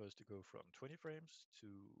 which is supposed to go from 20 frames to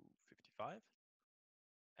 55.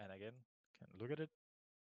 And again, can look at it.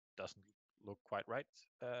 Doesn't look quite right,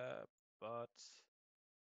 but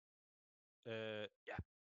yeah,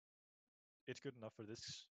 it's good enough for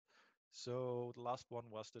this. So the last one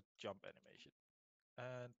was the jump animation.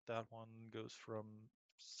 And that one goes from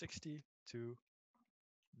 60 to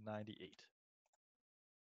 98.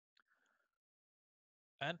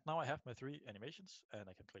 And now I have my 3 animations, and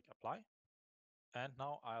I can click apply. And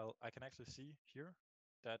now I can actually see here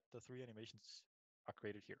that the 3 animations are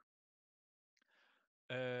created here.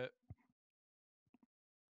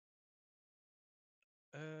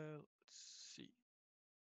 Let's see.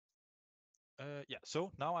 Yeah,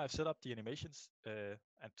 so now I've set up the animations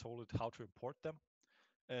and told it how to import them.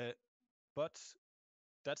 But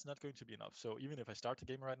that's not going to be enough. So even if I start the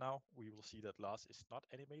game right now, we will see that Lars is not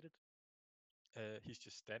animated. He's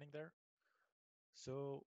just standing there.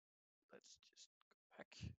 So let's just go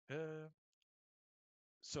back.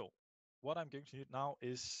 So what I'm going to need now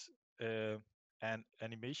is an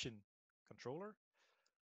animation controller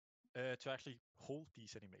to actually hold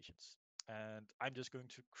these animations. And I'm just going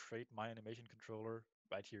to create my animation controller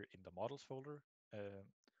right here in the models folder.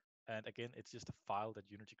 And again, it's just a file that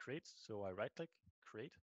Unity creates. So I right click,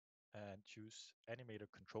 create, and choose animator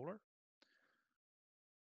controller.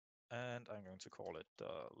 And I'm going to call it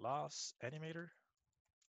the Lars animator.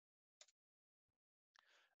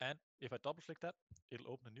 And if I double click that,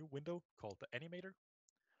 it'll open a new window called the animator.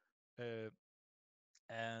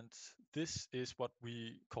 And this is what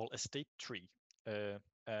we call a state tree.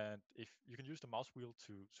 And if you can use the mouse wheel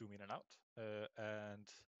to zoom in and out, and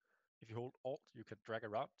if you hold Alt, you can drag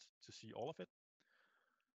around to see all of it.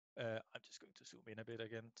 I'm just going to zoom in a bit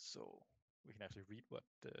again so we can actually read what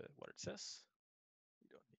it says. We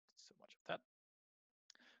don't need so much of that.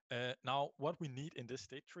 Now, what we need in this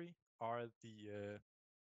state tree are the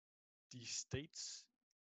states.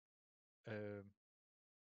 The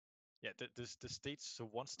states, so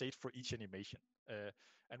one state for each animation.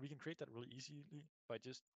 And we can create that really easily by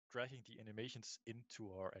just dragging the animations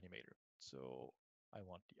into our animator. So I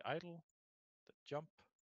want the idle, the jump,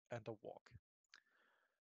 and the walk.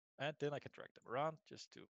 And then I can drag them around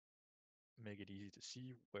just to make it easy to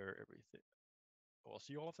see where everything, I'll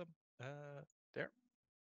see all of them there.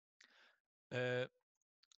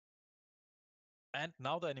 And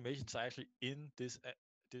now the animations are actually in this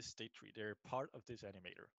state tree. They're part of this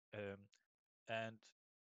animator. And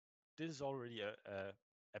this is already a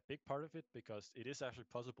big part of it because it is actually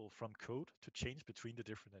possible from code to change between the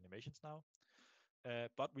different animations now.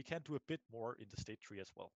 But we can do a bit more in the state tree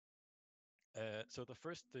as well. So the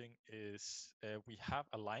first thing is we have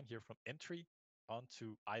a line here from entry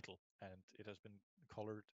onto idle, and it has been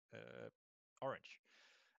colored orange.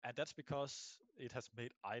 And that's because it has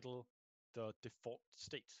made idle the default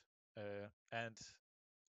state. And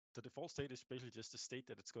the default state is basically just the state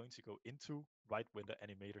that it's going to go into right when the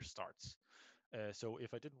animator starts. So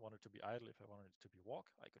if I didn't want it to be idle, if I wanted it to be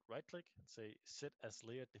walk, I could right click and say set as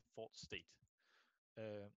layer default state.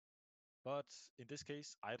 But in this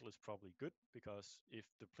case, idle is probably good because if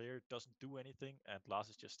the player doesn't do anything and Lars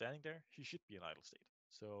is just standing there, he should be in idle state.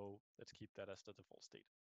 So let's keep that as the default state.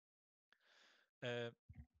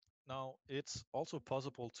 Now, it's also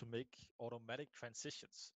possible to make automatic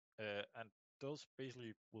transitions. And those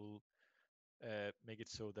basically will make it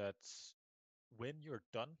so that when you're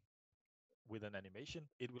done with an animation,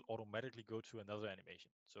 it will automatically go to another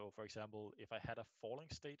animation. So for example, if I had a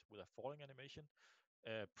falling state with a falling animation,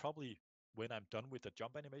 probably when I'm done with the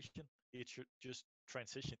jump animation, it should just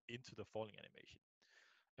transition into the falling animation.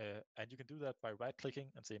 And you can do that by right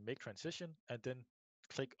clicking and say make transition, and then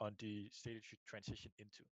click on the state it should transition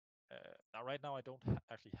into. Now, right now, I don't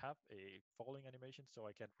actually have a falling animation, so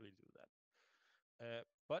I can't really do that.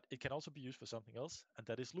 But it can also be used for something else, and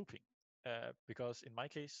that is looping. Because in my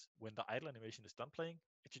case, when the idle animation is done playing,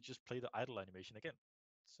 it should just play the idle animation again.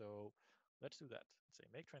 So let's do that. Say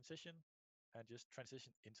make transition and just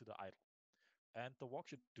transition into the idle. And the walk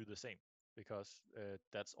should do the same because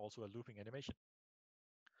that's also a looping animation.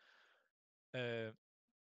 Yeah,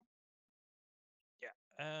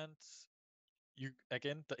 and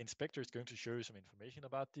again, the inspector is going to show you some information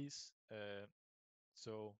about these.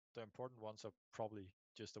 So the important ones are probably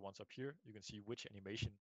just the ones up here. You can see which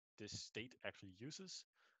animation this state actually uses.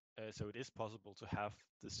 So it is possible to have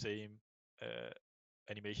the same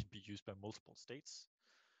animation be used by multiple states.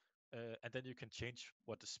 And then you can change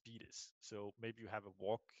what the speed is. So maybe you have a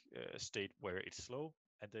walk state where it's slow,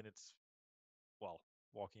 and then it's, well,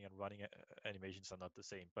 walking and running animations are not the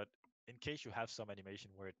same. But in case you have some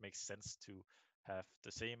animation where it makes sense to have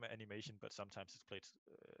the same animation, but sometimes it's played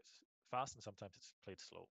fast and sometimes it's played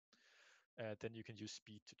slow, then you can use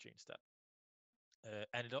speed to change that.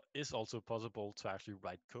 And it is also possible to actually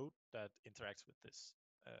write code that interacts with this.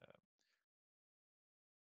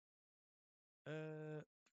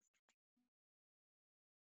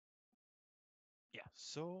 Yeah,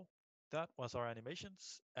 so that was our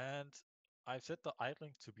animations, and I've set the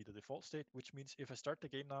idling to be the default state, which means if I start the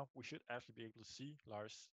game now, we should actually be able to see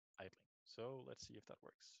Lars idling. So let's see if that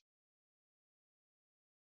works.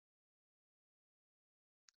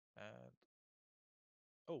 And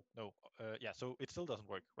oh no, yeah, so it still doesn't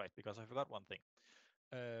work, right? Because I forgot one thing.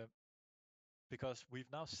 Because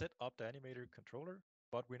we've now set up the animator controller,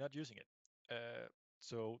 but we're not using it.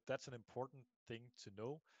 So that's an important thing to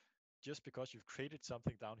know. Just because you've created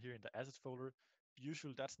something down here in the assets folder,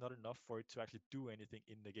 usually that's not enough for it to actually do anything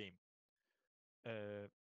in the game.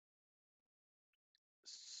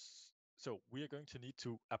 So we are going to need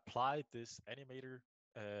to apply this animator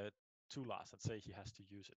to Lars and say he has to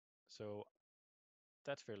use it. So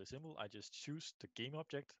that's fairly simple. I just choose the game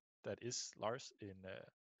object that is Lars in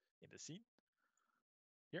the scene.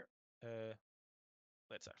 Here,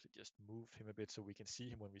 let's actually just move him a bit so we can see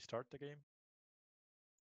him when we start the game.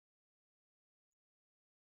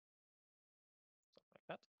 Something like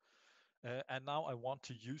that. And now I want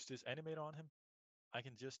to use this animator on him. I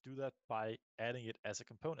can just do that by adding it as a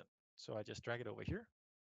component. So I just drag it over here,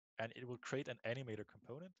 and it will create an animator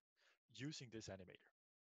component using this animator.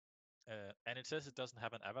 And it says it doesn't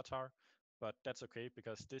have an avatar, but that's okay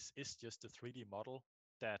because this is just the 3D model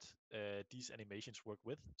that these animations work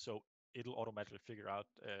with. So it'll automatically figure out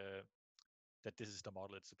that this is the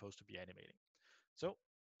model it's supposed to be animating. So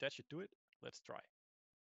that should do it. Let's try.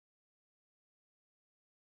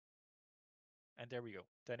 And there we go.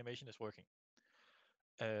 The animation is working.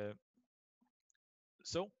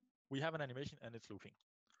 So we have an animation and it's looping.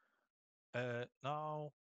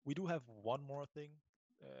 Now we do have one more thing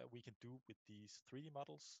we can do with these 3D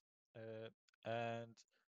models, and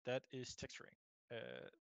that is texturing.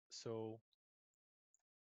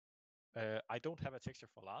 I don't have a texture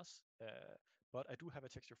for Lars, but I do have a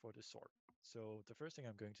texture for this sword. So the first thing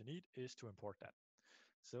I'm going to need is to import that.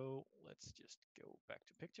 So let's just go back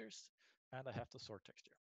to pictures, and I have the sword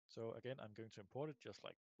texture. So again, I'm going to import it just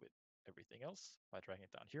like with everything else by dragging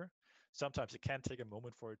it down here. Sometimes it can take a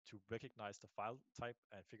moment for it to recognize the file type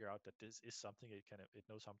and figure out that this is something it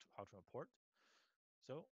knows how to import.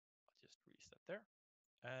 So I'll just release that there.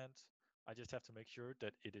 And I just have to make sure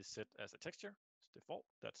that it is set as a texture. It's default,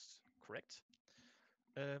 that's correct.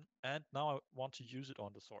 And now I want to use it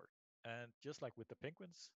on the sword. And just like with the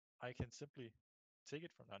penguins, I can simply take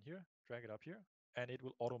it from down here, drag it up here, and it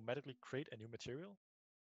will automatically create a new material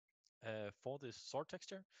for this sword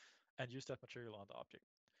texture and use that material on the object.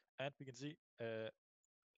 And we can see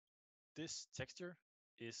this texture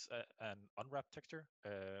is an unwrapped texture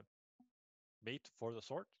made for the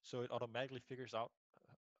sword. So it automatically figures out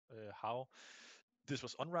how this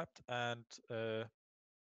was unwrapped and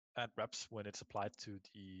wraps when it's applied to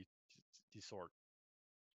the sword.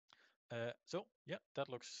 So yeah, that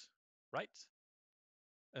looks right.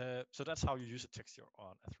 So that's how you use a texture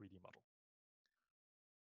on a 3D model.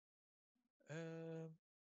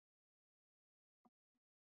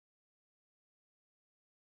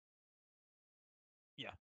 Yeah,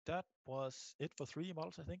 that was it for 3D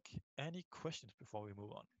models, I think. Any questions before we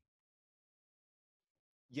move on?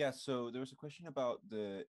 Yeah, so there was a question about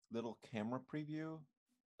the little camera preview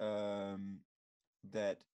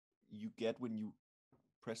that you get when you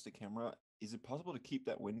press the camera. Is it possible to keep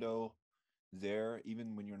that window there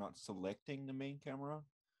even when you're not selecting the main camera?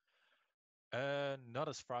 Not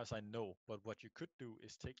as far as I know, but what you could do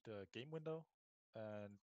is take the game window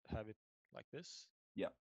and have it like this. Yeah.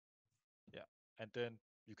 Yeah, and then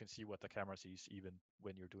you can see what the camera sees even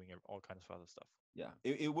when you're doing all kinds of other stuff. Yeah,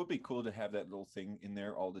 it would be cool to have that little thing in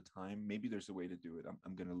there all the time. Maybe there's a way to do it.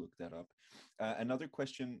 I'm going to look that up. Another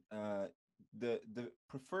question, the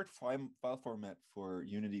preferred file format for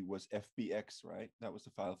Unity was FBX, right? That was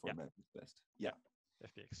the file format that's best. Yeah.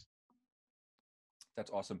 FBX.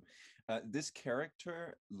 That's awesome. This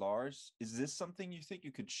character, Lars, is this something you think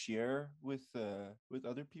you could share with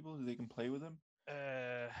other people so they can play with him?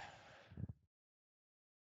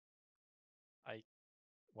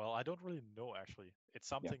 Well, I don't really know actually. It's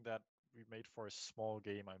something that we made for a small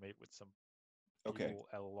game I made with some people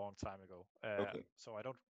a long time ago. So I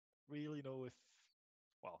don't really know if,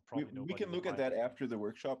 well, probably nobody. We can look at that after the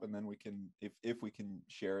workshop, and then we can, if we can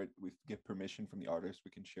share it with, get permission from the artist,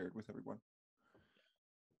 we can share it with everyone.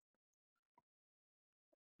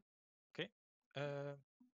 Okay.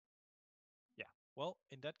 Yeah. Well,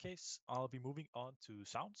 in that case, I'll be moving on to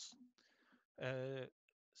sounds.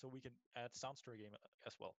 So we can add sounds to our game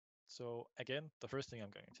as well. So again, the first thing I'm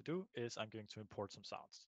going to do is I'm going to import some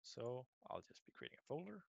sounds. So I'll just be creating a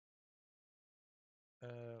folder.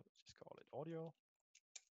 Let's just call it audio.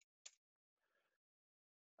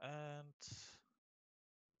 And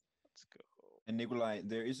let's go. And Nicolai,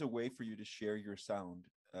 there is a way for you to share your sound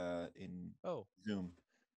in Zoom.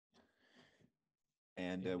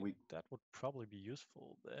 And that would probably be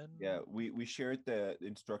useful then. Yeah, we shared the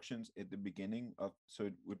instructions at the beginning of, so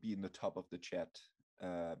it would be in the top of the chat,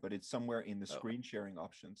 but it's somewhere in the screen sharing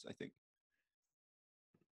options, I think.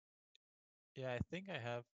 Yeah, I think I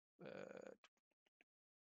have.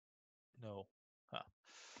 No. Huh.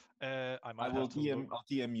 I will I'll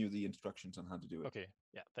DM you the instructions on how to do it. Okay.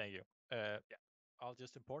 Yeah. Thank you. Yeah. I'll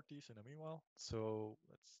just import these in the meanwhile. So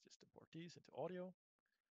let's just import these into audio.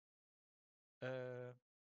 Yeah,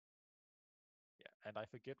 and I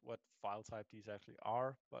forget what file type these actually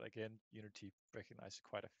are, but again, Unity recognizes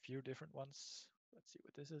quite a few different ones. Let's see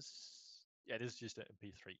what this is. Yeah, this is just an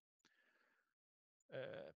MP3.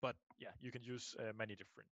 But yeah, you can use many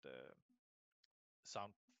different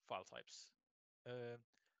sound file types.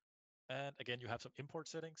 And again, you have some import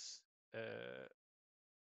settings.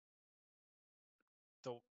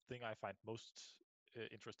 The thing I find most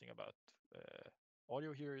interesting about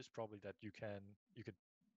audio here is probably that you could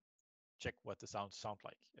check what the sounds sound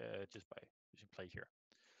like just by using play here.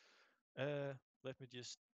 Let me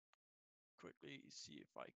just quickly see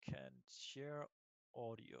if I can share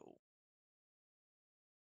audio.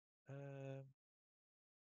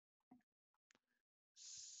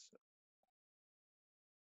 So.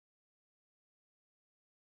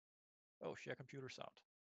 Oh, share computer sound.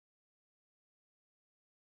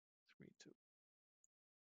 3, 2.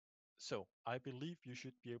 So I believe you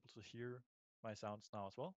should be able to hear my sounds now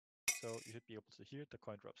as well. So you should be able to hear the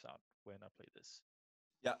coin drop sound when I play this.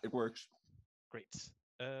 Yeah, it works. Great.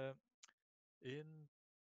 In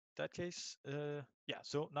that case, yeah,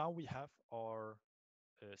 so now we have our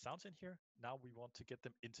sounds in here. Now we want to get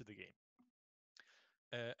them into the game.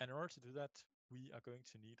 And in order to do that, we are going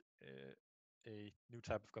to need a new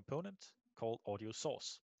type of component called audio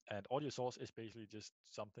source. And audio source is basically just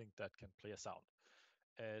something that can play a sound.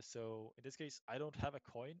 So in this case, I don't have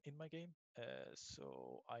a coin in my game,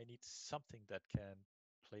 so I need something that can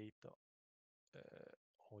play the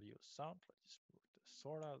audio sound. Let's just move the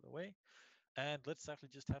sword out of the way. And let's actually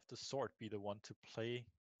just have the sword be the one to play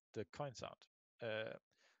the coin sound.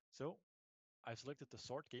 So I've selected the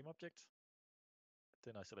sword game object.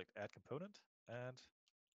 Then I select add component and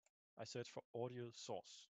I search for audio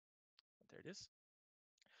source. And there it is.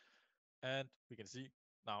 And we can see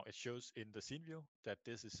now it shows in the scene view that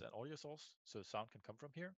this is an audio source, so sound can come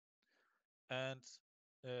from here. And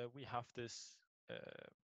we have this,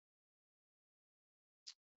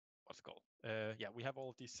 what's it called? Yeah, we have all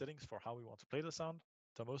of these settings for how we want to play the sound.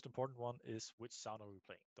 The most important one is which sound are we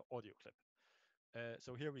playing, the audio clip.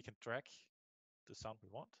 So here we can drag the sound we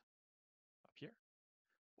want up here,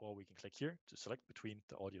 or we can click here to select between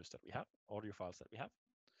the audios that we have, audio files that we have.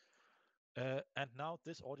 And now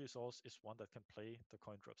this audio source is one that can play the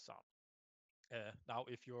coin drop sound. Now,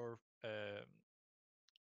 if you're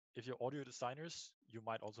audio designers, you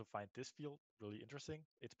might also find this field really interesting.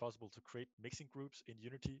 It's possible to create mixing groups in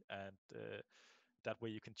Unity, and that way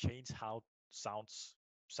you can change how sounds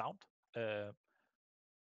sound.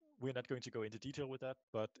 We're not going to go into detail with that,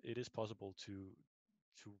 but it is possible to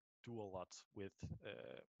do a lot with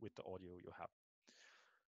the audio you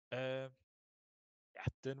have. Yeah,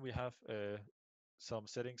 then we have some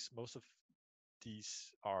settings. Most of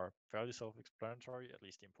these are fairly self-explanatory, at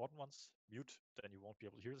least the important ones. Mute, then you won't be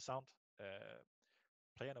able to hear the sound.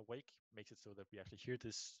 Play and awake makes it so that we actually hear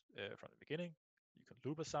this from the beginning. You can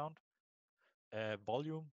loop a sound.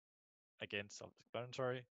 Volume, again,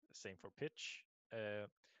 self-explanatory. Same for pitch.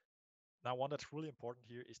 Now, one that's really important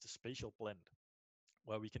here is the spatial blend,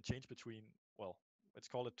 where we can change between, well, let's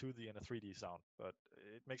call it 2D and a 3D sound, but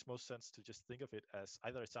it makes most sense to just think of it as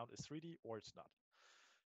either a sound is 3D or it's not.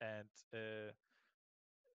 And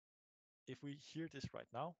if we hear this right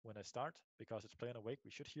now, when I start, because it's playing awake,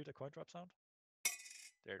 we should hear the coin drop sound.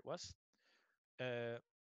 There it was.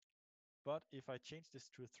 But if I change this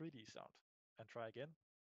to a 3D sound and try again,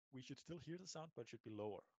 we should still hear the sound, but it should be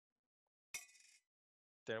lower.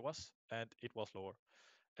 There it was, and it was lower.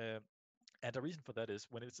 And the reason for that is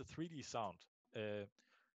when it's a 3D sound,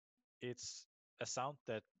 it's a sound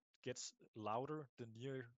that gets louder the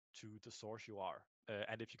nearer to the source you are.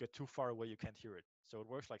 And if you get too far away, you can't hear it. So it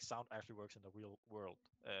works like sound actually works in the real world.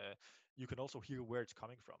 You can also hear where it's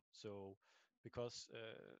coming from. So because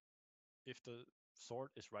if the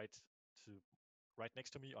sword is right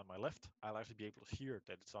next to me on my left, I'll actually be able to hear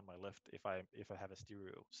that it's on my left if I have a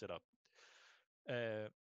stereo set up.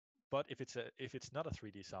 But if it's not a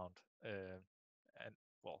 3D sound, and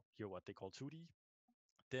well, here what they call 2D,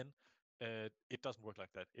 then it doesn't work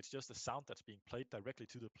like that. It's just a sound that's being played directly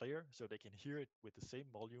to the player, so they can hear it with the same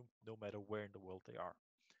volume no matter where in the world they are.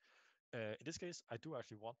 In this case, I do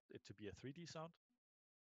actually want it to be a 3D sound.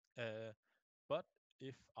 But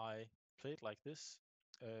if I play it like this,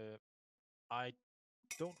 I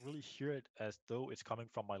don't really hear it as though it's coming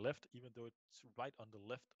from my left, even though it's right on the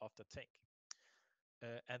left of the tank.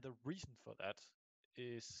 And the reason for that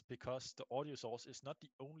is because the audio source is not the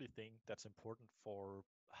only thing that's important for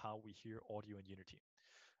how we hear audio in Unity.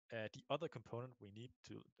 The other component we need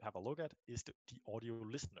to have a look at is the audio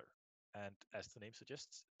listener. And as the name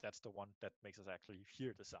suggests, that's the one that makes us actually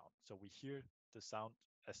hear the sound. So we hear the sound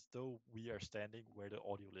as though we are standing where the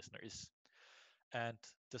audio listener is. And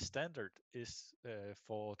the standard is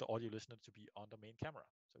for the audio listener to be on the main camera.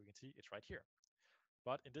 So you can see it's right here.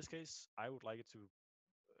 But in this case, I would like it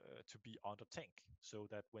to be on the tank, so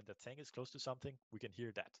that when the tank is close to something, we can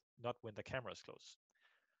hear that, not when the camera is close.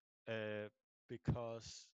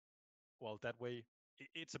 Because, well, that way,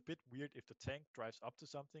 it's a bit weird if the tank drives up to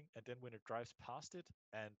something, and then when it drives past it,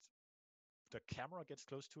 and the camera gets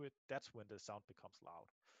close to it, that's when the sound becomes loud.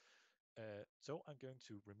 So I'm going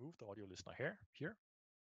to remove the audio listener here,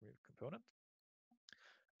 remove component.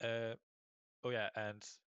 Oh yeah, and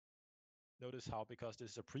Notice how, because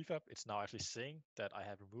this is a prefab, it's now actually saying that I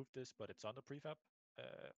have removed this, but it's on the prefab.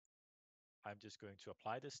 I'm just going to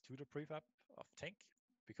apply this to the prefab of tank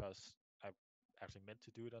because I actually meant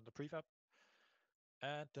to do it on the prefab.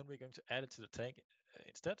 And then we're going to add it to the tank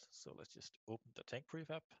instead. So let's just open the tank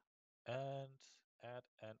prefab and add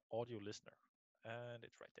an audio listener. And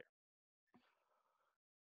it's right there.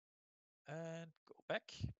 And go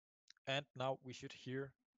back. And now we should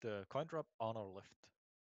hear the coin drop on our left.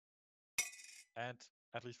 And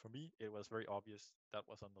at least for me, it was very obvious that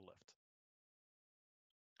was on the left.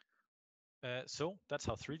 So that's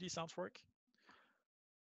how 3D sounds work.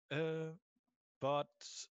 But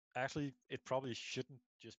actually, it probably shouldn't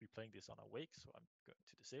just be playing this on awake, so I'm going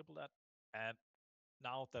to disable that. And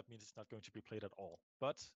now that means it's not going to be played at all.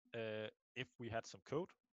 But if we had some code,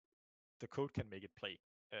 the code can make it play.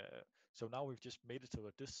 So now we've just made it so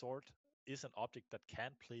that this sword is an object that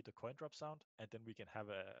can play the coin drop sound, and then we can have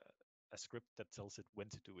a script that tells it when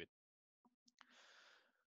to do it.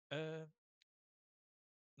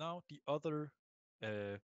 Now the other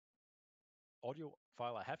audio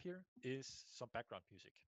file I have here is some background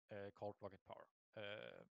music called Rocket Power,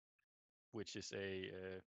 which is a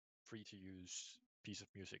free-to-use piece of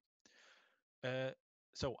music.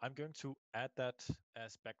 So I'm going to add that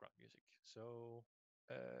as background music. So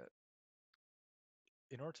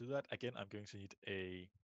in order to do that, again, I'm going to need a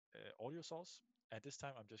audio source. And this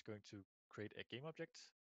time I'm just going to create a game object,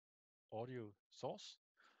 audio source,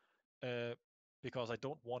 because I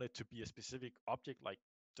don't want it to be a specific object like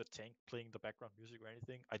the tank playing the background music or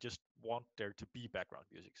anything. I just want there to be background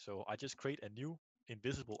music. So I just create a new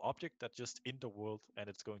invisible object that's just in the world, and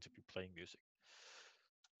it's going to be playing music.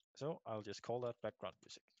 So I'll just call that background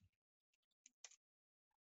music.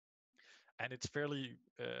 And it's fairly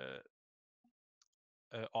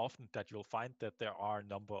often that you'll find that there are a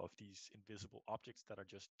number of these invisible objects that are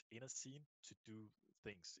just in a scene to do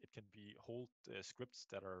things. It can be whole scripts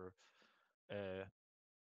that are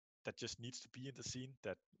that just needs to be in the scene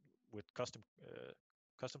that with custom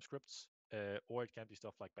scripts, or it can be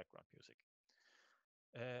stuff like background music.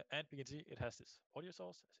 And we can see it has this audio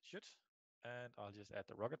source as it should, and I'll just add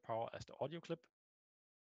the Rocket Power as the audio clip.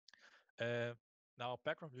 Now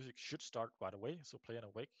background music should start right away, so play and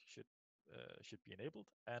awake should be enabled,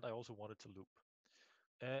 and I also want it to loop.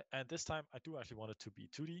 And this time I do actually want it to be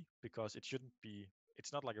 2D because it shouldn't be,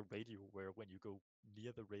 it's not like a radio where when you go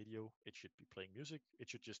near the radio, it should be playing music. It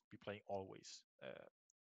should just be playing always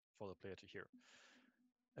for the player to hear.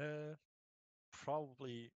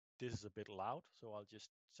 Probably this is a bit loud, so I'll just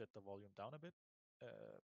set the volume down a bit.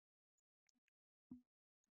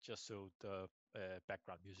 Just so the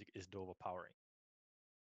background music isn't overpowering.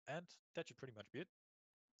 And that should pretty much be it.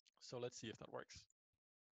 So let's see if that works.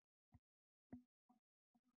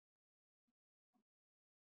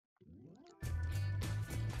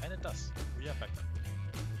 And it does. We have background.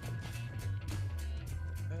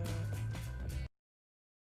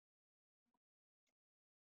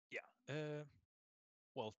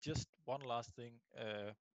 Well, just one last thing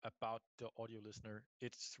about the audio listener.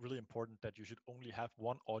 It's really important that you should only have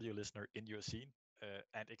one audio listener in your scene,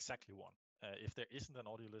 and exactly one. If there isn't an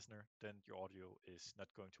audio listener, then your audio is not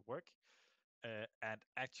going to work. And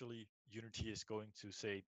actually, Unity is going to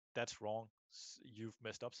say, that's wrong, you've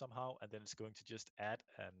messed up somehow, and then it's going to just add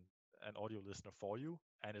an audio listener for you,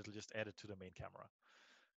 and it'll just add it to the main camera.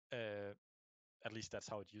 At least that's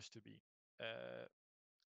how it used to be.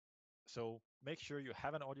 So make sure you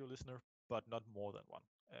have an audio listener, but not more than one,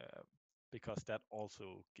 because that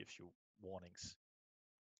also gives you warnings.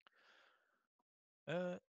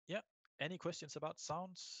 Yeah, any questions about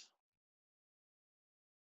sounds?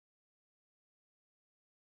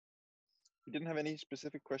 We didn't have any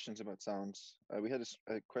specific questions about sounds. We had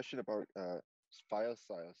a question about file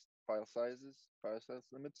size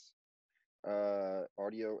limits,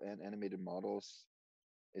 audio and animated models.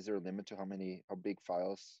 Is there a limit to how big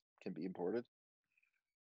files can be imported?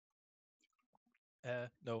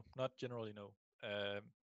 No, not generally, no.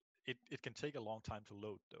 It can take a long time to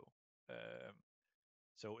load though.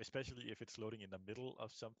 So especially if it's loading in the middle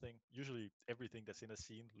of something, usually everything that's in a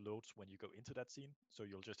scene loads when you go into that scene. So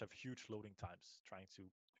you'll just have huge loading times trying to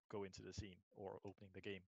go into the scene or opening the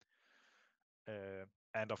game.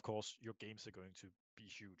 And of course, your games are going to be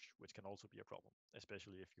huge, which can also be a problem,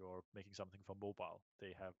 especially if you're making something for mobile.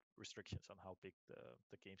 They have restrictions on how big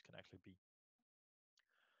the games can actually be.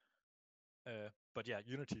 But yeah,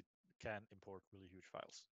 Unity can import really huge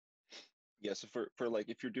files. Yeah, so for like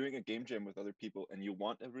if you're doing a game jam with other people and you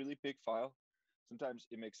want a really big file, sometimes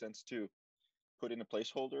it makes sense to put in a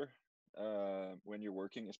placeholder when you're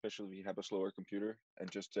working, especially if you have a slower computer,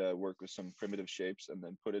 and just work with some primitive shapes and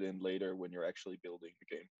then put it in later when you're actually building the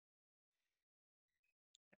game.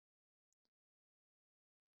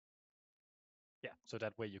 Yeah, so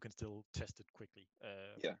that way you can still test it quickly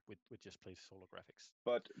Yeah. with just placeholder graphics.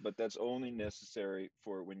 But that's only necessary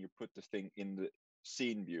for when you put the thing in the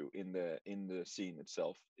scene view, in the scene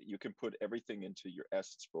itself. You can put everything into your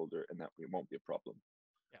assets folder, and that won't be a problem.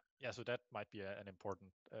 Yeah. So that might be an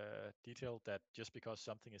important detail, that just because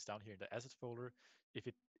something is down here in the assets folder, if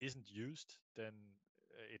it isn't used, then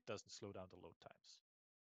it doesn't slow down the load times.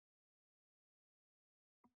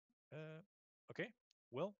 Okay.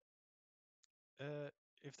 Well,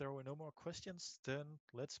 if there were no more questions, then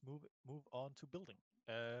let's move on to building.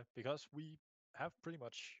 Because we have pretty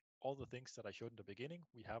much all the things that I showed in the beginning.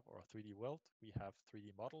 We have our 3D world, we have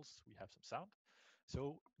 3D models, we have some sound.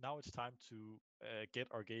 So now it's time to get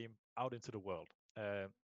our game out into the world.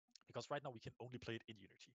 Because right now we can only play it in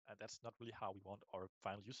Unity, and that's not really how we want our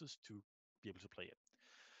final users to be able to play it.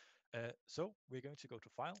 So we're going to go to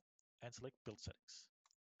File and select Build Settings.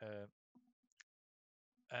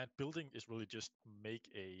 And building is really just make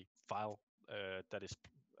a file that is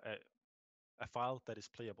a file that is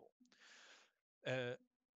playable.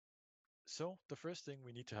 So the first thing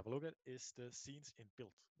we need to have a look at is the Scenes in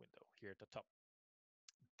Build window here at the top.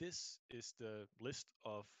 This is the list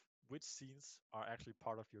of which scenes are actually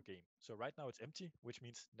part of your game. So right now it's empty, which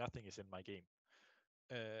means nothing is in my game.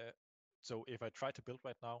 So if I try to build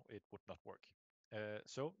right now, it would not work.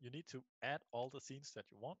 So you need to add all the scenes that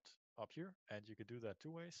you want up here, and you can do that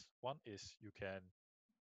two ways. One is you can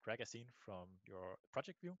drag a scene from your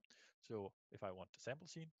project view. So if I want the sample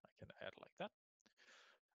scene, I can add like that.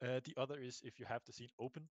 The other is if you have the scene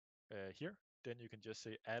open here, then you can just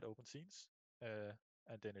say add open scenes,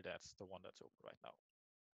 and then it adds the one that's open right now.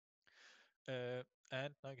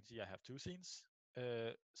 And now you can see I have two scenes.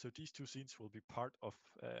 So these two scenes will be part of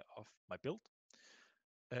my build.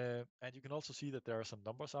 And you can also see that there are some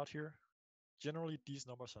numbers out here. Generally, these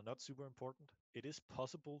numbers are not super important. It is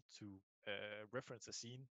possible to reference a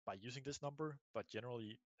scene by using this number, but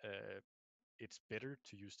generally it's better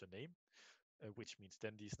to use the name, which means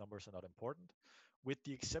then these numbers are not important, with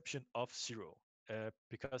the exception of 0,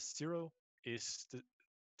 because 0 is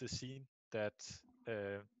the scene that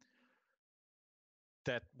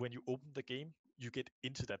that when you open the game, you get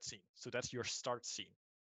into that scene. So that's your start scene.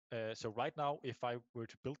 So right now, if I were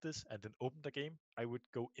to build this and then open the game, I would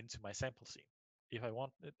go into my sample scene. If I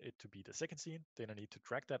want it to be the second scene, then I need to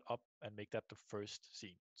drag that up and make that the first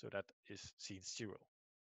scene. So that is scene 0.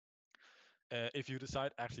 If you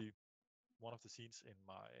decide actually one of the scenes in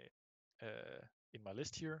my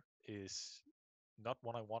list here is not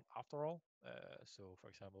one I want after all. So for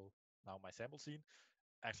example, now my sample scene,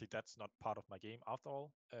 actually that's not part of my game after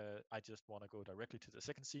all. I just want to go directly to the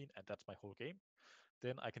second scene, and that's my whole game.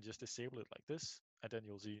 Then I can just disable it like this, and then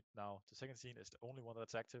you'll see now the second scene is the only one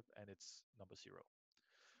that's active, and it's number 0.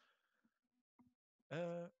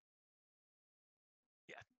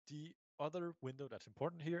 Yeah, the other window that's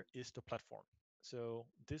important here is the platform. So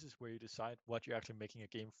this is where you decide what you're actually making a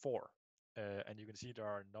game for. And you can see there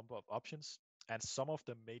are a number of options, and some of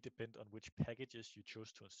them may depend on which packages you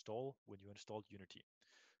chose to install when you installed Unity.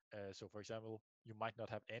 So for example, you might not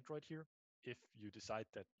have Android here. If you decide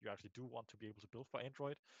that you actually do want to be able to build for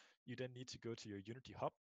Android, you then need to go to your Unity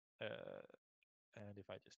hub. And if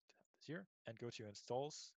I just have this here and go to your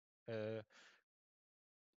installs,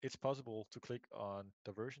 it's possible to click on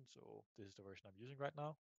the version. So this is the version I'm using right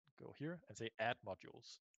now. Go here and say add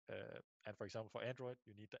modules. And for example, for Android,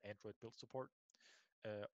 you need the Android build support,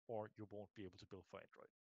 or you won't be able to build for Android.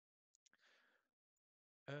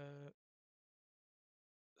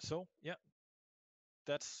 So yeah,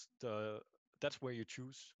 that's where you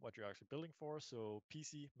choose what you're actually building for. So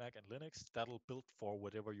PC, Mac, and Linux, that'll build for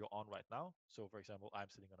whatever you're on right now. So for example, I'm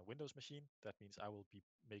sitting on a Windows machine. That means I will be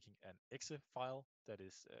making an exe file that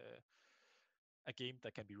is a game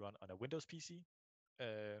that can be run on a Windows PC.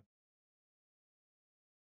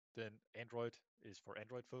 Then Android is for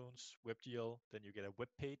Android phones, WebGL. Then you get a web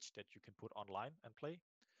page that you can put online and play.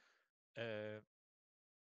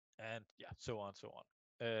 And yeah, so on, so on.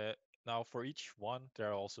 Now for each one, there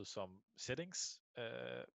are also some settings,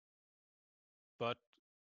 but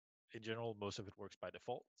in general, most of it works by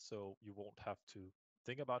default. So you won't have to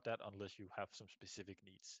think about that unless you have some specific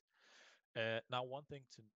needs. Now, one thing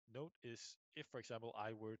to note is if, for example,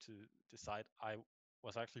 I were to decide I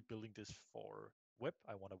was actually building this for web,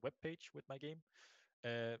 I want a web page with my game,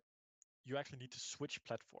 you actually need to switch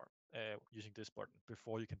platform using this button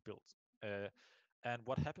before you can build. And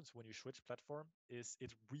what happens when you switch platform is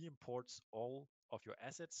it re-imports all of your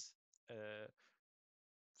assets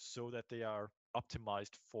so that they are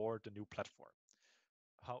optimized for the new platform.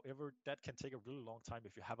 However, that can take a really long time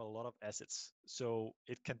if you have a lot of assets. So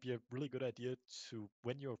it can be a really good idea to,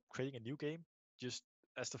 when you're creating a new game, just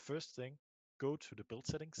as the first thing, go to the build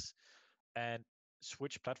settings and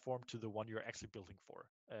switch platform to the one you're actually building for.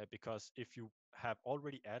 Because if you have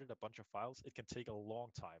already added a bunch of files, it can take a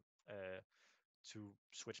long time to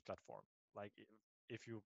switch platform. Like if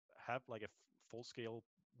you have like a full-scale,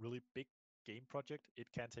 really big game project, it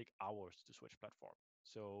can take hours to switch platform.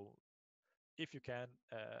 So if you can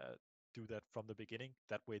do that from the beginning,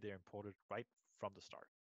 that way they're imported right from the start.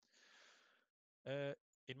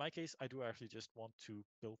 In my case, I do actually just want to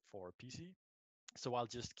build for PC. So I'll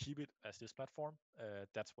just keep it as this platform.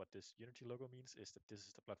 That's what this Unity logo means, is that this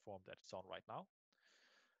is the platform that it's on right now.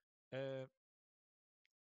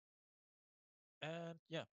 And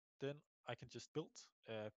yeah, then I can just build.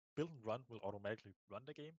 Build and run will automatically run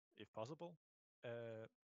the game if possible.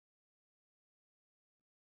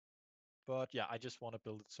 But yeah, I just want to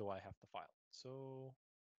build it so I have the file. So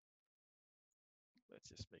let's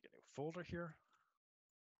just make a new folder here.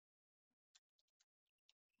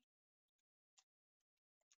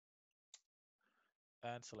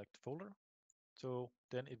 And select folder. So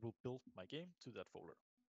then it will build my game to that folder.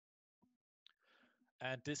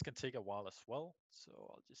 And this can take a while as well. So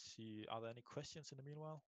I'll just see, are there any questions in the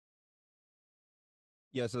meanwhile?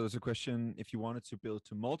 Yeah, so there's a question, if you wanted to build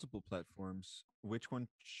to multiple platforms, which one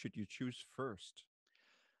should you choose first?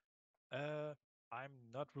 I'm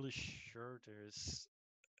not really sure there's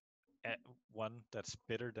one that's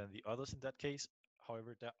better than the others in that case.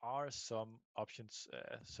 However, there are some options.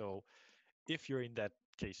 So if you're in that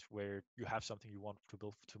case where you have something you want to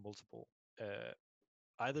build to multiple,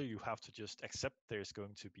 either you have to just accept there's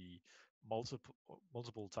going to be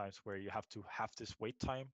multiple times where you have to have this wait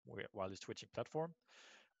time while you're switching platform,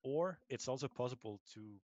 or it's also possible to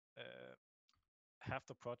have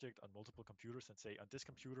the project on multiple computers and say on this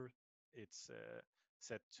computer it's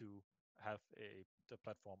set to have the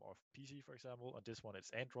platform of PC, for example. On this one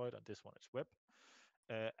it's Android, on this one it's web,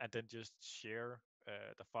 and then just share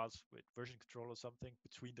the files with version control or something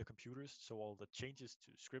between the computers, so all the changes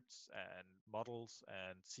to scripts and models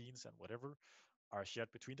and scenes and whatever are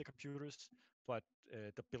shared between the computers, but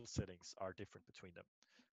the build settings are different between them.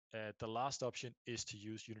 The last option is to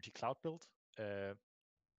use Unity Cloud Build,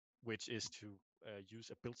 which is to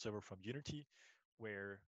use a build server from Unity,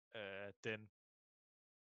 where then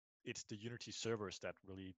it's the Unity servers that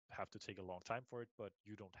really have to take a long time for it, but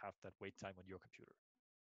you don't have that wait time on your computer.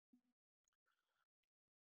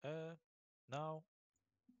 Now,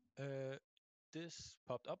 this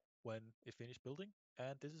popped up when it finished building,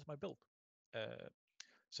 and this is my build.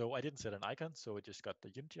 So I didn't set an icon, so it just got the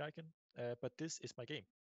Unity icon, but this is my game.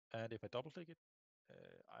 And if I double click it,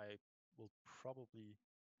 I will probably,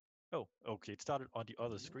 oh, okay, it started on the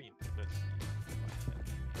other screen. Let's see.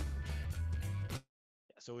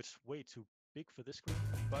 Yeah, so it's way too big for this screen,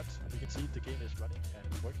 but you can see the game is running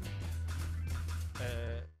and working.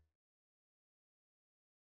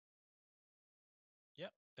 Yeah,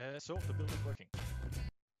 so the build is working.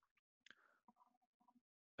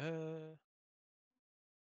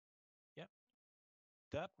 Yeah,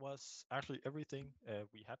 that was actually everything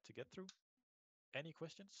we had to get through. Any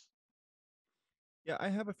questions? Yeah, I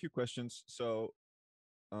have a few questions. So,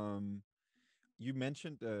 you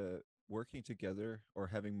mentioned working together or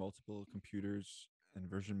having multiple computers and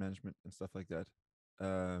version management and stuff like that.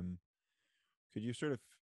 Could you sort of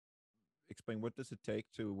explain what does it take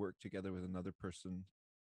to work together with another person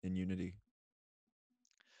in Unity?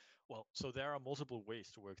 Well, so there are multiple ways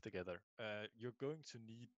to work together. You're going to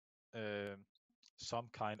need some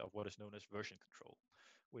kind of what is known as version control,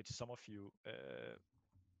 which some of you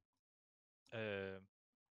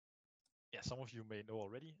some of you may know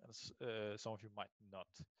already, and some of you might not.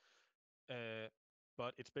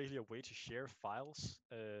 But it's basically a way to share files,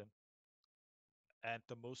 and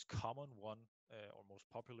the most common one or most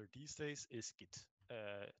popular these days is Git.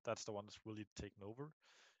 That's the one that's really taken over.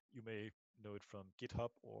 You may know it from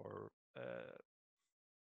GitHub or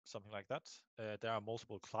something like that. There are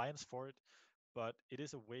multiple clients for it, but it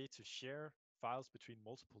is a way to share files between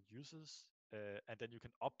multiple users, and then you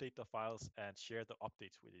can update the files and share the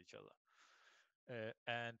updates with each other.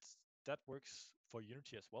 And that works for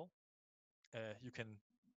Unity as well. You can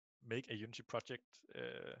make a Unity project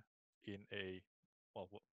in a, well,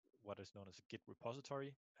 what is known as a Git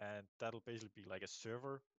repository, and that'll basically be like a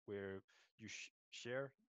server where you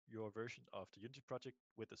share your version of the Unity project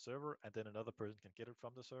with the server, and then another person can get it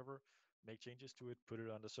from the server, make changes to it, put it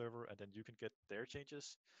on the server, and then you can get their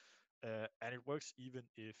changes. And it works even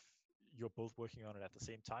if you're both working on it at the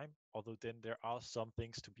same time. Although then there are some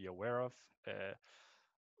things to be aware of,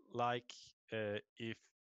 like if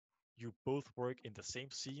you both work in the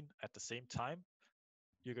same scene at the same time,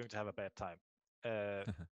 you're going to have a bad time.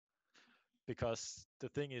 Because the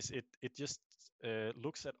thing is, it just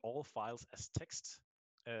looks at all files as text,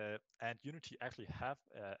 and Unity actually have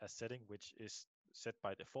a setting which is set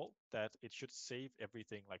by default that it should save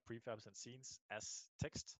everything like prefabs and scenes as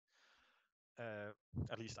text.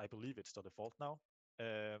 At least I believe it's the default now,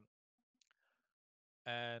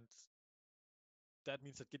 and that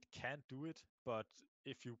means that Git can do it, but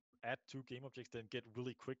if you add two game objects, then Git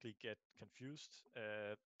really quickly get confused,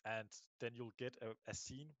 and then you'll get a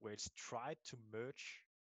scene where it's tried to merge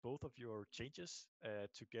both of your changes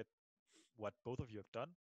to get what both of you have done,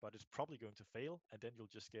 but it's probably going to fail, and then you'll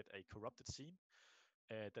just get a corrupted scene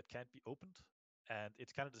that can't be opened. And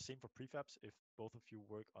it's kind of the same for prefabs. If both of you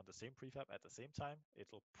work on the same prefab at the same time,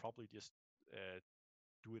 it'll probably just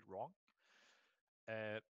do it wrong.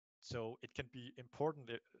 So it can be important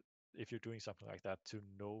if you're doing something like that to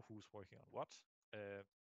know who's working on what,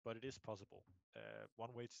 but it is possible.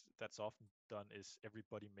 One way that's often done is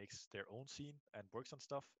everybody makes their own scene and works on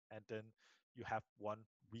stuff, and then you have one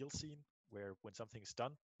real scene where when something is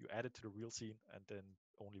done, you add it to the real scene, and then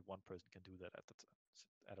only one person can do that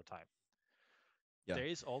at a time. Yeah. There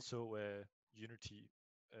is also a Unity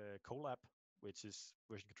collab, which is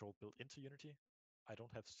version control built into Unity. I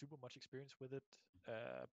don't have super much experience with it,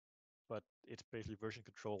 but it's basically version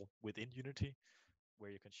control within Unity,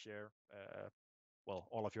 where you can share,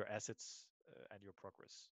 all of your assets and your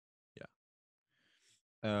progress.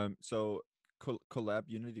 Yeah. So collab,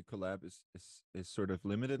 Unity collab is sort of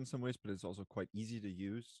limited in some ways, but it's also quite easy to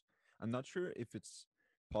use. I'm not sure if it's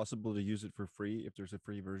possible to use it for free. If there's a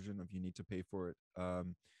free version, if you need to pay for it.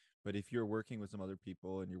 But if you're working with some other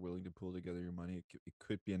people and you're willing to pool together your money, it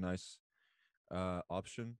could be a nice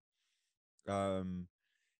option. So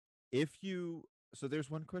there's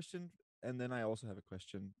one question, and then I also have a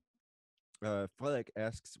question. Falek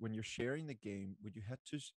asks, when you're sharing the game, would you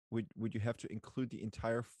have to include the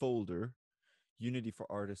entire folder, Unity for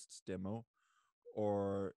Artists demo,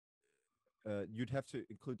 or you'd have to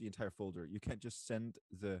include the entire folder? You can't just send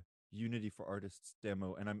the Unity for Artists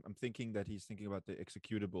demo, and I'm thinking that he's thinking about the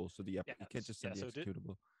executable. So you can't just send the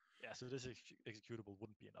executable. So this executable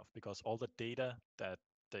wouldn't be enough because all the data that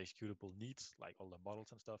the executable needs, like all the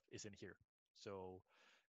models and stuff, is in here. So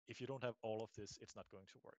if you don't have all of this, it's not going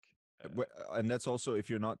to work. And that's also if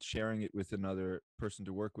you're not sharing it with another person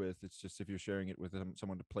to work with. It's just if you're sharing it with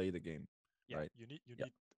someone to play the game. Yeah, right? You need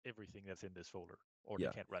everything that's in this folder, or they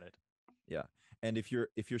can't run it. Yeah, and if you're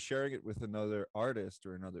sharing it with another artist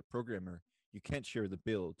or another programmer, you can't share the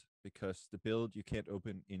build because the build you can't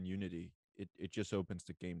open in Unity. It just opens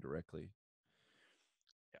the game directly.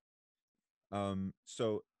 Yeah.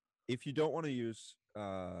 So if you don't want to use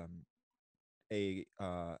a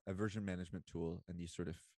version management tool and these sort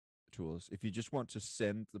of tools, if you just want to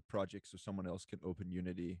send the project so someone else can open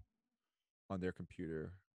Unity on their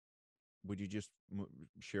computer, would you just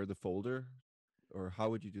share the folder, or how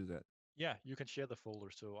would you do that? Yeah, you can share the folder.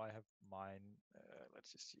 So I have mine.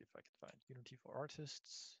 Let's just see if I can find Unity for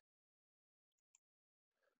Artists.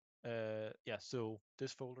 So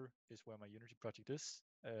this folder is where my Unity project is.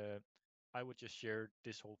 I would just share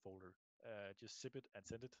this whole folder, just zip it and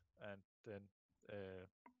send it, and then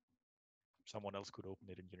someone else could open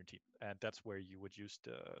it in Unity. And that's where you would use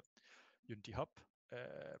the Unity Hub.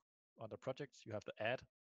 On the projects, you have the add.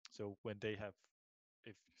 So when they have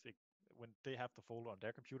the folder on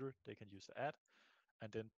their computer, they can use the add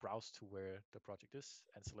and then browse to where the project is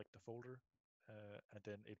and select the folder, and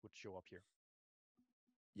then it would show up here.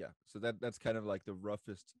 Yeah, so that's kind of like the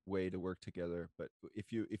roughest way to work together. But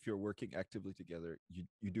if you're working actively together,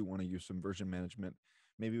 you do want to use some version management.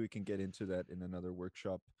 Maybe we can get into that in another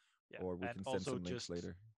workshop, or we can send some links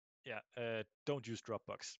later. Yeah, don't use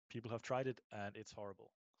Dropbox. People have tried it and it's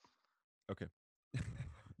horrible. Okay,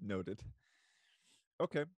 noted.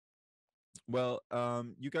 Okay, well,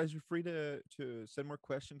 you guys are free to send more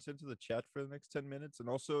questions into the chat for the next 10 minutes, and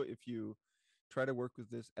also if you try to work with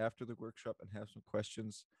this after the workshop and have some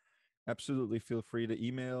questions, absolutely feel free to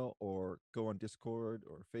email or go on Discord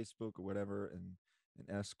or Facebook or whatever and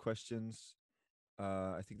ask questions.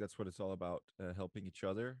 I think that's what it's all about, helping each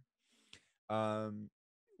other.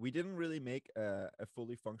 We didn't really make a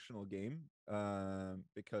fully functional game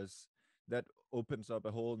because that opens up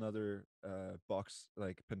a whole nother box,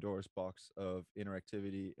 like Pandora's box of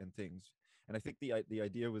interactivity and things. And I think the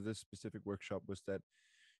idea with this specific workshop was that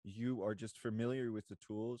you are just familiar with the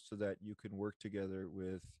tools so that you can work together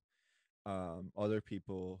with other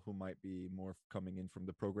people who might be more coming in from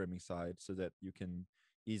the programming side, so that you can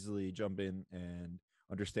easily jump in and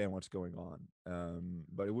understand what's going on.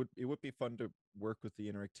 But it would be fun to work with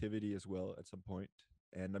the interactivity as well at some point.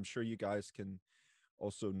 And I'm sure you guys can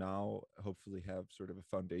also now hopefully have sort of a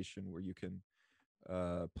foundation where you can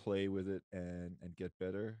play with it and get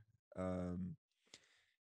better.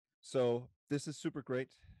 So this is super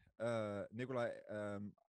great. Nicolai,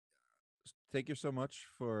 thank you so much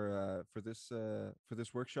for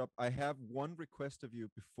this workshop. I have one request of you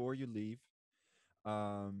before you leave.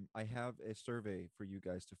 I have a survey for you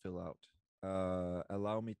guys to fill out.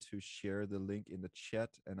 Allow me to share the link in the chat,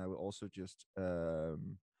 and I will also just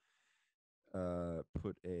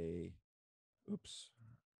put a. Oops.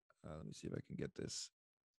 Let me see if I can get this.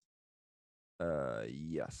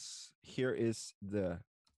 Yes, here is the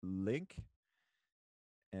link,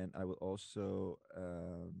 and I will also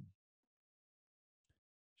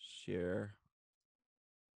share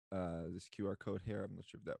this QR code here. I'm not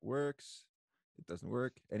sure if that works. It doesn't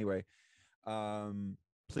work. Anyway,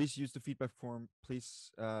 please use the feedback form.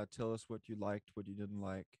 Please tell us what you liked, what you didn't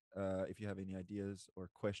like. If you have any ideas or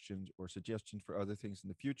questions or suggestions for other things in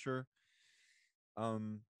the future.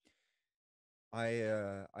 I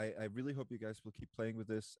really hope you guys will keep playing with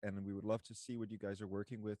this, and we would love to see what you guys are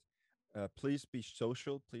working with. Please be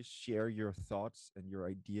social. Please share your thoughts and your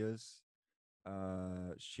ideas.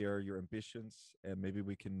 Share your ambitions, and maybe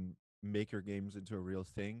we can make your games into a real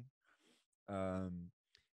thing.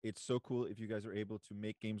 It's so cool if you guys are able to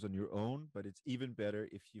make games on your own, but it's even better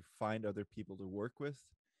if you find other people to work with.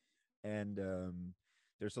 And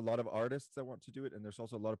there's a lot of artists that want to do it, and there's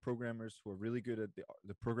also a lot of programmers who are really good at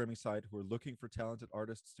the programming side, who are looking for talented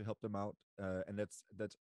artists to help them out. And that's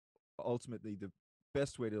ultimately the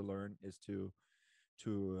best way to learn, is to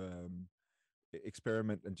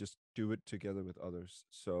experiment and just do it together with others.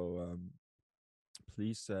 So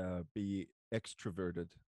please be extroverted.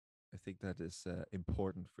 I think that is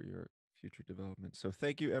important for your future development. So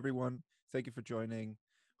thank you, everyone. Thank you for joining.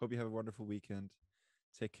 Hope you have a wonderful weekend.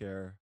 Take care.